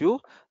point of view,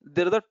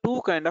 there are the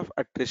two kind of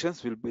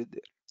attritions will be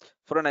there.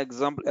 For an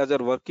example, as you're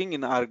working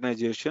in an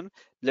organization,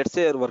 let's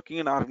say you're working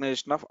in an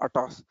organization of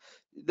ATOS.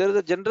 There is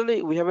a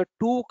generally we have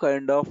two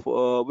kinds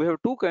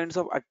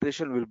of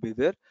attrition will be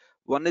there.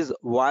 One is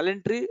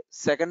voluntary,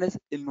 second is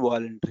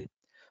involuntary.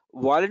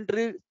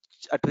 Voluntary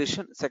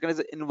attrition, second is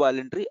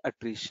involuntary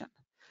attrition.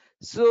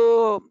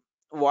 So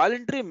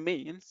voluntary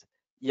means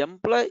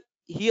employee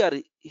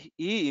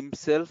he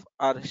himself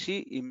or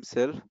she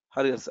himself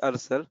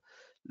herself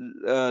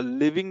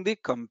leaving the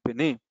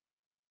company,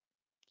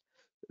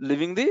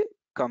 leaving the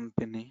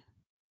company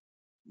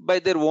by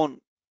their own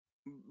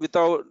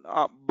without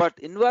but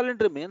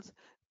involuntary means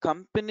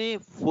company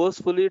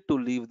forcefully to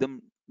leave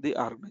them the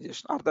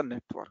organization or the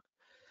network.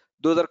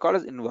 Those are called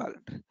as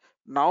involuntary.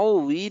 Now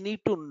we need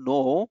to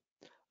know,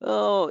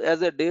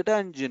 as a data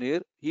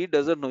engineer, he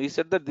doesn't know. He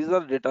said that these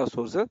are data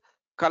sources,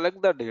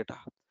 collect the data.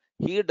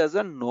 He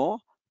doesn't know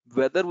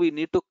whether we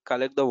need to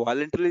collect the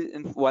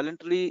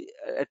voluntary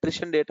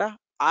attrition data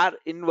or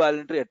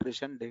involuntary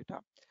attrition data.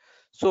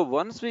 So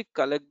once we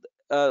collect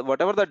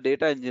whatever the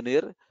data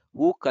engineer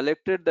who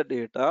collected the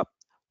data,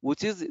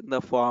 which is in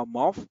the form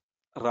of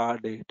raw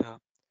data.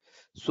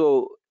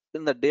 So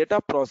in the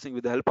data processing,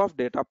 with the help of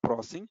data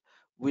processing,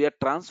 we are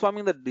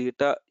transforming the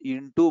data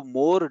into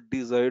more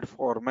desired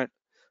format.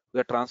 We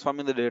are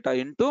transforming the data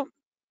into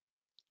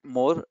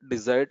more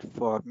desired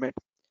format.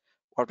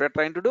 What we are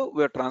trying to do,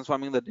 we are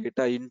transforming the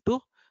data into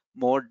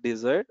more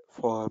desired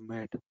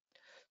format.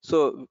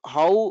 So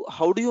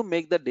how do you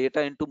make the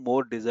data into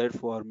more desired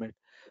format?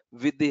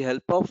 With the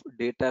help of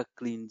data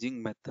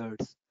cleansing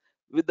methods.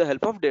 With the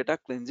help of data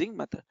cleansing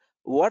method.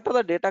 What are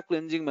the data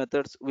cleansing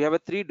methods? We have a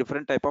three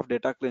different type of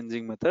data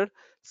cleansing method,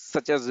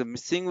 such as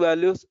missing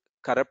values,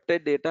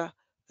 corrupted data,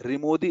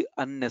 remove the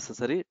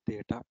unnecessary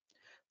data.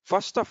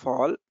 First of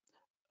all,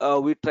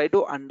 we try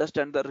to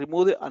understand the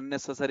remove the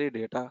unnecessary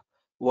data.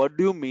 What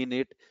do you mean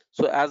it?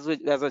 So as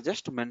I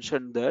just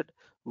mentioned that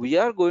we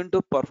are going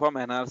to perform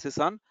analysis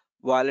on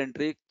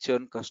voluntary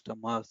churn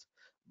customers,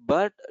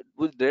 but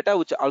with data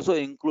which also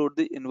include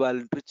the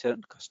involuntary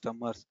churn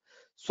customers.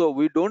 So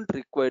we don't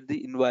require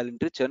the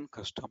involuntary churn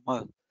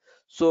customer.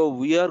 So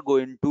we are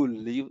going to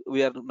leave,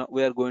 we are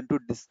going to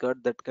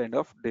discard that kind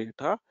of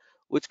data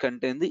which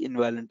contain the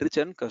involuntary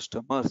churn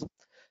customers.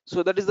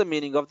 So that is the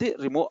meaning of the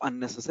remove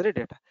unnecessary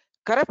data.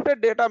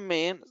 Corrupted data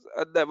means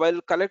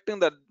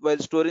while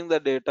storing the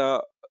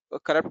data,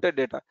 corrupted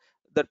data,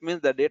 that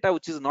means the data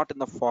which is not in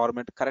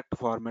the correct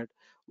format,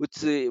 which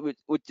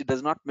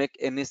does not make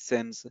any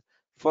sense.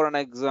 For an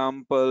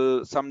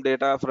example, some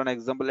data, for an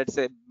example, let's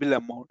say bill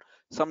amount,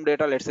 some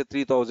data, let's say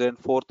 3000,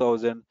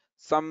 4000,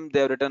 some they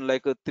have written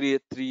like 2000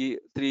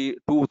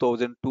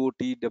 2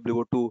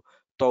 tw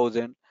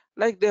 2000,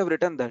 like they have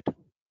written that.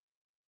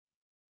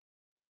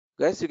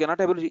 Guys, you cannot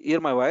able to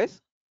hear my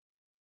voice?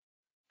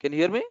 Can you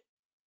hear me?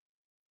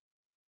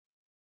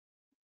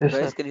 Yes,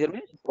 sir. Guys, can you hear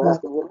me?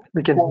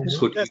 We can hear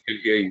Yes, you. we can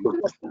hear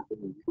you.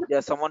 Yeah,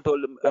 someone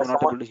told him I'm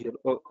not able to hear.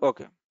 Oh,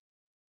 okay,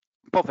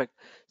 perfect.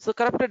 So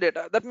corrupted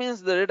data, that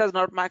means the data does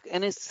not make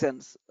any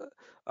sense.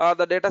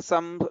 The data,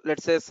 some,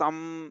 let's say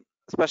some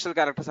special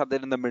characters are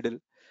there in the middle.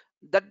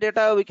 That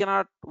data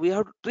we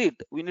have to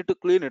treat, we need to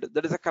clean it.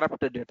 That is a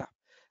corrupted data.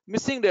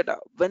 Missing data,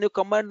 when you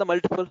combine the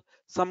multiple,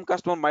 some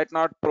customer might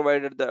not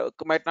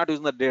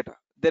use the data.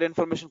 Their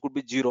information could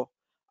be zero,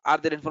 or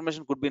their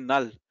information could be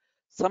null.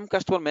 Some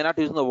customer may not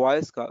use the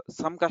voice call.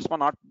 Some customer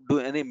not do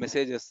any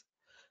messages,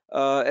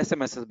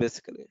 SMSs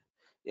basically,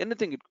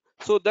 anything.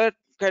 So that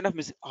kind of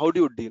how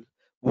do you deal?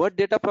 What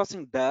data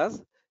processing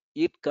does,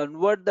 it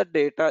convert the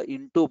data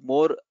into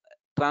more,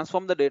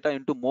 transform the data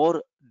into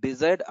more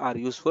desired or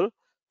useful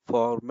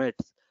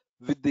formats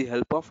with the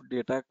help of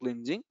data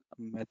cleansing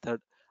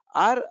method,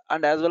 or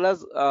and as well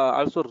as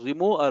also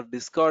remove or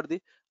discard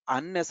the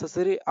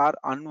unnecessary or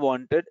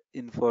unwanted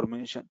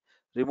information.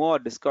 Remove or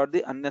discard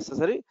the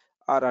unnecessary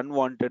or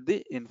unwanted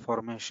the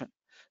information.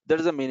 That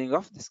is the meaning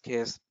of this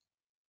case.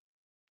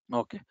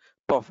 Okay,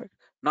 perfect.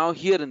 Now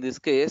here in this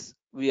case,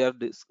 we have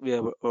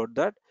heard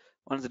that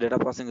once the data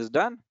processing is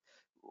done,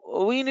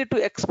 we need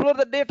to explore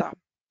the data.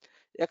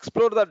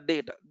 Explore the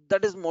data.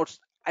 That is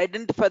most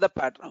identify the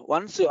pattern.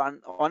 Once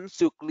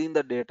you clean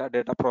the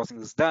data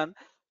processing is done,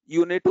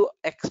 you need to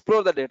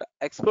explore the data.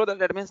 Explore the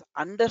data means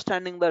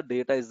understanding the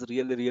data is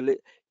really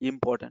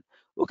important.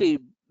 Okay,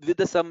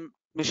 with some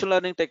machine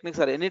learning techniques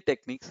or any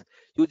techniques,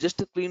 you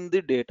just clean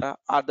the data,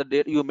 or the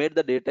data you made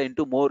the data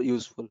into more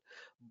useful.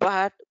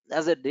 But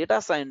as a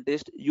data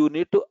scientist, you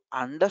need to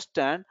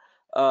understand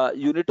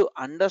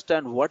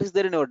what is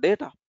there in your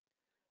data.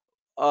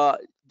 uh,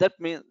 that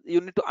means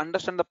you need to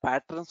understand the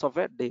patterns of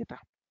a data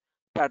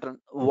pattern.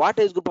 What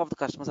age group of the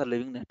customers are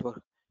living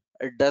network?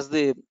 Does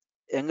the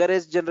younger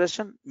age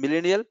generation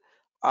millennial,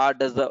 or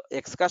does the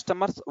X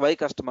customers Y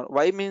customer?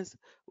 Y means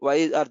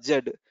Y or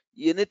Z.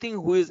 Anything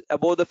who is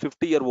above the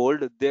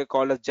 50-year-old, they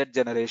call as Z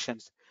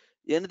generations.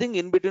 Anything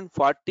in between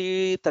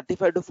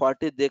 35 to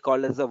 40, they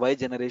call as the Y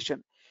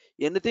generation.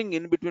 Anything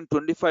in between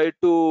 25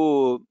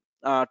 to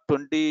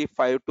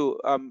 25 to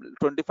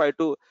 25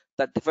 to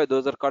 35,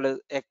 those are called as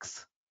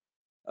X.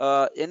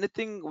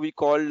 Anything we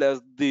call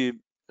as the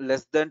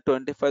less than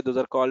 25, those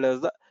are called as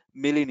the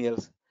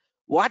millennials.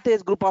 What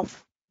age group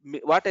of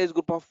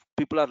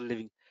people are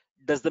living?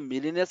 Does the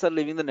millennials are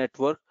living the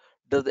network?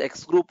 Does the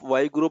X group,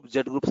 Y group,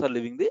 Z groups are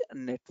living the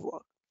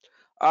network?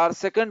 Our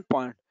second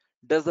point,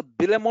 does the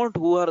bill amount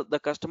who are the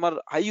customer,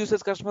 high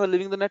usage customers are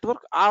living the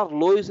network, or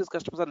low usage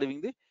customers are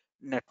living the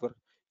network?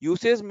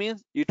 Usage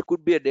means it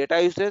could be a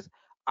data usage,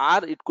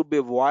 or it could be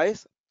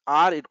voice,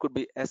 or it could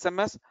be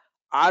SMS,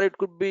 or it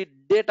could be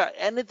data,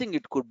 anything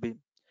it could be.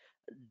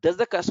 Does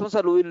the customers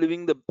are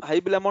living the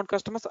high bill amount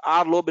customers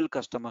or low bill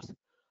customers?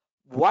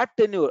 What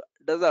tenure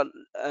does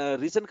the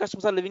recent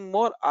customers are living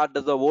more, or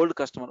does the old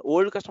customer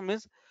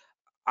means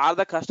are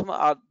the customer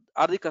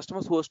are the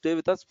customers who stay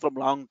with us from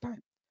long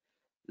time?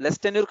 Less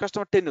tenure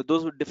customer, tenure,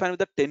 those who define with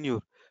the tenure.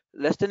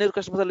 Less tenure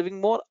customers are living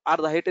more, or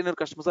the high tenure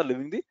customers are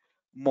living the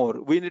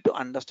more. We need to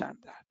understand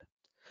that.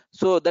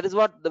 So that is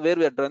what where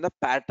we are drawing the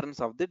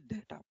patterns of the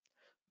data.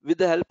 With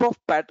the help of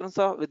patterns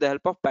of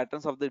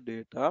the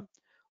data,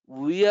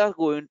 we are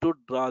going to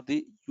draw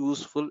the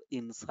useful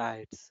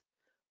insights.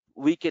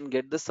 We can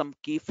get the some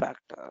key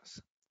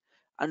factors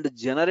and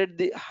generate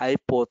the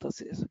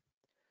hypothesis.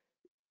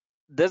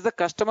 Does the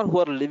customer who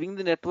are leaving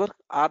the network,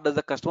 or does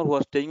the customer who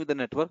are staying with the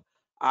network,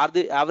 are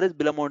the average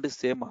bill amount is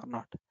same or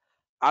not?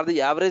 Are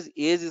the average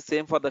age is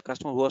same for the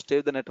customer who has stayed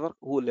with the network,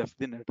 who left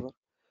the network?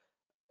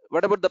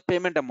 What about the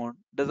payment amount?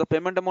 Does the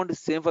payment amount is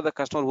same for the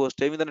customer who are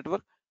staying with the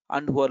network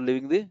and who are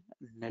leaving the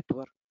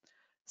network?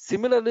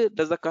 Similarly,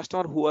 does the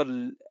customer who are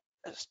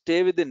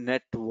stay with the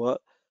network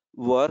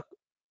work?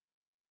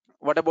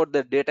 What about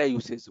their data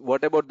usage?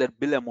 What about their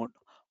bill amount?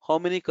 How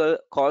many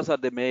calls are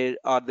they made?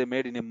 Are they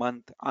made in a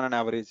month on an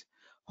average?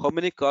 How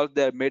many calls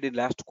they are made in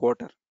last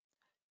quarter?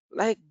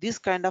 Like this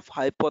kind of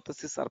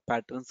hypothesis or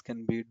patterns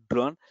can be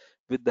drawn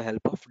with the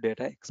help of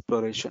data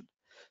exploration.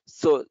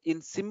 So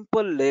in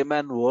simple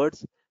layman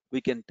words, we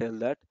can tell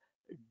that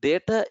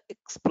data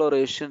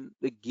exploration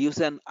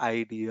gives an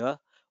idea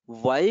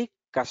why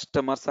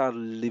customers are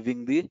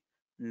leaving the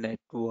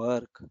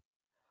network,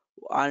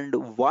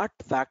 and what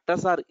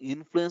factors are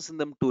influencing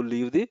them to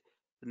leave the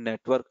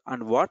network,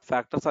 and what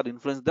factors are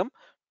influencing them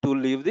to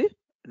leave the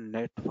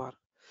network.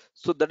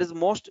 So that is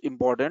most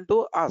important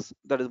to us.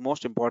 That is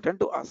most important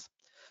to us,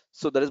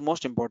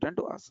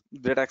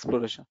 data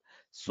exploration.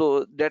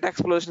 So data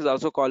exploration is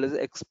also called as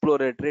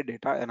exploratory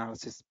data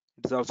analysis.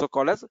 It is also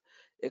called as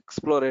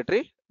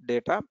exploratory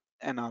data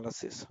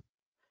analysis.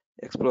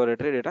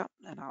 Exploratory data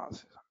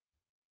analysis.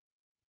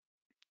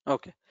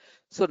 Okay.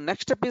 So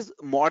next step is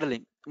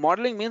modeling.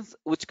 Modeling means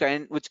which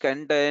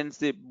contains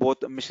the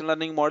both machine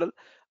learning model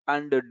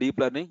and deep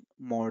learning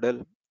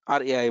model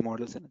or AI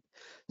models in it.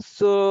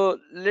 So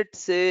let's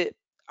say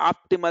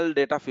optimal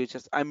data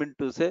features. I mean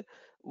to say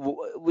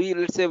we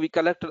let's say we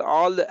collected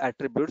all the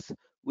attributes.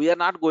 We are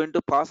not going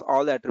to pass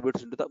all the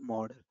attributes into the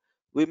model.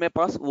 We may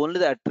pass only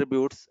the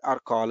attributes or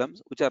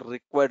columns which are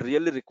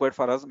really required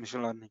for us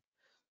machine learning.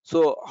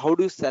 So how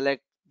do you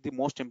select the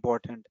most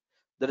important?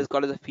 That is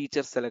called as a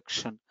feature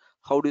selection.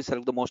 How do you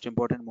select the most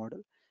important model?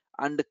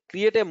 And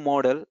create a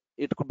model.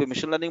 It could be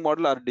machine learning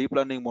model or deep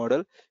learning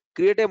model.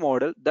 Create a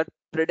model that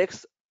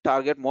predicts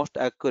target most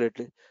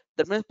accurately.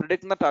 That means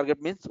predicting the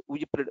target means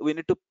we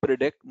need to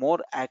predict more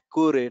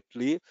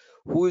accurately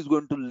who is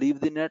going to leave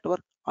the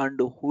network and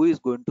who is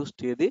going to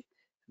stay the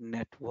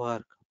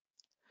network.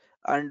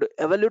 And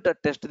evaluate or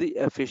test the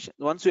efficiency.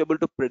 Once you're able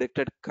to predict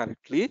it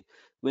correctly,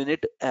 we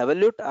need to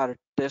evaluate or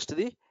test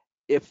the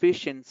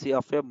efficiency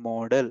of a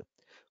model.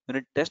 We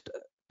need to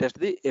test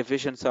the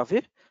efficiency of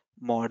a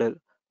model.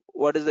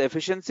 What is the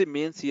efficiency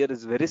means here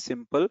is very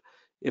simple.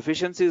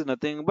 Efficiency is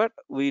nothing but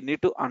we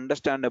need to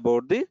understand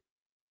about the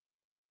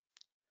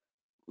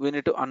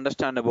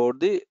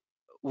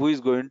who is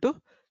going to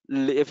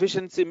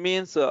efficiency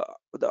means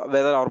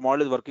whether our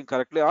model is working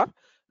correctly or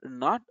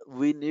not.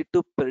 We need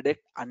to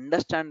predict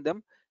understand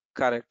them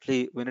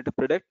correctly. We need to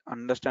predict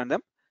understand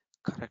them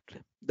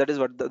correctly. That is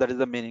that is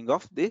the meaning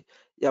of the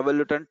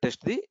evaluate and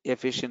test the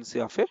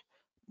efficiency of a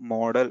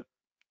model.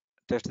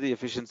 Test the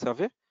efficiency of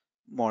a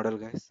model,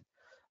 guys.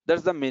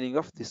 That's the meaning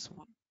of this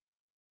one.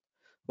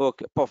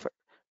 Okay, perfect.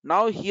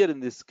 Now here in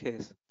this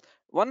case,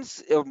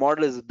 once your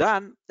model is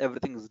done,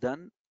 everything is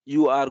done,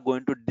 you are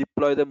going to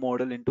deploy the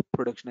model into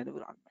production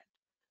environment.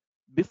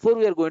 Before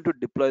we are going to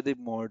deploy the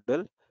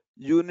model,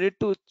 you need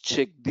to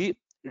check the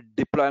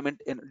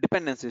deployment in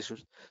dependency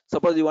issues.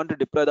 Suppose you want to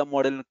deploy the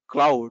model in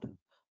cloud,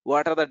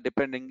 what are the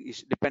dependent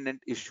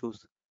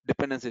issues,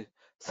 dependency?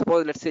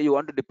 Suppose let's say you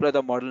want to deploy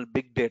the model in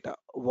big data,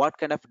 what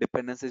kind of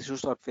dependency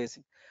issues are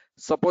facing?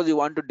 Suppose you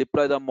want to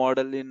deploy the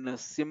model in a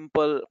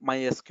simple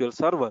MySQL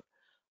server,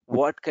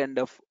 what kind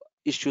of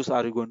issues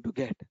are you going to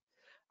get?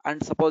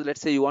 And suppose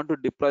let's say you want to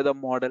deploy the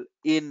model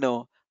in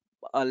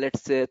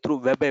let's say through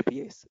web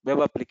APIs, web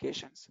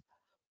applications.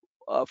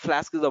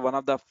 Flask is the one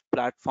of the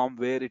platform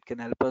where it can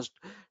help us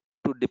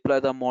to deploy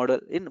the model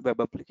in web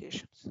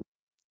applications.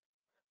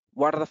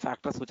 What are the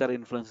factors which are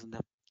influencing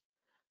them?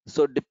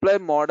 So deploy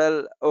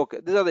model, okay,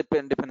 these are the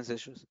dependency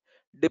issues.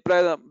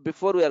 Deploy the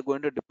Before we are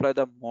going to deploy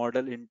the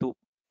model into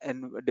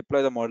and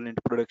deploy the model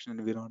into production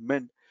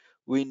environment,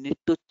 we need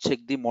to check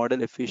the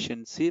model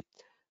efficiency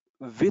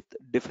with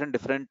different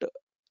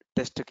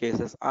test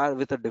cases or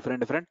with a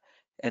different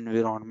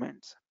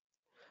environments.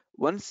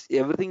 Once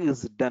everything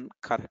is done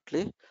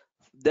correctly,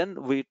 then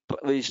we're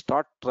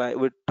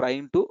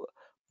trying to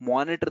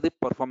monitor the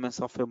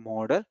performance of a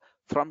model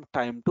from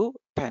time to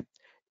time.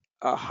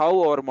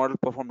 How our model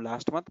performed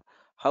last month,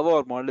 how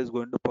our model is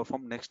going to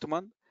perform next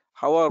month,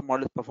 how our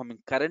model is performing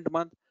current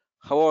month,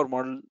 how our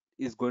model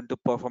is going to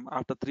perform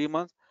after 3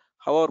 months,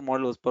 how our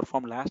model was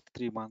performed last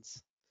 3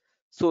 months.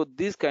 So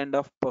this kind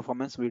of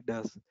performance we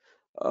does.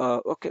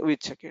 Okay, we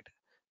check it.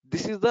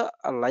 This is the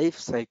life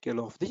cycle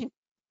of the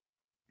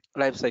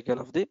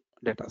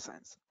data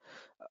science.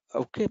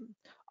 Okay,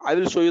 I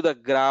will show you the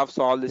graphs,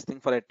 all these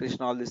things for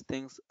attrition, all these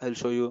things I'll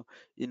show you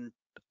in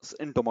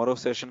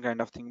tomorrow's session kind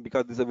of thing,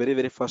 because this is a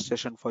very first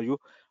session for you.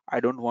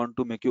 I don't want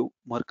to make you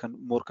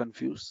more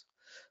confused.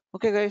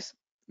 Okay guys,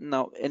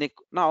 now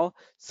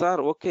sir,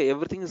 okay,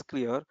 everything is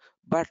clear,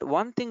 but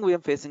one thing we are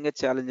facing a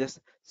challenge is,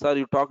 sir,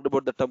 you talked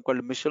about the term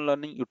called machine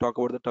learning, you talk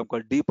about the term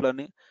called deep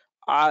learning,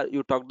 or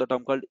you talked the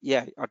term called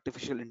AI,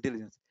 artificial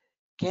intelligence.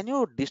 Can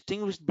you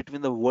distinguish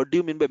between the, what do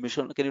you mean by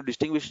machine, can you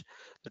distinguish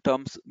the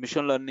terms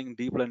machine learning,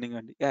 deep learning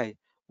and AI?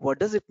 What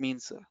does it mean,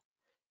 sir?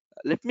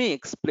 Let me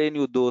explain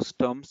you those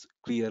terms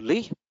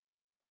clearly.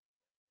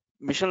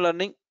 Machine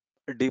learning,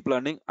 deep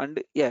learning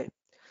and AI.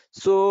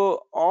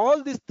 So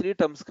all these three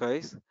terms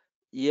guys,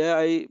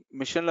 AI,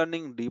 machine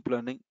learning, deep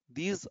learning,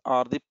 these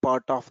are the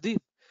part of the,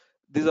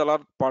 these are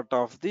all part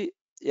of the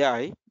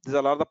AI, these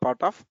are all the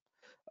part of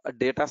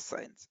data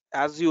science.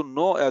 As you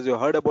know, as you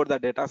heard about, the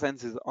data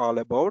science is all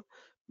about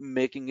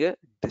making a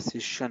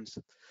decisions.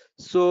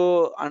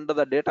 So under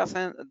the data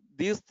science,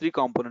 these three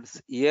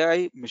components,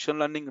 AI, machine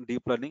learning and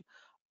deep learning,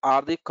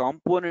 are the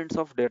components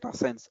of data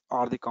science,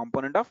 are the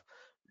component of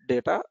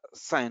data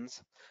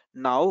science.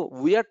 Now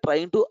we are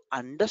trying to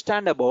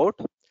understand about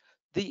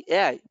the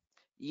AI.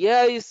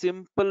 AI is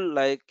simple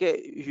like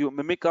a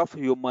mimic of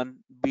human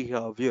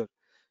behavior.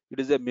 It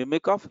is a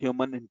mimic of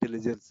human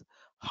intelligence.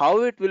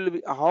 How it will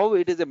be, how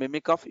it is a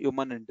mimic of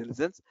human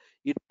intelligence?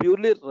 It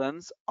purely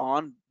runs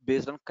on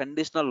based on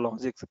conditional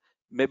logics.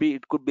 Maybe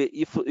it could be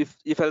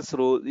if else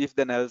rule, if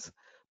then else,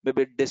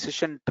 maybe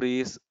decision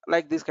trees,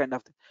 like this kind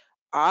of thing.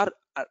 Are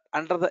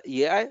under the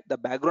AI, the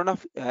background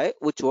of AI,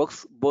 which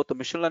works both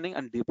machine learning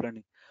and deep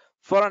learning.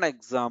 For an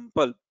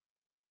example,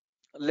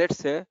 let's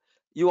say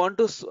you want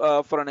to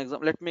for an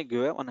example, let me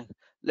give one.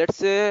 Let's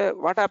say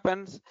what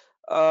happens,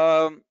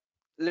 um,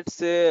 let's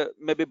say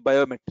maybe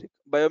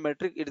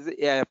biometric, it is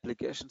a AI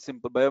application,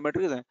 simple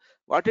biometric is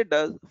what it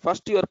does.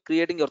 First you are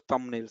creating your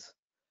thumbnails.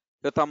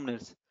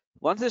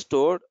 Once it's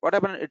stored, what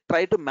happens, it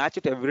try to match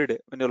it every day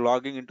when you're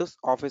logging into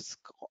office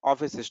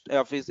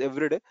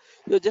every day.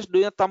 You're just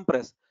doing a thumb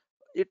press.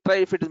 It try,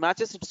 if it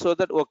matches it, so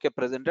that okay,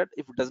 presented.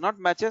 If it does not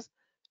matches,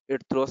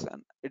 it throws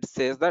and it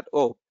says that,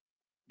 oh,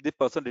 the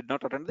person did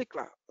not attend the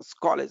class,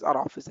 college or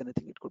office,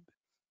 anything it could be.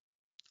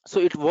 So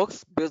it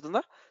works based on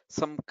the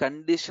some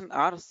condition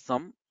or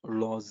some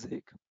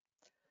logic.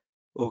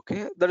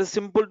 Okay, that is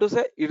simple to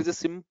say. It is a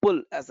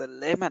simple as a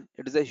layman.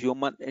 It is a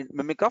human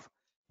mimic of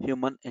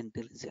human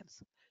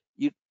intelligence.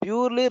 It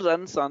purely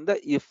runs on the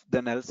if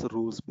then else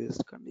rules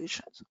based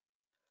conditions.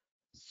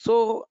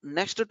 So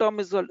next term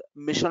is called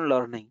machine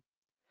learning.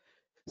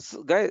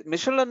 So guys,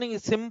 machine learning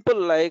is simple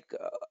like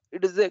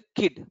it is a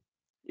kid.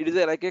 It is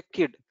like a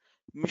kid.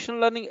 Machine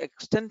learning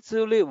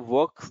extensively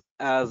works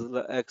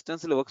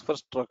for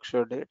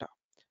structured data.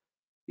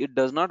 It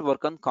does not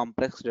work on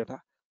complex data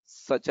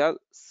such as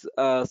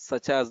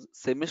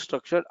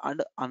semi-structured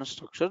and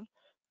unstructured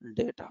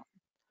data.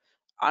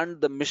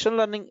 And the machine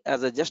learning,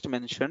 as I just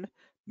mentioned,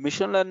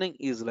 machine learning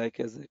is like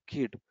as a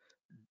kid.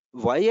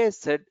 Why I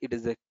said it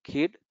is a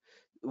kid?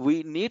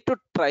 We need to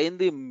train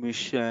the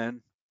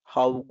mission.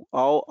 How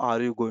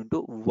are you going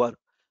to work?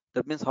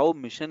 That means how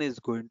mission is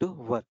going to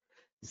work.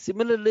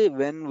 Similarly,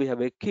 when we have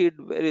a kid,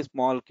 very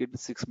small kid,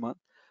 6 months,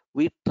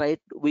 we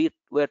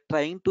are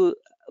trying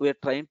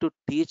to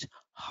teach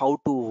how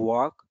to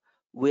walk.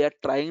 We are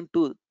trying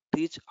to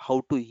teach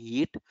how to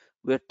eat,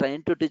 we're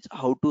trying to teach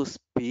how to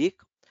speak,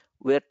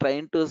 we're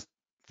trying to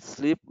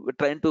sleep, we're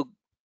trying to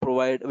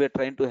provide, we're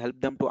trying to help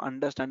them to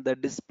understand the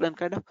discipline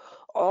kind of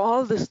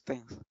all these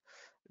things.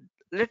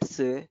 Let's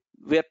say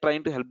we are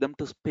trying to help them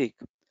to speak.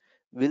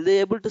 Will they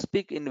able to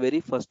speak in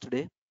very first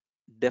day?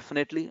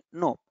 Definitely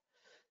no.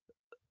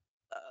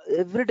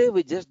 Every day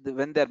we just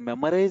when they're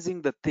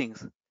memorizing the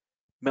things,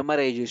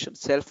 memorization,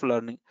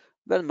 self-learning.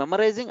 Well,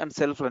 memorizing and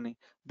self-learning,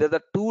 they're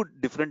the two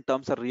different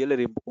terms are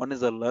really one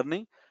is a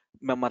learning,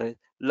 memorize.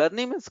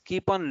 Learning means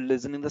keep on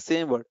listening the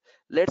same word.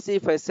 Let's see,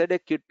 if I said a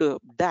kid to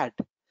dad,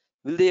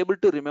 will they able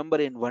to remember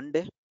in one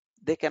day?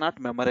 They cannot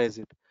memorize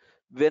it.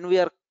 When we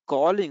are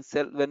calling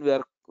self, when we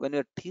are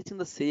teaching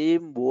the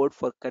same word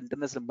for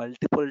continuously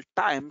multiple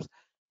times,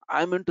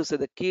 I mean to say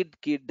the kid,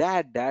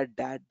 dad, dad,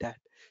 dad, dad,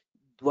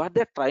 what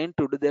they're trying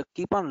to do, they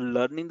keep on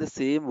learning the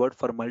same word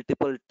for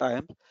multiple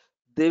times.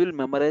 They will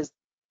memorize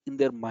in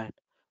their mind.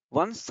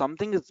 Once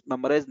something is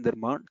memorized in their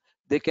mind,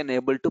 they can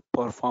able to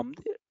perform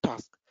the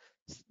task.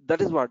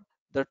 That is what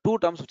the two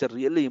terms which are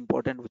really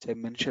important, which I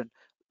mentioned.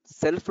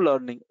 Self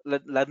learning,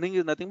 learning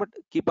is nothing but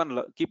keep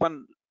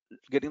on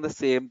getting the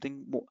same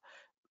thing,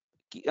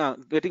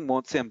 getting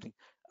more same thing.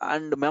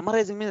 And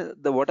memorizing means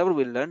the whatever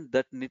we learn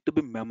that need to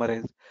be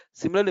memorized.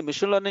 Similarly,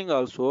 machine learning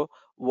also,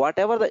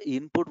 whatever the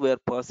input we are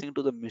passing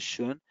to the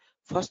machine,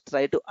 first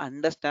try to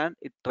understand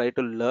it, try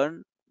to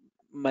learn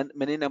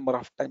many number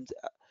of times,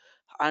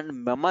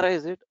 and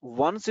memorize it.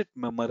 Once it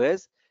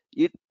memorize,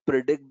 it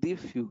predict the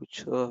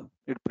future.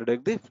 It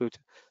predict the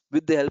future.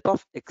 With the help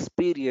of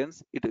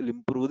experience, it will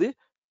improve the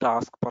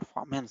task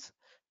performance.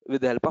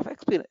 With the help of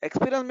experience,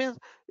 experience means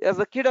as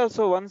a kid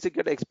also, once you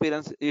get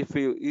experience, if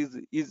he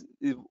is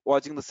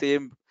watching the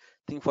same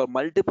thing for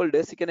multiple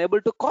days, he can able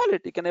to call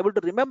it, he can able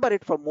to remember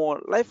it for more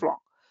lifelong.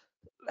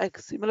 Like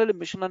similarly,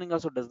 machine learning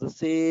also does the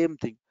same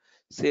thing.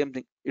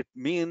 It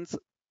means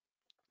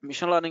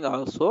machine learning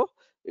also,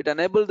 it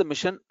enables the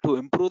machine to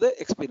improve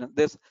the experience.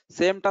 This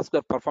same task we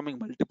are performing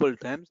multiple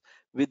times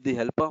with the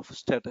help of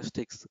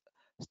statistics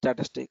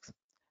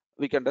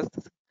we can do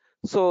this.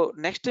 So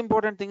next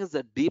important thing is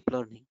the deep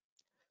learning.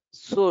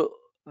 So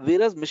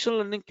whereas machine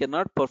learning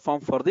cannot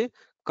perform for the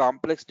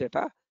complex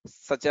data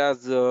such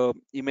as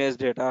image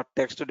data,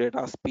 text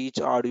data, speech,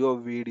 audio,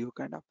 video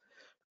kind of,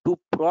 to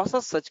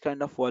process such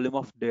kind of volume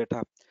of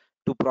data,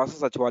 to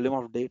process such volume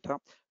of data,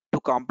 to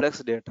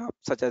complex data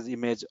such as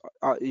image,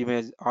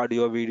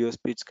 audio, video,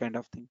 speech kind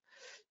of thing,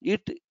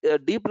 it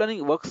deep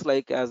learning works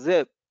like as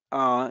a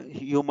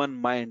human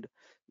mind.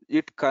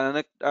 It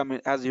connect, I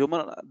mean, as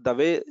human, the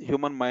way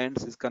human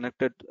minds is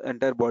connected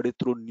entire body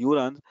through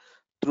neurons,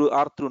 through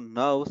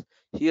nerves,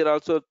 here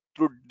also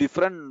through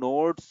different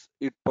nodes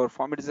it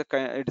perform. It is a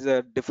kind, it is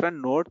a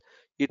different node,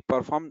 it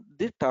perform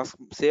the task,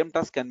 same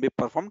task can be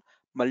performed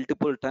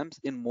multiple times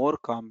in more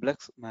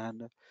complex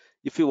manner.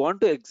 If you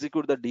want to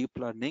execute the deep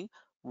learning,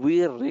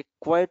 we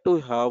require to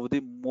have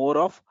the more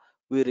of,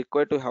 we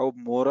require to have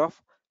more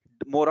of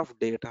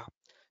data.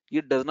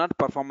 It does not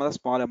perform on a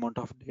small amount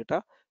of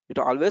data, it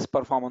always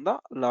perform on the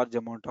large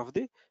amount of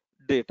the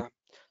data.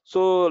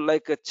 So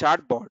like a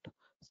chatbot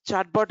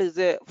is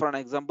a, for an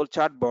example,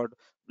 chatbot,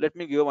 let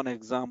me give one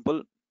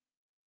example,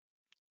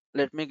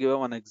 let me give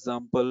one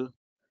example.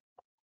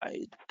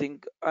 I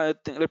think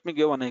let me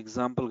give one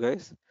example,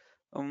 guys.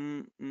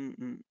 um mm,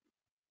 mm,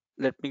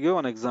 let me give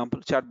one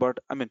example chatbot,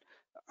 I mean,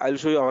 I'll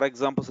show you our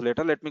examples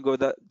later. Let me go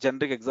with the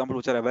generic example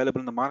which are available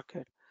in the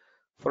market.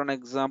 For an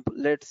example,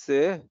 let's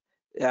say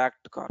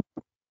act corp.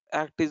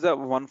 Act is a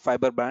one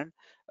fiber brand.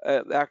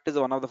 Act is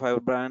one of the fiber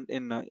brand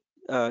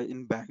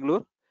in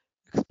Bangalore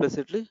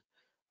explicitly.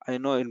 I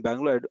know in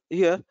Bangalore.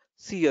 Here,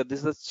 see here,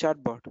 this is a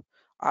chatbot.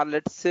 Or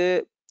let's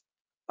say,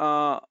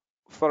 uh,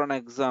 for an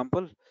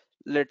example,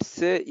 let's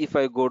say if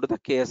I go to the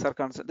KSR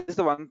console, this is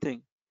the one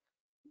thing.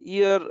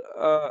 Here,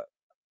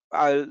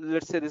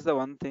 let's say this is the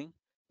one thing.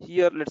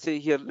 Here, let's say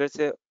here, let's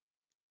say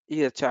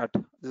here chat.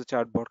 This is a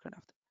chatbot kind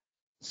of thing.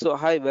 So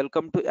hi,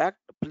 welcome to Act.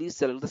 Please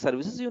select the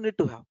services you need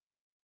to have.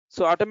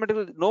 So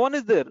automatically, no one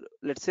is there.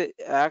 Let's say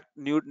Act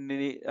need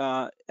new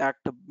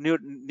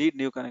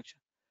connection.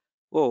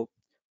 Oh,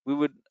 we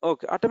would,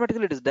 okay,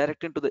 automatically it is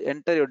directed to the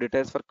enter your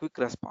details for quick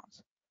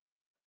response.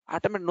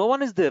 Automatic, no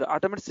one is there,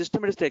 automatic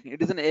system is taking,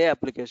 it is an AI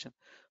application.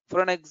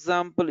 For an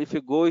example, if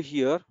you go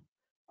here,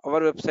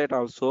 our website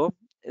also,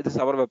 it is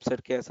our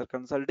website, KSR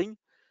consulting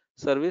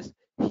service.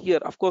 Here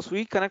of course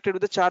we connected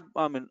with the chat,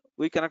 I mean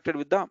we connected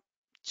with the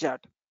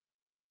chat,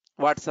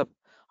 WhatsApp.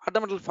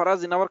 Automatically for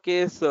us in our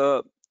case,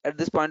 at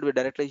this point we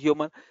directly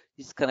human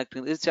is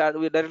connecting this chat,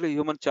 we directly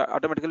human chat,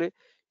 automatically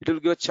it will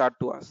give a chat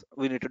to us.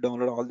 We need to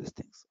download all these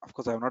things. Of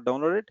course I have not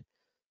downloaded it.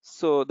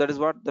 So that is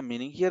what the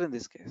meaning here in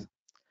this case.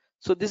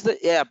 So this is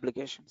the AI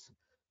applications.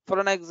 For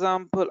an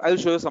example, I'll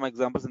show you some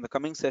examples in the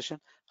coming session,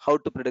 how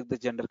to predict the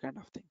gender kind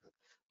of things.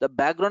 The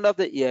background of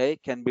the AI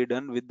can be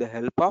done with the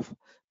help of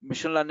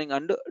machine learning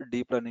and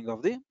deep learning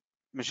of the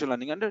machine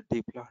learning and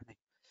deep learning.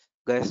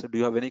 Guys, do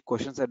you have any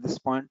questions at this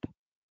point?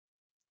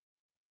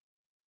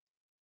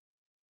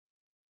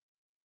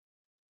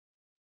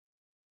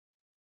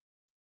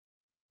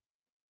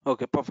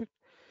 Okay, perfect.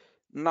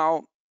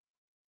 Now,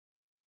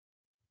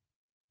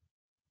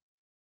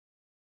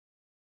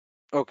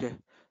 okay,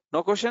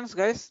 no questions,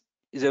 guys.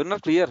 Is everyone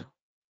clear?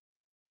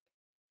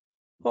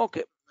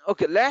 Okay,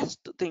 okay. Last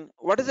thing,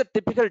 what is a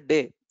typical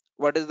day?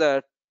 What is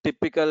the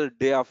typical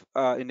day of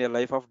in your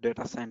life of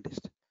data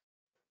scientist?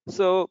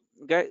 So,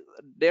 guys,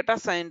 data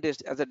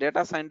scientist, as a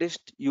data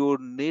scientist, you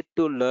need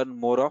to learn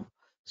more of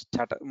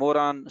more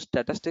on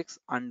statistics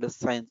and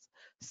science.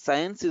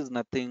 Science is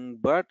nothing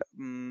but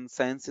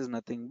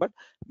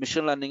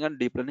machine learning and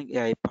deep learning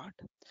AI part.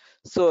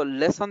 So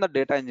less on the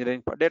data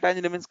engineering part. Data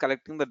engineering means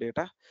collecting the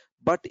data,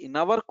 but in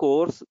our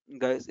course,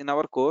 guys, in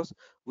our course,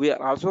 we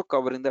are also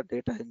covering the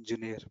data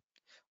engineer,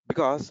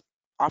 because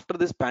after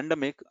this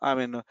pandemic, I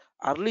mean,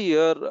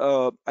 earlier,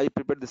 I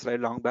prepared this slide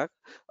long back.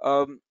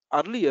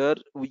 Earlier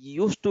we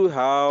used to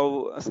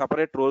have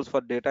separate roles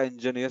for data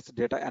engineers,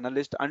 data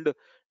analyst, and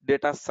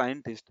data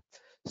scientist.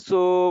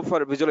 So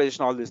for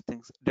visualization, all these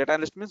things, data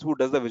analyst means who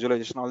does the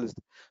visualization, all this.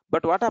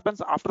 But what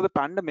happens after the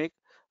pandemic,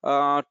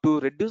 to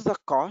reduce the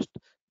cost,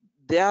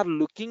 they are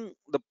looking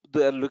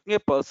a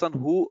person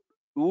who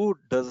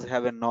does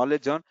have a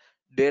knowledge on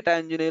data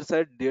engineer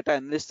side, data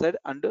analyst side,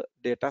 and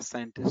data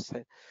scientist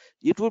side.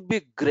 It would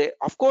be great.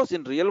 Of course,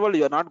 in real world,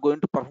 you are not going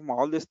to perform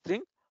all these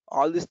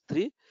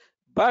three,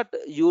 but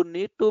you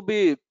need to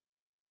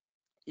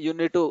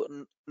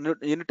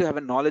have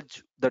a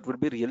knowledge that would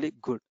be really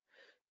good.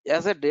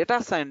 As a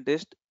data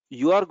scientist,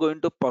 you are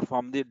going to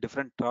perform the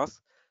different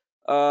tasks.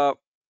 Uh,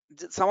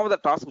 some of the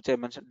tasks which I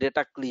mentioned: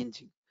 data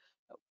cleansing.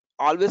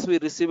 Always we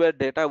receive a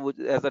data which,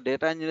 as a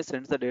data engineer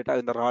sends the data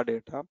in the raw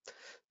data,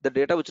 the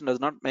data which does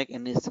not make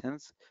any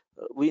sense,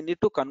 we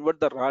need to convert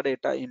the raw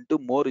data into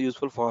more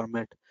useful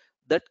format.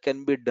 That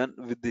can be done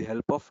with the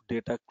help of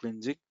data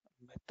cleansing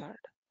method.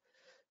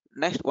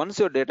 Next, once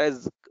your data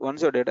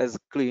is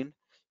clean,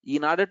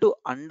 in order to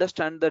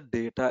understand the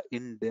data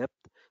in depth,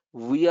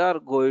 we are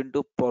going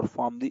to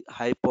perform the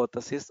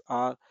hypothesis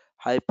or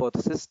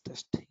hypothesis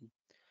testing.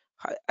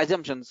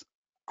 Assumptions,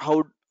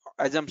 how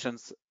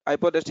assumptions,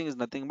 hypothesizing is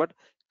nothing but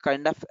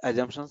kind of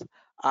assumptions,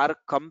 are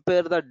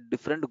compare the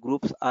different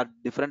groups or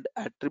different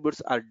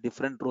attributes or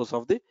different rows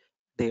of the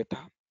data.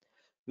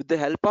 With the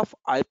help of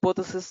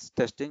hypothesis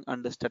testing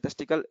and the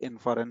statistical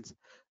inference,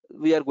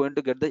 we are going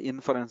to get the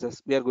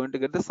inferences, we are going to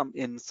get the some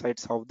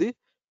insights of the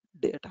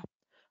data.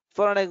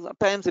 For an example,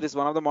 time series,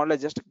 one of the model I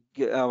just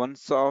one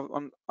saw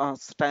on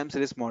time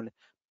series model,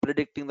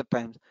 predicting the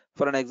times.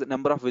 For an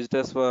number of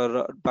visitors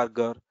for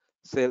burger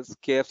sales,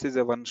 KFC is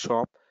a one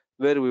shop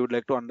where we would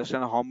like to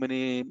understand how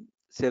many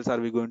sales are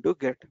we going to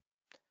get.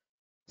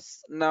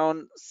 Now,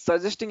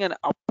 suggesting an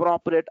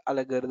appropriate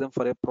algorithm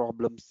for a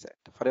problem set.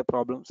 For a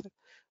problem set,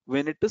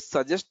 we need to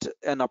suggest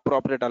an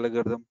appropriate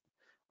algorithm.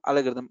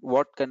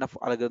 What kind of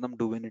algorithm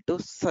do we need to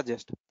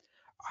suggest?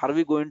 Are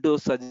we going to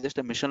suggest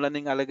a machine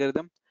learning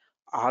algorithm?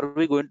 Are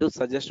we going to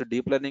suggest a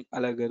deep learning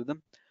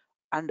algorithm?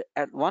 And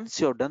once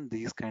you've done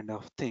these kind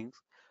of things,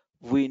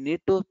 we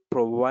need to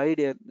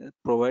provide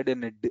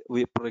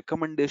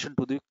recommendation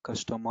to the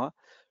customer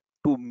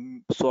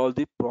to solve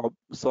the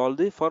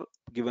for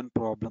given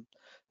problem.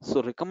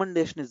 So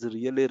recommendation is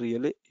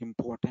really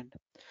important.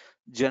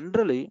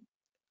 Generally,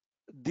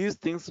 these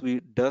things we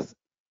does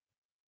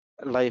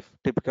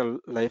typical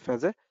life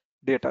as a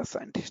data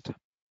scientist.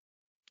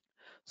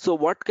 So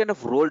what kind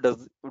of role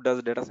does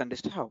data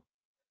scientist have?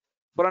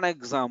 For an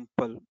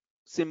example,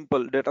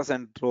 simple data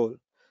science role.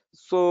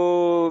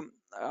 So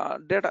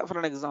data for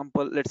an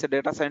example, let's say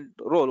data science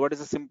role, what is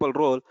a simple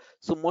role?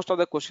 So most of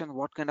the question,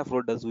 what kind of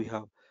role does we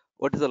have?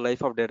 What is the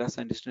life of data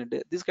scientist in a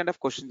day? This kind of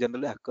question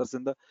generally occurs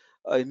in the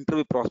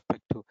interview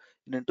prospective.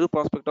 In interview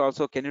prospective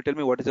also, can you tell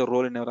me what is your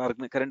role in your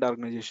current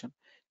organization?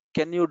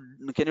 Can you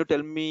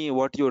tell me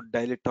what your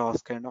daily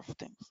task, kind of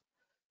things.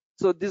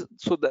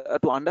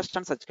 To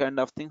understand such kind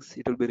of things,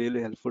 it will be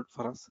really helpful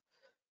for us.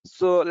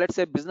 So let's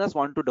say business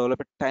want to develop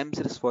a time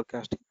series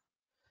forecasting.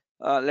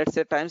 Let's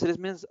say time series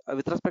means,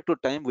 with respect to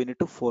time, we need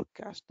to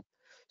forecast.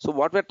 So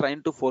what we're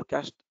trying to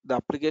forecast, the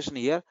application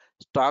here,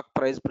 stock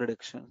price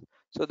prediction.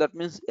 So that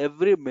means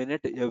every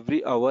minute,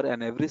 every hour,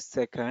 and every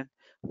second,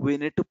 we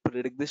need to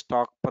predict the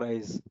stock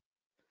price.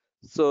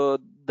 So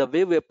the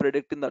way we're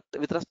predicting that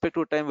with respect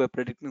to time, we're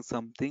predicting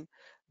something,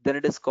 then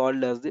it is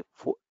called as the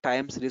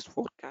time series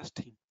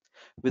forecasting.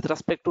 With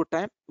respect to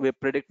time, we're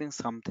predicting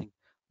something,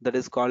 that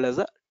is called as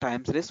a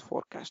time series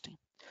forecasting.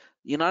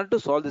 In order to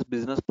solve this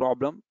business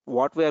problem,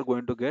 what we are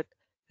going to get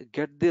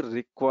the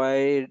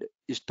required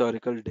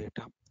historical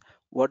data.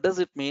 What does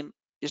it mean?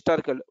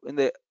 Historical, in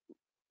the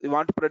we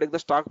want to predict the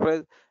stock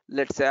price.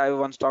 Let's say I have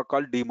one stock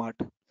called DMart.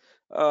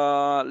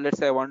 Let's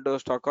say I want to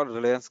stock called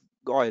Reliance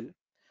Oil.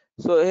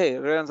 So hey,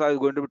 Reliance Oil is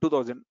going to be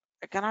 2000.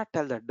 I cannot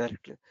tell that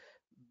directly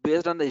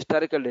based on the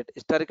historical data.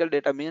 Historical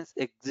data means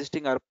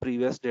existing or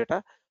previous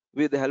data.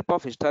 With the help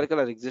of historical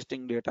or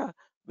existing data,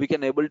 we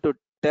can able to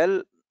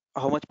tell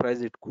how much price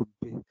it could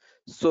be.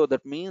 So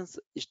that means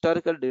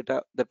historical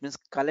data, that means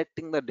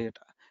collecting the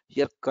data.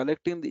 Here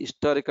collecting the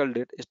historical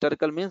data.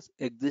 Historical means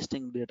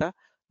existing data,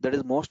 that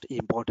is most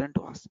important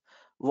to us.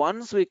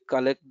 Once we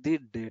collect the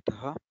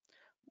data,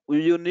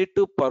 you need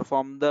to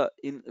perform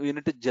you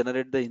need to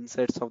generate the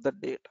insights of the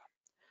data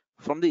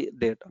from the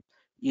data.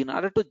 In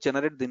order to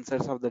generate the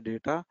insights of the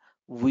data,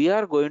 we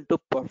are going to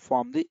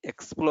perform the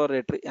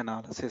exploratory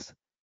analysis.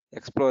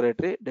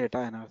 Exploratory data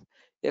analysis.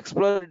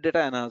 Exploratory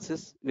data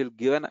analysis will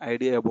give an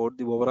idea about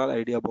the overall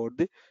idea about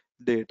the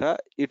data.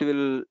 It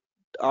will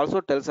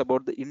also tells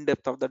about the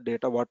in-depth of the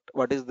data,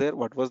 what is there,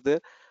 what was there,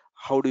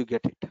 how do you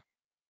get it.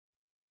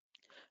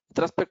 With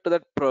respect to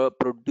that,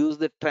 produce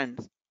the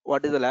trends.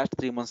 What is the last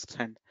 3 months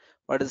trend?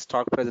 What is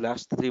stock price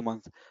last 3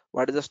 months?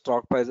 What is the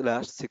stock price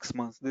last 6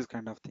 months? These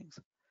kind of things,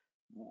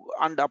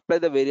 and apply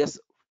the various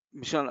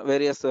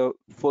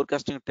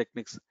forecasting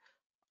techniques,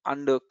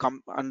 and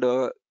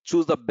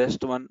choose the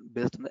best one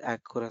based on the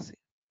accuracy,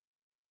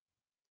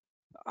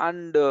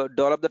 and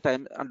develop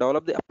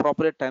the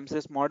appropriate time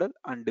series model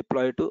and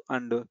deploy to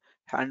and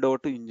hand over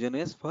to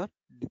engineers for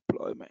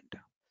deployment.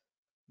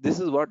 This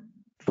is what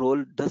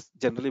role does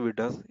generally we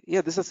does.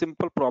 Yeah, this is a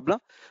simple problem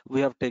we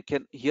have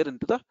taken here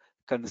into the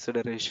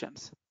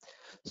considerations.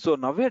 So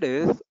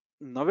nowadays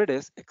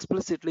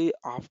explicitly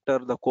after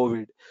the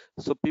COVID,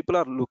 so people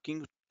are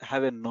looking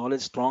have a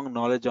strong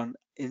knowledge on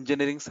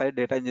engineering side,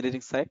 data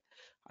engineering side,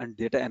 and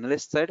data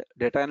analyst side.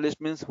 Data analyst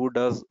means who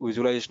does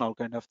visualization, all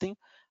kind of thing,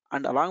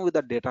 and along with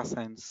the data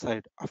science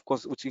side, of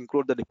course, which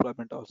include the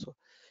deployment also.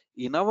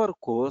 In our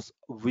course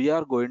we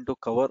are going to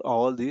cover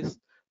all these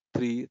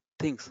three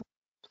things.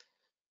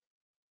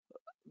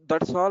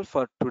 That's all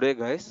for today,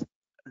 guys.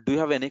 Do you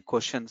have any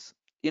questions?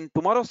 In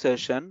tomorrow's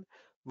session,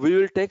 we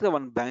will take the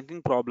one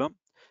banking problem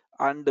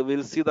and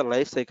we'll see the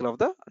life cycle of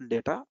the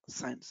data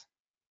science.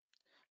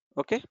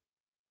 Okay.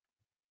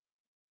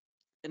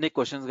 Any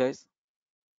questions, guys?